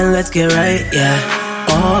some up and let's get right, yeah.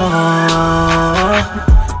 Oh,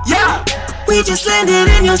 yeah. We just landed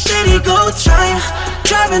in your city, go time.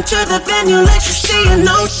 Driving to the venue, let you see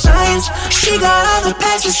no signs. She got all the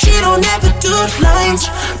passion, she don't ever do lines.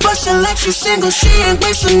 Bustin' like she's single, she ain't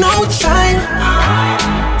wasting no time.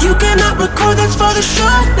 You cannot record, that's for the show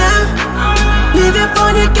now. Leave it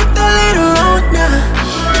for you, get that later on now.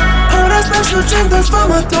 Pour that special drink, that's for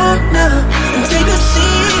my dog now. And take a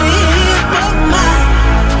seat,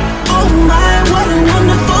 oh my, what a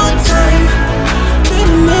wonderful time. Been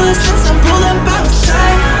a minute since I pulled up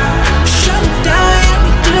outside. Shut it down, yeah, we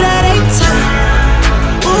do that 8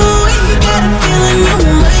 times. Ooh, you got a feeling you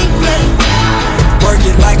might play. Work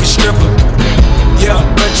it like a stripper, yeah,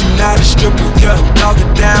 but you're not a stripper, yeah. Dog it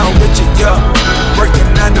down with you, yeah. Working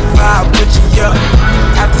 9 to 5 with you, yeah.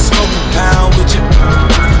 After smoking pound with you,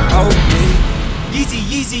 oh me. Yeezy,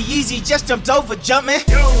 Yeezy, Yeezy, just jumped over jumping.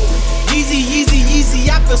 Yeezy, Yeezy, Yeezy,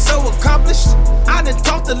 I feel so accomplished. I done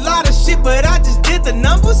talked a lot of shit, but I just did the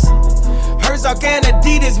numbers. Herzog and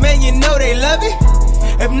Adidas, man, you know they love it.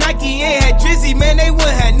 If Nike ain't had Drizzy, man, they wouldn't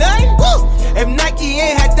have nothing. Woo! If Nike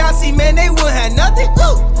ain't had Dossie, man, they wouldn't have nothing.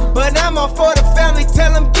 Woo! But I'm all for the family,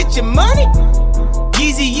 tell them get your money.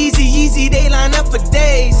 Yeezy, Yeezy, Yeezy, they line up for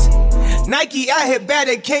days. Nike out here bad,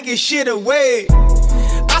 they can't get shit away.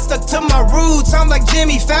 I stuck to my roots, I'm like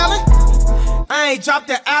Jimmy Fallon. I ain't dropped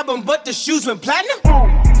the album, but the shoes went platinum.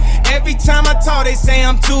 Every time I talk, they say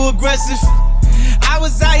I'm too aggressive. I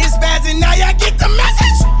was out here spazzing, now y'all get the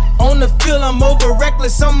message. On the field, I'm over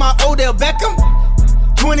reckless on my Odell Beckham.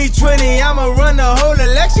 2020, I'ma run the whole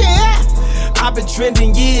election, yeah. I've been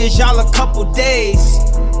trending years, y'all a couple days.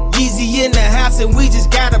 Yeezy in the house and we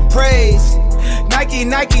just gotta praise.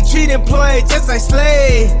 Nike treat employees just like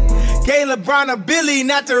slave. Gay LeBron a Billy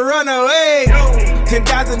not to run away.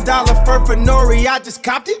 $10,000 for Nori, I just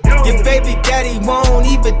copped it. Your baby daddy won't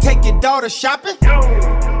even take your daughter shopping.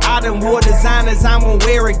 I done wore designers I won't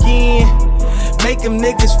wear again. Make them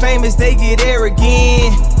niggas famous, they get air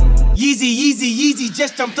again. Yeezy, Yeezy, Yeezy,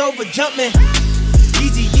 just jumped over jumping.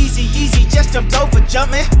 Yeezy, Yeezy, Yeezy, just jumped over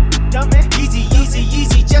jumping. Yeezy, Yeezy,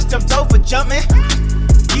 Yeezy, just jumped over jumping.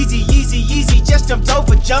 Yeezy, Yeezy, Yeezy, just jumped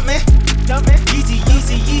over jumping. Yeezy,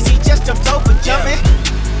 Yeezy, Yeezy, just jumped over jumping.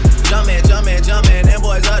 Jumping, them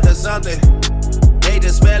boys up to something. They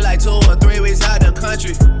just spent like 2 or 3 weeks out the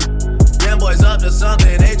country. Them boys up to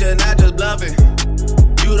something, they just not just bluffing.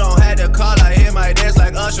 You don't have to call, I hear my dance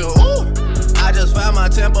like Usher, ooh. I just found my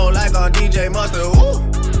tempo like on DJ Mustard, ooh.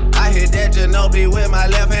 I hit that Ginobili with my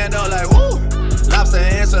left hand, though, like, ooh. Lobster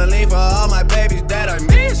and saline for all my babies that I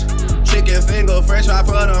miss. Chicken finger, french fry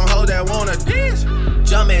for them hoes that wanna diss.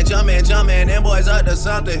 Jumpin', them boys up to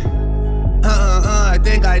something. I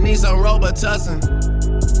think I need some Robitussin.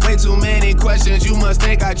 Way too many questions, you must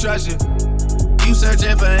think I trust you. You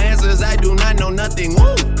searching for answers, I do not know nothing,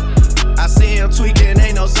 woo. I see him tweaking,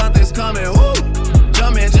 ain't no something's coming, woo.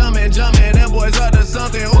 Jumpin', them boys up to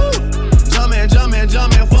something, woo.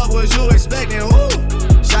 Jumpin', fuck what you expecting, woo.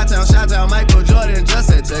 Shout out, Michael Jordan just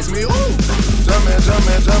said text me, woo. Jumpin'.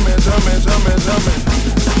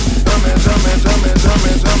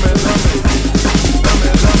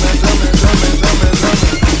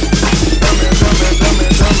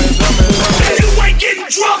 If you ain't getting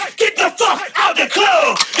drunk, get the fuck out the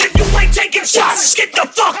club. If you ain't taking shots, get the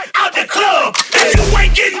fuck out the club. If you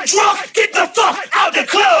ain't getting drunk, get the fuck out the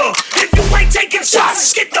club. If you ain't taking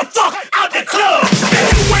shots, get the fuck out the club.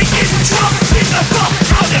 If you ain't getting drunk, get the fuck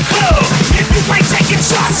out the club. If you ain't taking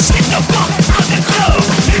shots, get the fuck out the club.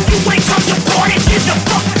 If you ain't come to party, get the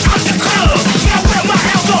fuck out the club. Now where my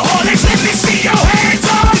alcoholics, let me see your hands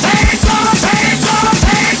up, hands up, hands up,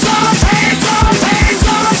 hands up, hands up, hands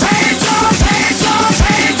up, hands up, hands up,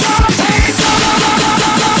 hands up, hands up.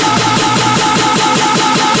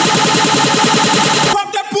 Pop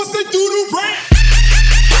that pussy doodoo brand.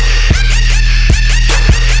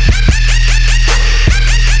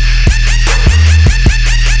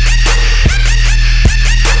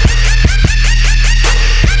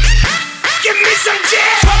 Give me some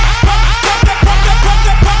jazz.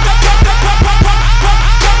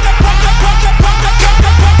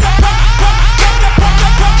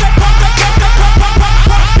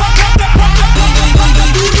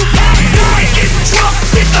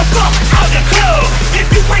 Get the fuck out the club. If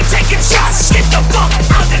you ain't taking shots, get the fuck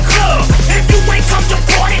out the club. If you ain't come to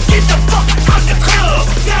party, get the fuck out the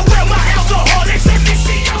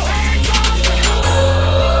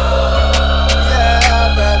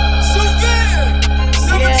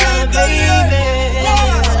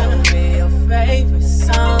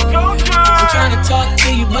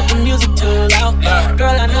music too loud.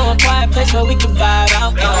 Girl, I know a quiet place where we can vibe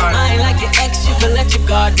out. I ain't like your ex, you can let your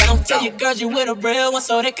guard down. Tell your girls you with a real one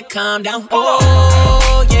so they can calm down.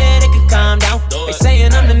 Oh, yeah, they can calm down. They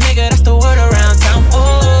saying I'm the nigga, that's the word around town.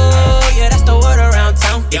 Oh, yeah, that's the word around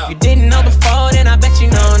town. If you didn't know before, then I bet you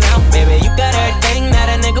know now. Baby, you got everything that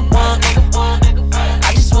a nigga want.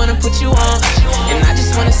 I just wanna put you on, and I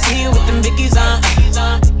just wanna see you with them biggies on.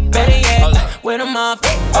 Better yet, with them off.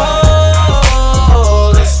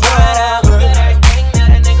 Oh, let's ride out.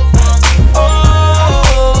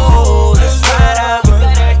 Oh, let's ride out.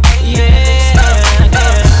 Yeah.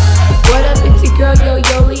 What up, it's your girl Yo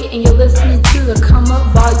Yoli, and you're listening to the Come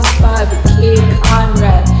Up Volume 5 with Kid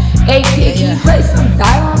Conrad. Hey kid, can you play some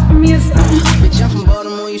dialogue for me or something? Bitch, I'm from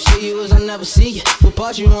Baltimore, you say you was, I never see you. What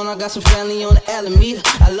part you on? I got some family on the Alameda.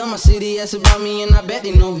 I love my city, that's about me, and I bet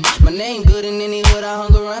they know me. My name good in any hood, I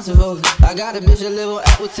hung around Savoli. I got a bitch that live on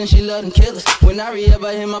Atwoodson, she love them killers. When I re-up,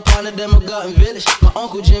 I hit my partner, them a Garden Village. My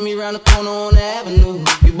uncle Jimmy round the corner on the avenue.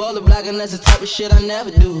 You baller black, and that's the type of shit I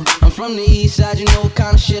never do. I'm from the east side, you know what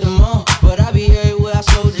kind of shit I'm on. But I be everywhere, I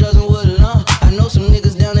sold drugs and wood alone. I know some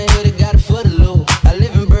niggas down the hill that got it for the low. I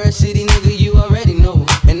live in Bird City, nigga, you already know.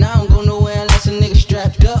 And I don't go nowhere unless a nigga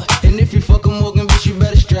strapped up. And if you fuckin' Morgan, bitch, you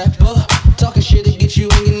better strap up. Talking shit to get you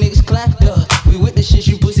and your niggas clapped up. We with the shit,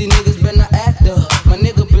 you pussy niggas better not act up. My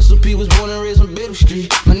nigga Pistol P was born and raised on Biddle Street.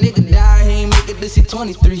 My nigga died, he ain't make it this, he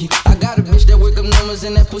 23. I got a bitch that work up numbers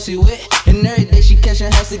and that pussy wet. And every day she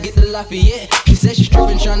catchin' has to get the Lafayette. She said she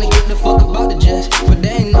strippin' tryna get the fuck about the jets. But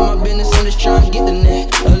that ain't none my business, I'm just tryna get the net.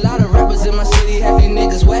 A lot of rappers in my city have these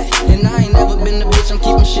niggas wet. And I ain't never been the bitch, I'm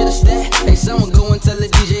keeping shit a stat. Hey, someone go and tell the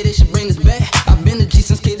DJ they should bring this back. I've been the G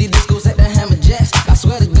since KD Discos at the Hammer Jacks. I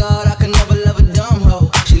swear to God, I could never love a dumb hoe.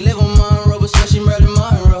 She live on Monroe, but said she murdered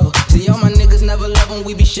Monroe. See, all my niggas never love when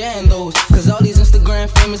we be sharing those. Cause all these Instagram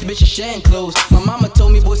famous bitches sharing clothes. My mama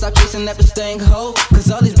told me, boy, stop chasing that stank hoe. Cause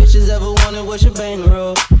all these bitches ever wanted was your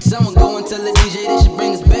bankroll. Someone go and tell the DJ they should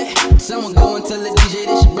bring us back. Someone go and tell the DJ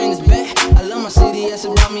they should bring us back. I love my city, that's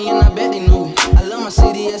about me, and I bet they know me. I love my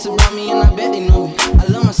city, that's about me, and I bet they know me. I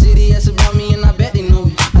love my city, that's about me, and I bet they know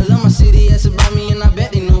me. I love my city, that's about me, and I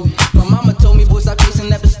bet they know me. My mama told me, boy, stop chasing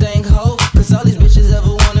that stank hoe. Cause all these bitches ever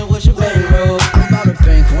wanted was your bankroll. I'm about a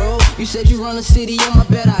bankroll. You said you run the city, on my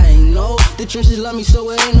bet I ain't know. The trenches love me, so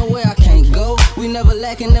it ain't no way I can't go. We never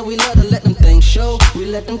lacking, that we love to let them things show. We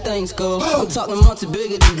let them things go. I'm talking months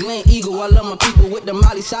bigger than Glen Eagle. I love my people with the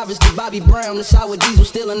Miley Cyrus, the Bobby Brown, the sour diesel.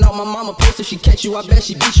 Stealing out my mama purse. If she catch you, I bet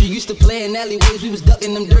she beat you. Used to play in alleyways, we was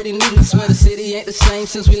ducking them dirty needles. Swear the city ain't the same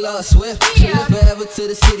since we lost Swift. She lived forever to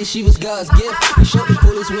the city, she was God's gift. We showed the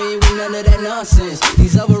police we ain't with none of that nonsense.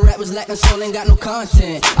 These other rappers lacking soul, ain't got no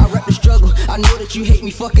content. I rap the struggle, I know that you hate me,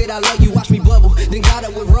 fuck it, I love you, watch me bubble. Then got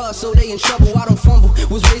up with Russ, so they in trouble, I don't fumble.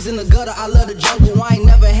 Was raised in the gutter, I love the jungle. I ain't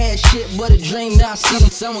never had shit but a dream, now I see them.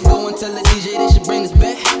 Someone go and tell the DJ they should bring us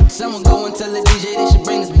back. Someone go and tell the DJ they should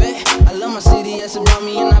bring us back. I love my city, that's about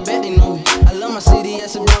me, and I bet they know me. I love my city,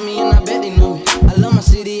 that's about me, and I bet they know me. I love my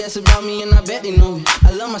city, that's about me, and I bet they know me.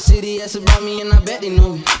 I love my city, that's about me, and I bet they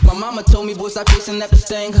know me. My mama told me, boy, stop chasing that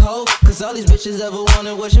stank hoe. Cause all these bitches ever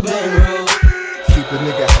wanted was your bankroll. Keep a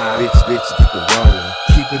nigga high, bitch, get the rollin'.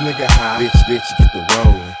 Keep a nigga high, bitch, get the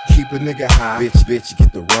rollin'. Keep a nigga high, bitch,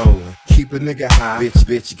 get the rollin'. Keep a nigga high,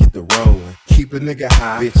 bitch, get the rollin'. Keep a nigga high, bitch, get the rollin'. Keep a nigga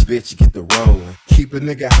high, bitch, get the rollin'. Keep a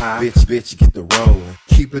nigga high, bitch, get the rollin'.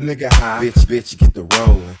 Keep a nigga high, bitch, get the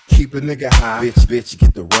rollin'. Keep a nigga high, bitch,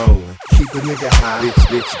 get the rollin'. Keep a nigga high, bitch,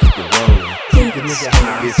 get the rollin'. Keep a nigga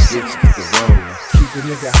high, bitch, get the rollin'.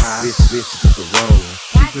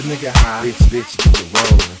 Keep a nigga high, bitch, get the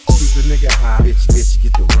rollin'. Keep a nigga high, bitch,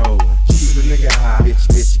 get the rollin'. Keep a nigga high,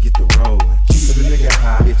 bitch, get the rollin'. Keep a nigga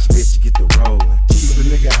high, bitch, get the rollin'. Keep a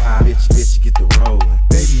nigga high, bitch, get the rollin'.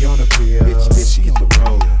 Baby on a pill, bitch, get the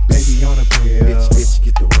rollin'. Baby on a pill, bitch,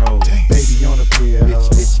 get the rollin'. Baby on a pill,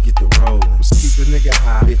 bitch, get the rollin'. Keep a nigga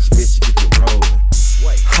high, bitch, get the rollin'.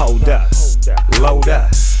 Hold up, load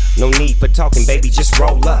up. No need for talking, baby, just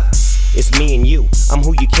roll up. It's me and you, I'm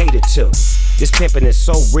who you cater to. This pimpin' is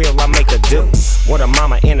so real, I make her do what her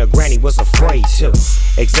mama and her granny was afraid to.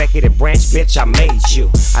 Executive branch, bitch, I made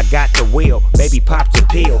you. I got the wheel, baby, popped the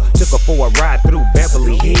pill. Took her for a ride through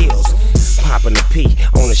Beverly Hills. Poppin' the P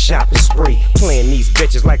on a shopping spree. Playing these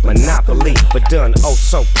bitches like Monopoly, but done oh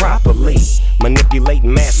so properly.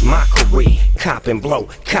 Manipulating mass mockery. Cop and blow,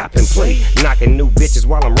 cop and play. Knocking new bitches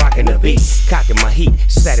while I'm rocking the beat. Cocking my heat,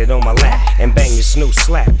 sat it on my lap. And bang the snooze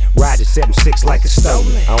slap. Ride the 7-6 like a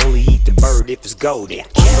stolen. I only eat the bird if it's golden. Keep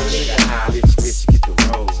a nigga high, bitch, get the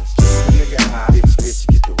rollin'. Keep a nigga high, bitch,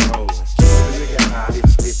 get the rollin'. Keep a nigga high,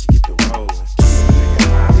 bitch, get the rollin'. Keep a nigga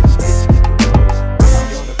high, bitch, get the rollin'.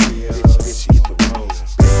 Baby on the pill, bitch, get the rollin'.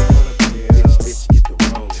 Baby on the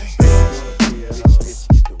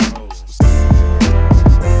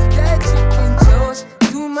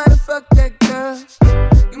girl.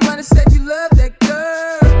 You might have said you love that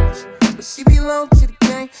girl, but she belong to the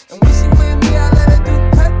gang. And when she with me, I let her do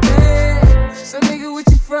her thing. So nigga, what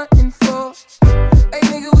you frontin' for? Hey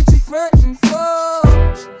nigga, what you frontin'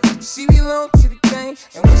 for? She belong to the gang.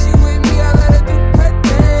 And when she with me, I let her do her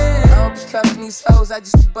thing. I don't be cuffing these hoes, I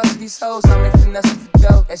just be bustin' these hoes. I'm in finesse for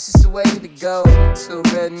dough, that's just the way to go. Two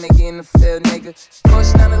real nigga in the field, nigga.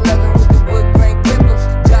 Porsche 911 with the wood grain clipper.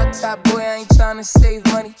 Drop top boy, I ain't tryna save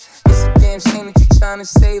money. It's a damn shame that you tryna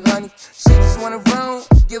save, honey. She just wanna roam,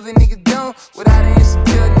 give a nigga dome. Without an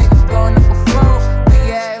insecure nigga blowing up a phone. Where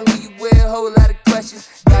you at, who you with, whole lot of questions.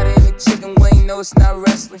 Got it in the chicken wing, no it's not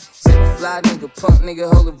wrestling. Said a fly nigga, punk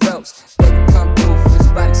nigga, hold the ropes. Baby come through for his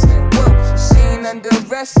body saying whoa. She ain't under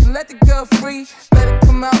arrest, let the girl free. Let her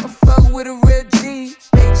come out and fuck with a real G.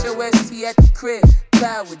 HOST at the crib,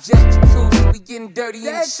 cloud with jet jacuzzi. We getting dirty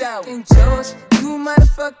in the shower. Ain't yours, you might have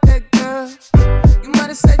fucked that girl. You might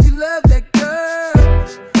have said you love that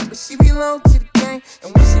girl, but she belong to the gang.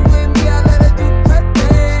 And when she with me, I let her do her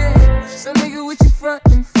thing. So nigga, what you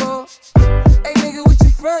frontin' for? Hey nigga, what you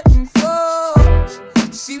frontin'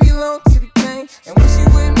 for? She belong to the gang. And when she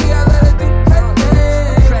with me, I let her do her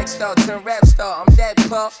thing. Crack star, turn rap star, I'm that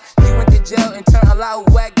Paul. You went to jail and turned a lot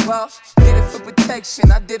of whack ball. Did it for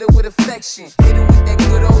protection, I did it with affection. Hit it with that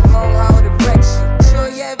good old long Howard erection. Sure,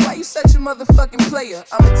 yeah, why you such a motherfucking player?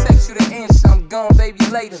 I'ma text you the answer, I'm gone, baby,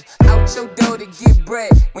 later. Out your door to get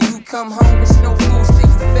bread. When you come home, it's no food, stay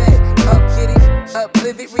you fed. Up, get it, up,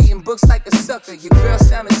 live it, reading books like a sucker. Your girl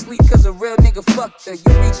sound asleep cause a real nigga fucked her.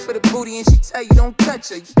 You reach for the booty and she tell you don't touch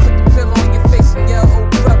her. You put the pillow on your face and yell, oh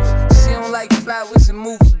brother. She don't like flowers and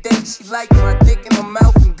movie dates. She like my dick in her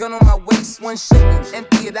mouth and gun on my waist. One shit and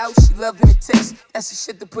empty it out, she loving the taste. That's the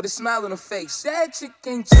shit to put a smile on her face. That chick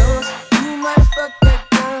ain't yours, you might have fucked that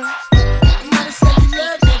girl. You might have said you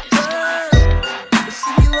love that girl, but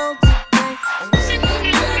she belong to the gang. And when she with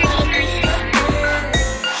me, I let her do her thing.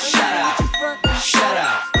 Shut up. Shut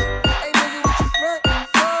up. Hey nigga, what you frontin'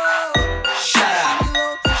 for? Shut up.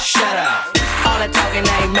 Shut up. All that talking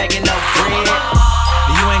ain't making no bread.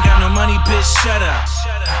 You ain't got no money, bitch, shut up.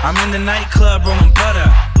 I'm in the nightclub rolling butter.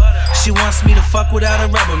 She wants me to fuck without a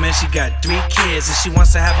rubber, man. She got 3 kids and she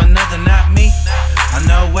wants to have another, not me.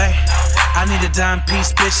 No way. I need a dime piece,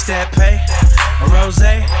 bitch, that pay. A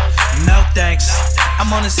rosé? No thanks. I'm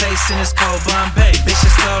on this ace in this cold Bombay. Bitch,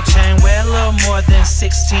 this gold chain wear a little more than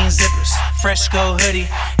 16 zippers. Fresh gold hoodie,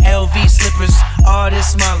 LV slippers. All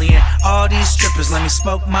this Molly and all these strippers. Let me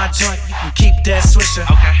smoke my joint, you can keep that swisher.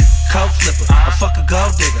 Okay. Coke flipper, a fuck a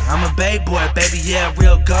gold digger. I'm a babe boy, baby, yeah,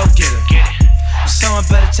 real go getter. Get it. Someone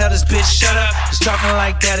better tell this bitch shut up. Cause talking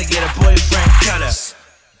like that'll get a boyfriend cut up.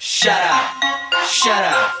 Shut up. Shut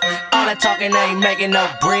up. All that talking ain't making no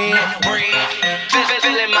bread.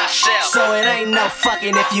 Feeling myself. So it ain't no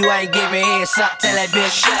fucking if you ain't giving heads up. Tell that bitch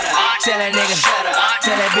shut up. Tell that nigga shut up.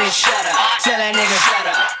 Tell that bitch shut up. Tell that nigga shut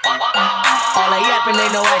up. All that yapping ain't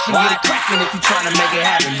no action. Get it crackin' if you tryna make it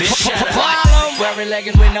happen, bitch. Shut up. Wearing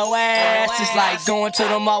leggings with no ass. It's like going to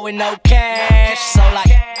the mall with no cash. So like,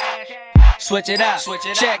 switch it up.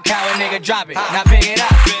 Check how a nigga drop it. Now pick it up.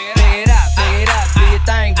 Pick it up. Pick it up. Do your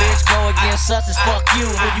thing, bitch. Go against us as fuck you.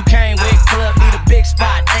 Who you came with? Club need a big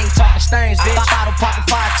spot. Ain't talking stains, bitch. Bottle popping,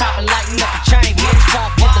 fire topping, lighting up the chain, bitch.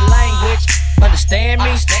 Talk with the language. Understand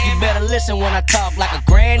me? You better listen when I talk like a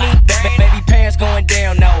granny. Baby pants going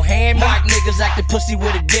down, no hand me. Niggas acting pussy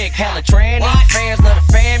with a dick, hella tranny. Fans love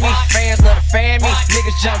the family, fans love the family.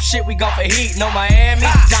 Niggas jump shit, we go for heat, no Miami.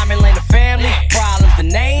 Diamond Lane the family, problems the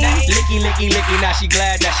name. Licky, licky, licky, now she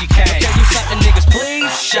glad that she came. Can you suck the niggas,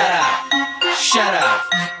 please? Shut up, shut up.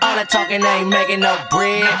 All that talking ain't making no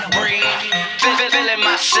bread. Feeling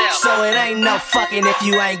myself. So it ain't no fucking if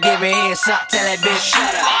you ain't giving heads up. Tell that bitch shut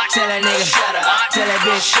up. Tell that nigga shut up. Tell that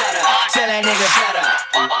bitch shut up. Tell that nigga shut up.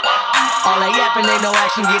 All that yapping ain't no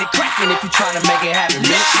action. Get it crackin' if you tryna make it happen,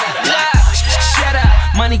 bitch. Shut up. Shut up.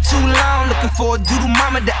 Money too long. Looking for a doodle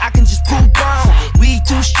mama that I can just poop on. We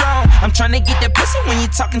too strong. I'm tryna get that pussy when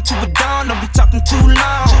you're talking to a dawn. Don't be talking too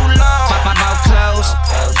long. My mouth closed.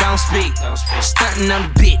 Don't speak. Stunting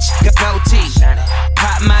on the bitch. Got goatee.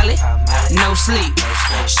 Pop Molly. No sleep.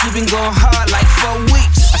 She been going hard like 4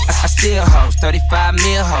 weeks. I still hoes. 35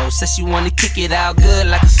 mil hoes. Says she wanna kick it out good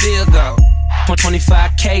like a field goal.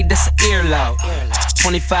 25K, that's an earlobe.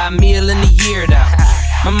 25 mil in a year though.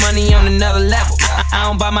 My money on another level. I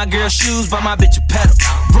don't buy my girl shoes, buy my bitch a pedal.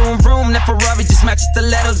 Vroom vroom, that Ferrari just matches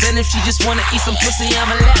stilettos. And if she just wanna eat some pussy,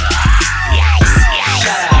 I'ma let her.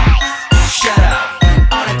 Shut up, shut up.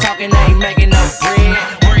 All that talking ain't making no bread.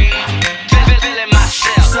 Feeling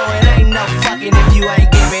myself. So it ain't no fucking if you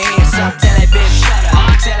ain't giving heads up. Tell that bitch shut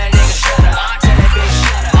up. Tell that nigga shut up. Tell that bitch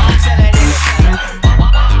shut up. Tell that nigga shut up.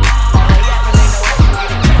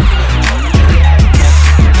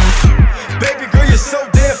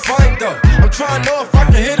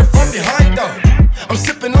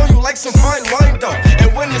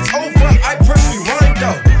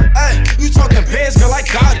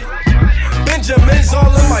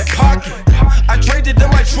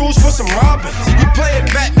 some robbers. You play it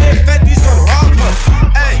Batman, Fetty's gonna rob her.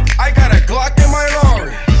 Ay, I got a Glock in my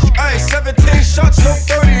Rari. Ay, 17 shots, no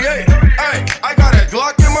 38. Ay, I got a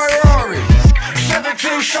Glock in my Rari.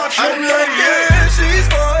 17 shots, no 38. Yeah, she's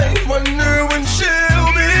mine. Wonder when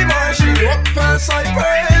she'll be mine. She walk past like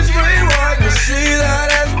praise, rewind. You see that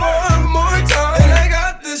as one more time. And I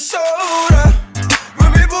got this soda.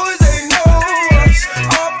 Remy boys, they know us.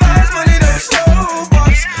 All fast money, them slow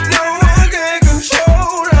bucks. No one can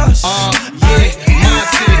control us. Yeah,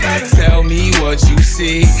 Monty, tell me what you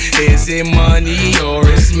see. Is it money or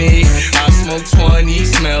it's me? I smoke 20,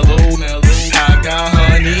 smell old. I got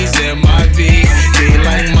honeys in my V. They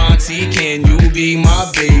like Monty, can you be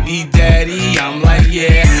my baby daddy? I'm like,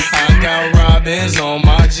 yeah. I got robins on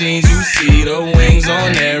my jeans. You see the wings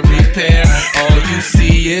on every pair. All you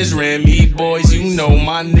see is Remy boys. You know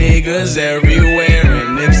my niggas everywhere.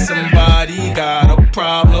 And if somebody got a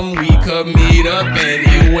problem, we could meet up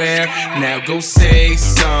anywhere. Now go say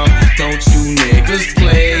some. Don't you niggas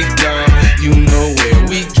play dumb? You know where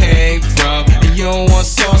we came from. And you don't want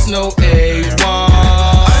sauce, no A1.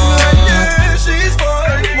 Yeah, she's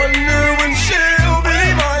fine. Wonder when she'll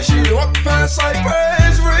be mine. She walk past like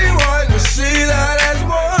praise, rewind. You see that as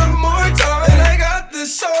one more time. And I got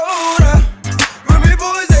this soda. Remy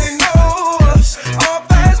boys, they know us. All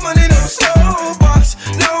fast money, them slow bucks.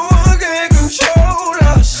 No one can control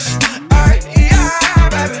us. Alright, yeah,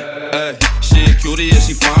 baby. Hey, she a cutie, yeah,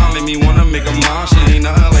 she fine. Make me wanna make her mine. She ain't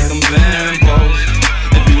nothing like them Bambos.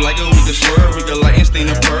 If you like it, we can swerve. We can light and stain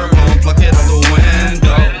the purple and pluck it out the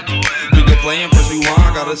window. We can play and press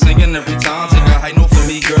rewind. Got her singing every time. Take a high note for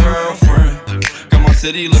me, girlfriend. Got my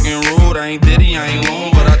city looking rude. I ain't Diddy, I ain't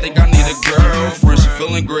lone, but I think I need a girlfriend. She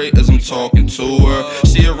feeling great as I'm talking to her.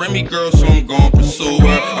 She a Remy girl, so I'm gon' pursue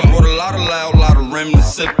her. I brought a lot of loud, lot of Rem to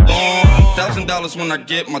sip on. $1,000 when I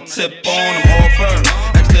get my tip on. I'm off her.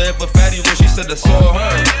 Asked her if a fatty was, she said I saw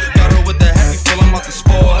her. Got her with the happy feel, I'm about to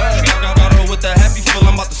spoil her. Got her with the happy feel,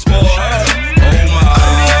 I'm about to spoil her. Oh my.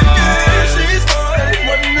 She's fine.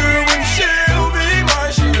 Wonder when she'll be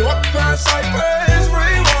mine. She walk past like praise,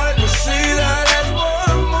 rewind. You see that as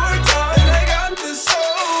one more time. And I got this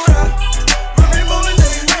soda. Remy boys,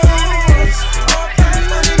 they know us. All fast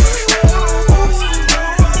money, them slow bucks. No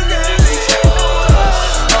one can control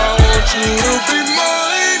us. I want you to be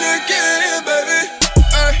mine again, baby.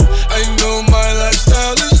 I know my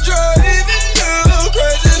lifestyle is driving you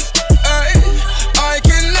crazy. I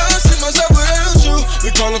cannot see myself without you. We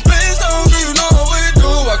call them fans, don't you know how we do.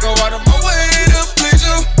 I go out of my way to please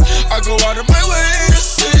you. I go out of my way to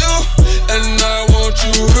see you. And I want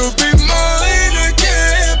you to be mine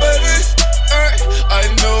again, baby. I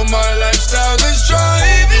know my lifestyle is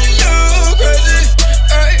driving you crazy.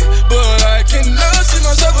 But I cannot see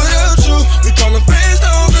myself without you. We call them fans,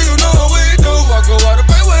 don't you know how we do. I go out of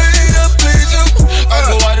my way to please you. I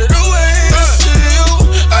go out of the way to see you.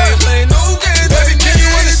 I ain't playing no games. Baby, can you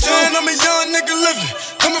understand? I'm a young nigga living.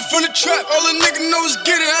 Coming from the trap, all a nigga know is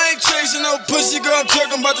get it. I ain't chasing no pussy, girl, I'm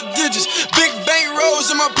talking about the digits. Big bank rolls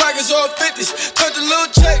in my pockets, all 50s. Touch a little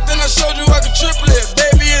check, then I showed you I could triple it.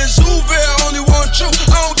 Baby, it's Uber, I only want you.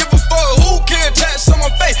 I don't give a fuck who can tats on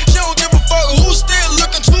my face. She don't give a fuck who's still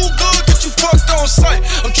looking too good. Get you fucked on sight.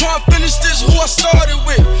 I'm trying to finish this, who I started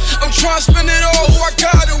with. I'm trying to spend it all, who I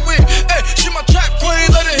got it with. Hey, she my trap queen,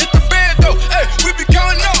 let her hit the band though. Hey, we be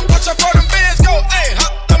counting up, watch how far them bands go. Hey,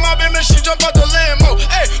 hop on my baby, she jump out the Lambo.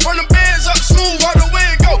 Hey, run them bands up, smooth how the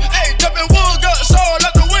wind go. Hey, jumping wood guts all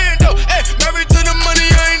out the window. Hey, married to the money,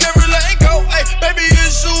 I ain't never letting go. Hey, baby,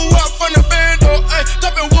 it's you out from the bando. Hey,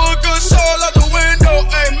 jumping wood guts all out the window.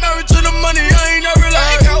 Hey, married to the money, I ain't never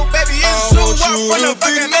letting go. Baby, it's you out from the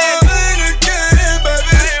fucking bando.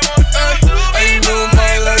 I know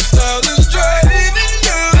my lifestyle is driving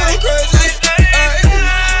you crazy.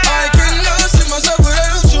 I cannot see myself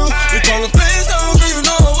without you. We call them fans, don't you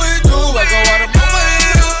know how we do. I go out of my way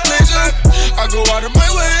to please you. I go out of my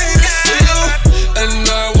way to see you. And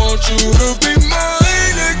I want you to be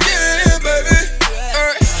mine again, baby.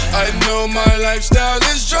 I know my lifestyle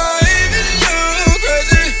is driving you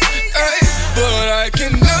crazy. But I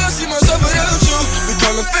cannot see myself without you. We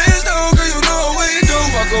call them fans, don't you know how we do.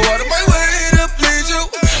 I go out of my way to please you.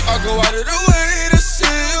 I go out of the way to see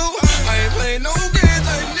you. I ain't playing no games,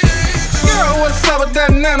 I need you. Girl, what's up with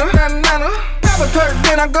that nana? Have a perk,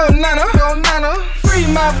 then I go nana. Free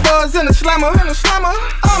my boys in the slammer.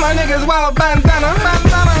 All my niggas wild bandana.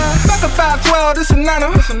 Fuck a 512, this a nana.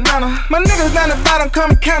 My niggas down the bottom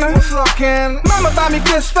come cannon. What's up, Ken? Mama buy me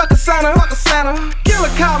gifts, fuck a Santa. Kill a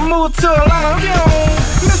cop, move to Atlanta.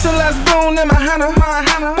 Missing last boon in my Hannah.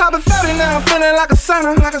 Pop a 30 now, I'm feeling like a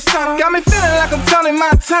sauna. Got me feeling like I'm Tony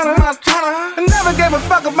Montana. I never gave a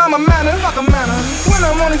fuck about my manners. When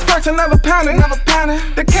I'm on these perks, I never panic.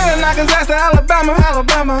 The cannon knockers ass to Alabama.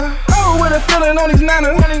 Oh, with a feeling on these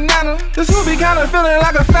nanas. This movie kinda feeling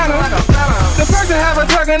like a phantom. The person have a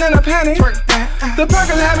twerking in a panty. The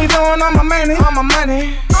Perkins have me throwing on my money. All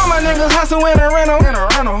my niggas hustle in a rental.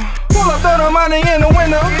 Pull up, throw the money in the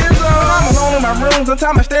window. I'm alone in my room,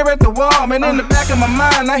 sometimes I stare at the wall. Man, in the back of my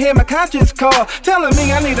mind, I hear my conscience call, telling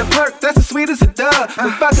me I need a perk, that's as sweet as a dove.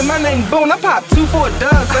 But fucking my name Boone, I popped 2 for a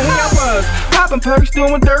dub. So here I was, popping perks,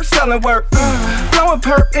 doing dirt, selling work. Blowing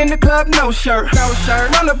perk in the club, no shirt.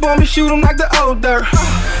 Run up on me, shoot 'em like the old dirt.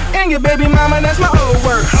 And your baby mama, that's my old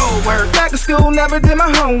work. Back to school, never did my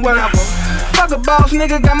homework. Fuck a boss,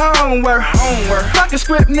 nigga, got my own work. Fuck a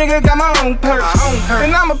script, nigga, got my own perks.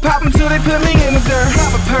 And I'ma pop until they put me in the dirt.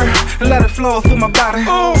 Pop a perk and let it flow through my body.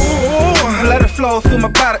 Let it flow through my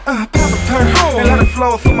body. Pop a perk and let it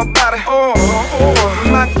flow through my body.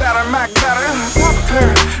 Mac batter. Pop a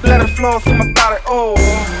perk, let it flow through my body.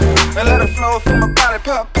 And let it flow through my body.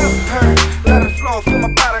 Pop a perk, let it flow through my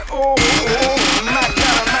body. Mac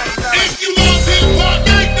batter. If you want hip-hop,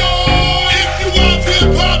 make noise. If you want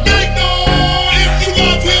hip-hop, make noise. If you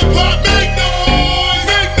want hip-hop, make noise.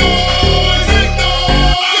 Make noise, make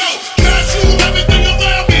noise. Cash you everything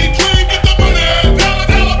around me. Dream, get the money. Dollar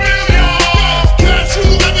bill, y'all. Cash you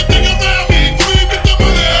everything around me. Dream, get the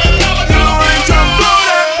money. Dollar bill, y'all. Ain't tryna blow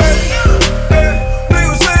that. We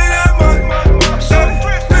gon' say that money.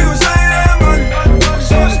 We gon' say that money.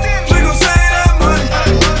 We gon' say that money.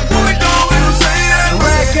 What we doing? We gon' say that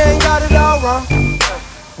money. Rag gang got it all wrong.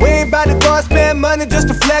 We ain't bout to go spend money just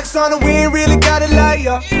to flex on it. We ain't really got it like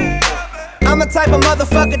ya. I'm the type of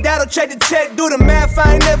motherfucker that'll check the check, do the math,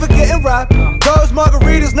 I ain't never getting robbed. Those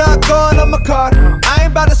margaritas not going on my card. I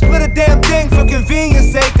ain't about to split a damn thing for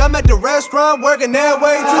convenience sake. I'm at the restaurant working that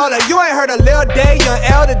way. Hold up, you ain't heard of Lil Day, young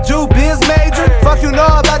L, the Jew biz major. Fuck you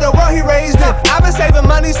know about the world he raised in. I've been saving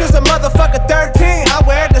money since a motherfucker 13. I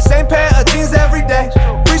wear the same pair of jeans every day.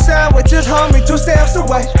 Free sandwiches, homie, 2 stamps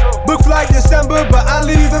away. Book flight December, but I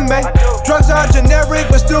leave in May. Drugs are generic,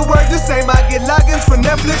 but still work the same. I get logins for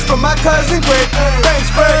Netflix from my cousin Greg. Thanks,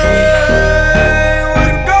 Greg. With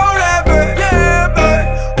a gold at, babe. Yeah, babe.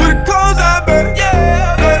 With a coals at, babe.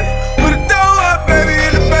 Yeah, babe. With a dough up, baby,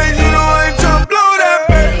 in the face. You know I ain't tryna blow that,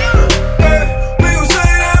 babe. We gon'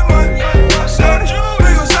 say that money. We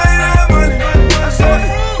gon' say that money.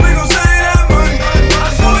 We gon' say that money.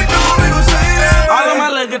 What we doing? We gon' say that money. All of my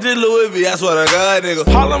luggage is Louis V, I swear to God, nigga.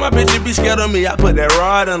 All of my bitches be scared of me, I put that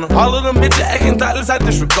rod in them. All of them bitches acting thoughtless, I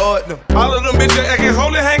disregard them. All of them bitches acting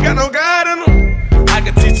holy, ain't got no God in them. I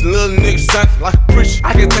can teach a little nigga something like a preacher.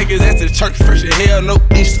 I can take his ass to the church, fresh as hell, no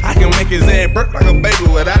Easter. I can make his ass burp like a baby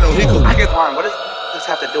without no hiccup. I can. What does this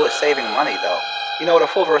have to do with saving money, though? You know what, a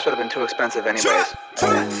full verse would have been too expensive anyways.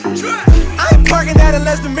 I ain't parking at a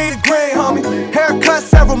less than meter green, homie. Haircut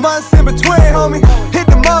several months in between, homie. Hit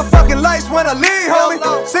the motherfucking lights when I leave, homie.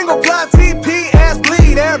 Single ply TP, ass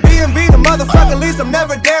bleed. Airbnb, the motherfucking lease, I'm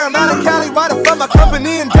never there. I'm out of Cali, riding from my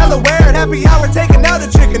company in Delaware. And happy hour taking out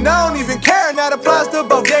a chicken, I don't even care. And that applies to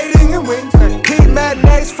both dating and wings. Heat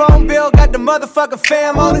matinees, phone bill, got the motherfucking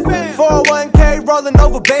fam on it. 401k, rolling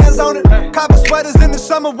over bands on it. Copper sweaters in the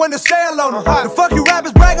summer when the sale on them. The fuck you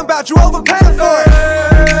rappers bragging about, you overpaying for it.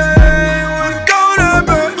 With a gold up,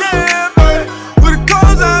 baby, yeah, baby. With a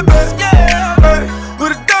coals up, baby, yeah, baby.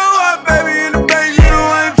 With a dough up, baby, in the bank, you know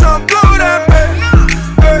I ain't tryna blow that, baby.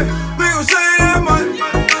 We gon' say that money. We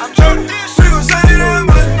gon' say that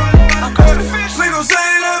money. We gon' say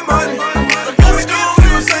that money. What we doing? We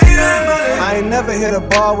gon' say that money. I ain't never hit a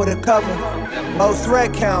bar with a cover. Low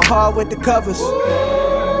thread count, hard with the covers.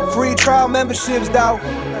 Free trial memberships, dawg.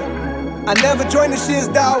 I never joined the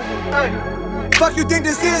shits, dawg. Fuck you think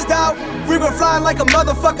this is, dawg? We been flying like a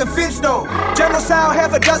motherfucking fish, though. General Sound,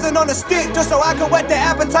 half a dozen on the stick, just so I can whet the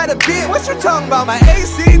appetite a bit. What you talking about? My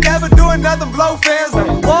AC never doing nothing, blow fans.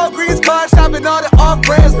 Walgreens car shopping all the off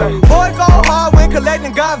brands. Boy, go hard when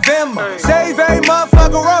collecting, got Venmo. Save every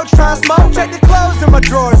motherfucker roach, try smoke. Check the clothes in my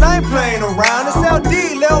drawers, I ain't playing around. It's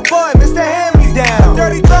LD, little boy, Mr. Hand Me Down.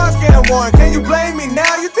 Dirty draws getting worn, can you blame me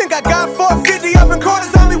now? You think I got 450 up in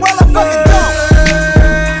quarters on me? Well, I fucking don't.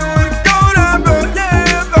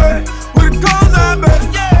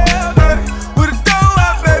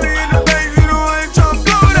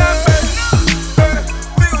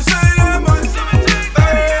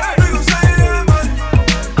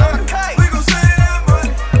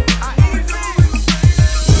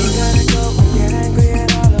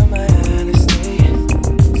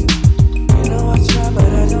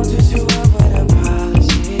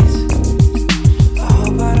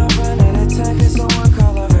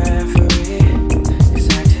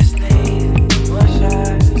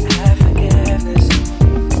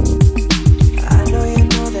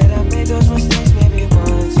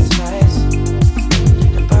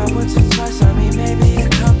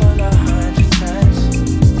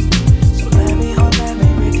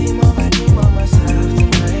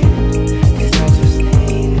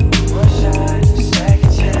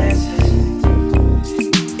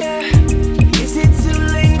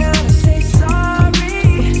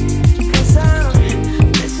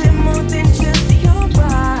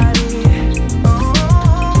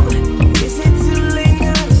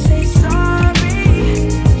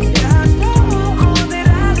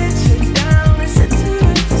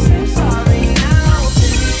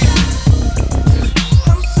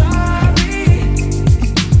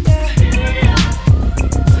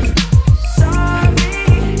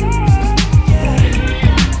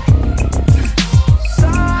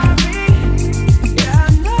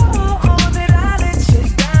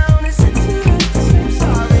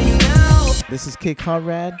 Kid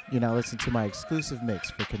Conrad. You're now listening to my exclusive mix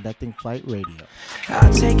for Conducting Flight Radio.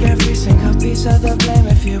 I'll take every single piece of the blame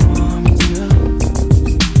if you want me to.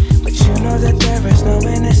 But you know that there is no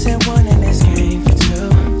innocent one in this game for two.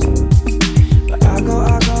 But I go,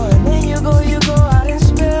 and then you go out and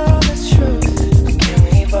spill the truth. Can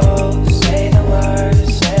we both say the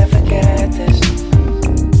words and forget this?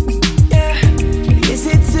 Yeah, is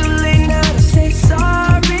it too late now to say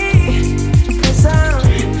sorry? 'Cause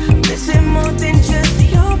I'm missing more than just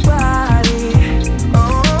your body.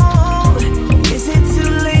 Oh, is it too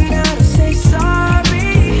late now to say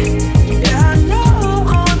sorry? Yeah, I know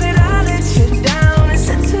that I let you down. Is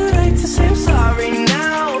it too late to say I'm sorry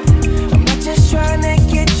now? I'm not just trying to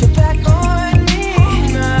get you back on me.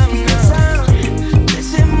 'Cause I'm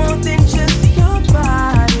missing more than just your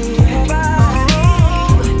body.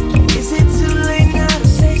 Oh, is it too late now to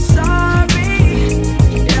say sorry?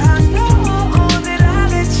 Yeah, I know that I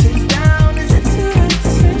let you down. Is it too late to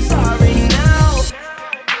say I'm sorry now?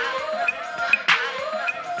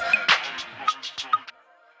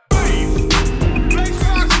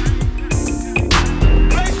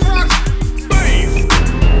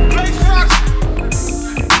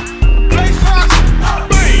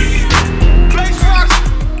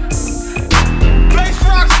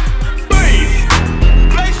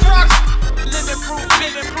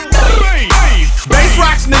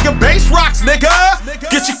 Bass rocks, nigga.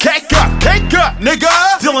 Get your cake up, nigga.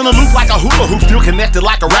 Still in the loop like a hula hoop, still connected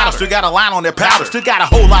like a router. Still got a line on their powder, still got a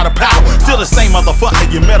whole lot of power. Still the same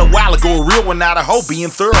motherfucker you met a while ago. A real one, not a hoe.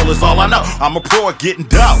 Being thorough is all I know. I'm a pro at getting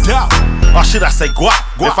dope. Or should I say guap?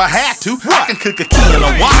 If I had to, I can cook a key in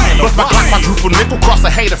a wine. Bust my Glock, my droople nickel, cross a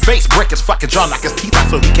hater face. Break his fucking jaw, knock his teeth out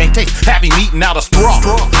so he can't taste. Have him eating out a straw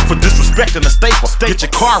for disrespecting the staple. Get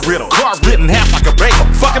your car riddled, split in half like a bagel.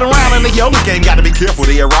 Fucking around in the YOLO game, gotta be careful.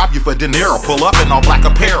 They'll rob you for De Niro. Pull up in all black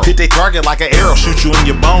apparel. Hit they target like an arrow, shoot you in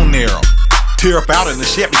your bone marrow. Tear up out in the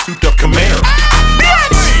Chevy souped up Camaro.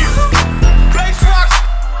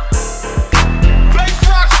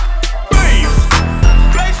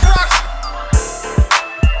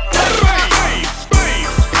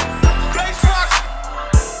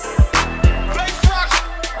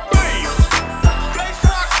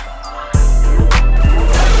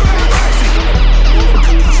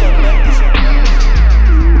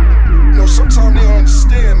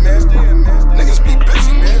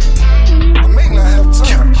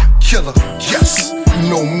 Killer, yes, you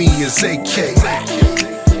know me as AK.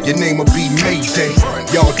 Your name'll be Mayday.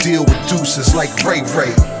 Y'all deal with deuces like Ray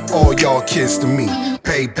Ray. All y'all kids to me,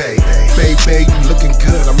 baby. Baby, you looking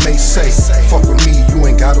good, I may say. Fuck with me, you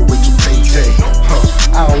ain't gotta wait till payday.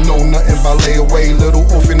 I don't know nothing about layaway. Little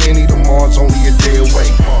orphan Annie, tomorrow's only a day away.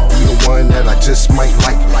 You the one that I just might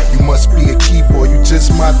like. You must be a keyboard, you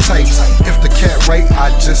just my type. If the cat right,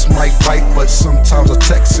 I just might bite. But sometimes I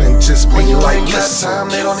text and just be when you like, ain't got time,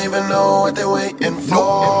 they don't even know what they're waiting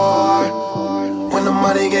for. When the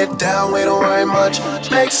money get down, we don't worry much.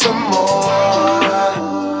 Make some more.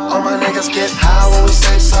 All my niggas get high when we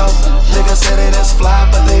say so. Niggas say they just fly,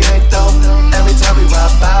 but they ain't though. Every time we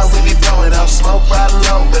ride by, we be blowing out smoke riding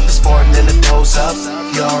low. If it's foreign, then the doors up.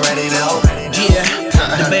 You already know. Yeah,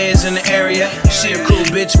 the Bay's in the area. She a cool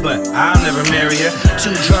bitch, but I'll never marry her.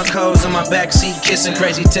 2 drunk hoes in my backseat, kissing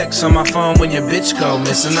crazy texts on my phone when your bitch go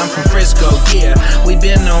missing. I'm from Frisco, yeah. We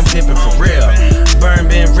been on pimpin' for real. Burn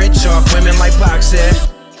been rich off women like Pac said.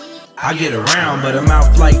 I get around, but a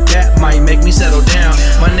mouth like that might make me settle down.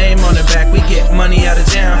 My name on the back, we get money out of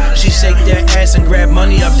town. She shake that ass and grab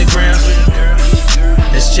money off the ground.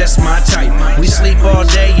 It's just my type. We sleep all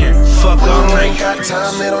day and fuck all night. When they ain't got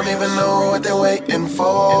time, they don't even know what they're waiting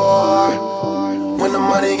for. When the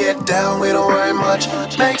money get down, we don't worry much.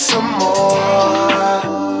 Make some more.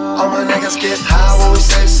 All my niggas get high when we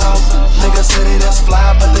say so. Niggas say they just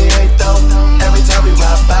fly, but they ain't though. Every time we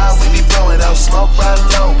ride by, we be blowing out smoke riding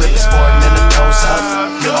low. If it's foreign, then the doors up.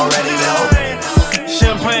 You already know.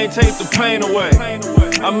 Champagne take the pain away.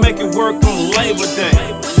 I make it work on Labor Day.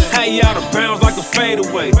 How you out of bounds like a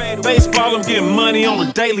fadeaway. Baseball, I'm getting money on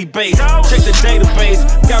a daily basis. Check the database,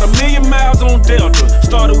 got 1 million miles on Delta.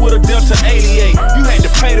 Started with a Delta 88. You had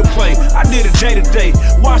to pay to play, I did it day to day.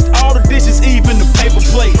 Washed all the dishes, even the paper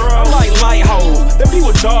plates. I like light hoes, they be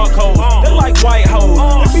with dark hoes. They like white hoes,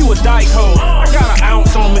 they be with dyke hoes. I got an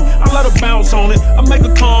ounce on me, I let her bounce on it. I make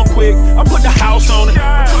her come quick, I put the house on it.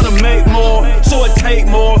 I'm tryna make more, so it take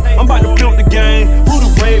more. I'm about to build the game, who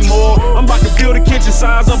to weigh more. I'm about to build a kitchen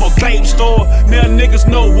size of a vape store. Now niggas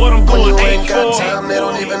know what I'm going when you aim ain't got for. time, they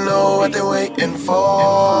don't even know what they're waiting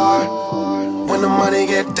for. When the money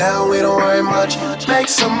get down, we don't worry much. Make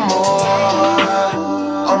some more.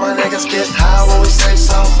 All my niggas get high when we say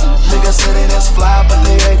so. Niggas say they just fly, but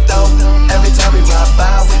they ain't though. Every time we ride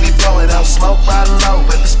by, we be blowing out smoke riding low.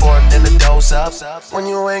 If it's foreign, then the doze up. When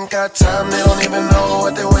you ain't got time, they don't even know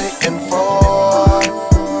what they waiting for.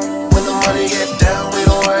 When the money get down, we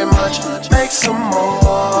don't worry much. Make some more.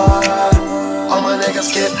 All my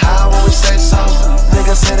niggas get high when we say so.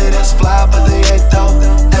 Niggas say they just fly, but they ain't though.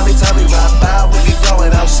 Every time we ride by, we be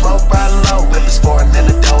blowing out smoke riding low. If it's foreign, then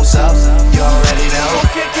the doze up. You already know.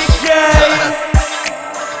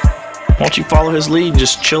 Why don't you follow his lead and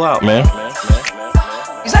just chill out, man?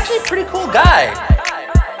 He's actually a pretty cool guy.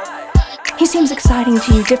 He seems exciting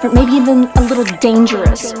to you, different, maybe even a little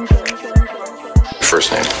dangerous.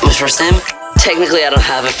 First name? My first name? Technically, I don't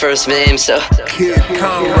have a first name, so. Kid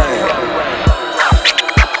Conrad.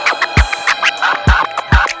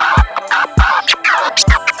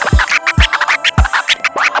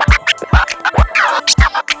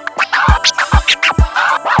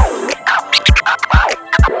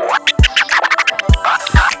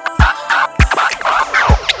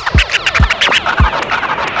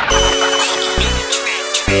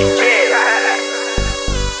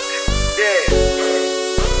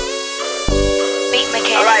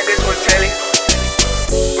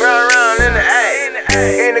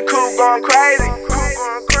 Going crazy.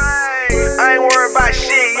 I ain't worried about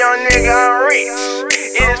shit, young nigga, I'm rich.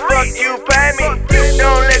 It is fuck you pay me.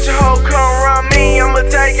 Don't let your hoe come run me, I'ma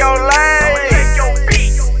take your lane.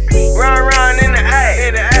 Run in the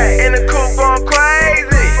A, in the coupe going crazy.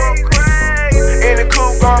 In the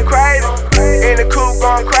coupe going crazy. In the coupe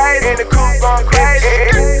going crazy. In the coupe going crazy.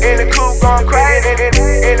 In the coupe going crazy.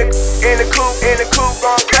 In the coupe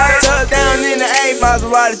going crazy. Tuck down in the A,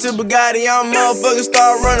 Maserati to Bugatti. I'm motherfucking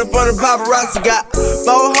start running for the paparazzi. Got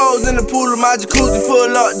 4 hoes in the pool of my jacuzzi. Pull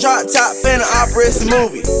up, drop top, finna operate a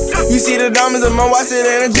movie. You see the diamonds in my watch, it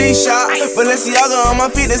in a G-Shot. Balenciaga on my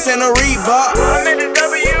feet, that's in a Reebok. I'm in the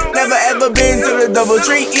W. Never ever been to the Double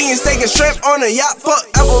Tree. Eating steak and shrimp on a yacht, fuck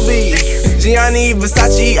Applebee's. Gianni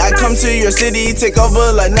Versace, I come to your city, take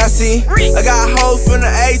over like Nazi. I got hoes from the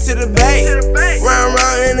A to the Bay. Round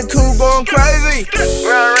in the coupe going crazy.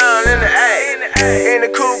 Round in the A, in the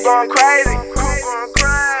coupe going crazy.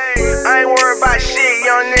 I ain't worried about shit,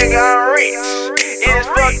 young nigga, I'm rich. It is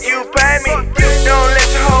fuck you pay me. Don't let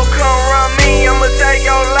your hoe come run me, I'ma take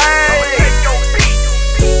your lane.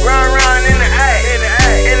 Run in the A,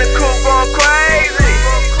 in the coupe going crazy.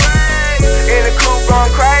 In the coupe going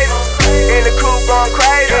crazy. In the coupe going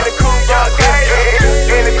crazy. In the coupe going crazy.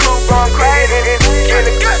 In the coupe going crazy. In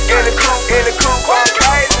the coupe going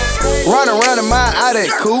crazy. Run around in my out that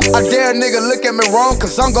coupe. I dare a nigga look at me wrong,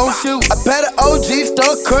 cause I'm gon' shoot. I pet an OG,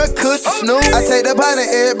 stuck, cut, kush, snooze. I take the pot and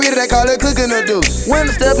every they call it cooking the deuce. When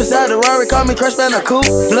I step inside the Rari, call me Crush Bandicoot.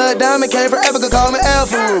 Blood Diamond came from Africa, call me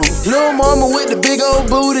Alpha Roo. Lil' mama with the big old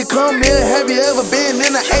booty, come here. Have you ever been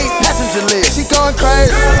in an 8-passenger list? She going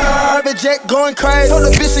crazy, private jet going crazy. Told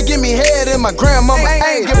the bitch to give me head and my grandmama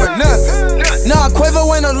ain't give her nothing. Nah, Quavo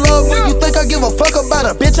ain't a lover. You think I give a fuck about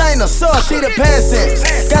a bitch? I ain't a sub, she the past tense.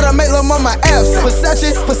 Gotta make lil' mama absent.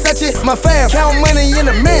 Versace, my fam. Count money in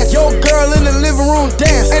the mansion. Your girl in the living room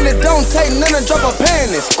dance. And it don't take none to drop a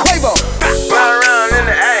panties. Quavo. Run in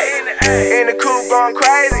the A, in the coupe going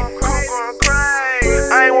crazy.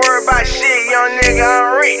 I ain't worried about shit, young nigga,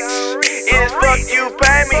 I'm rich. It is fuck you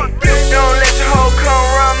pay me. Don't let your hoe come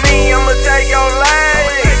run me, I'ma take your lane.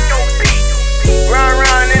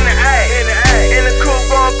 Run in the A, in the coupe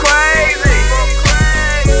going crazy.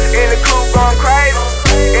 In the coupe going crazy.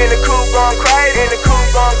 In the coupe going crazy. In the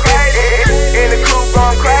coupe going crazy. In the coupe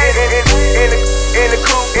going crazy. In the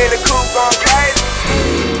coupe going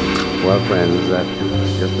crazy. Well, friends, that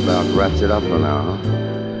just about wraps it up for now.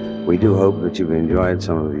 We do hope that you've enjoyed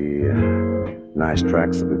some of the nice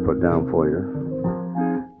tracks that we put down for you.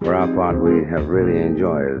 For our part, we have really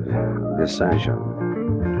enjoyed this session.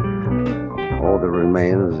 All that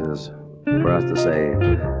remains is for us to say,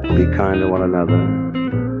 be kind to one another,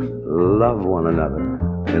 love one another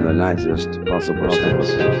in the nicest possible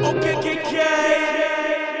sense.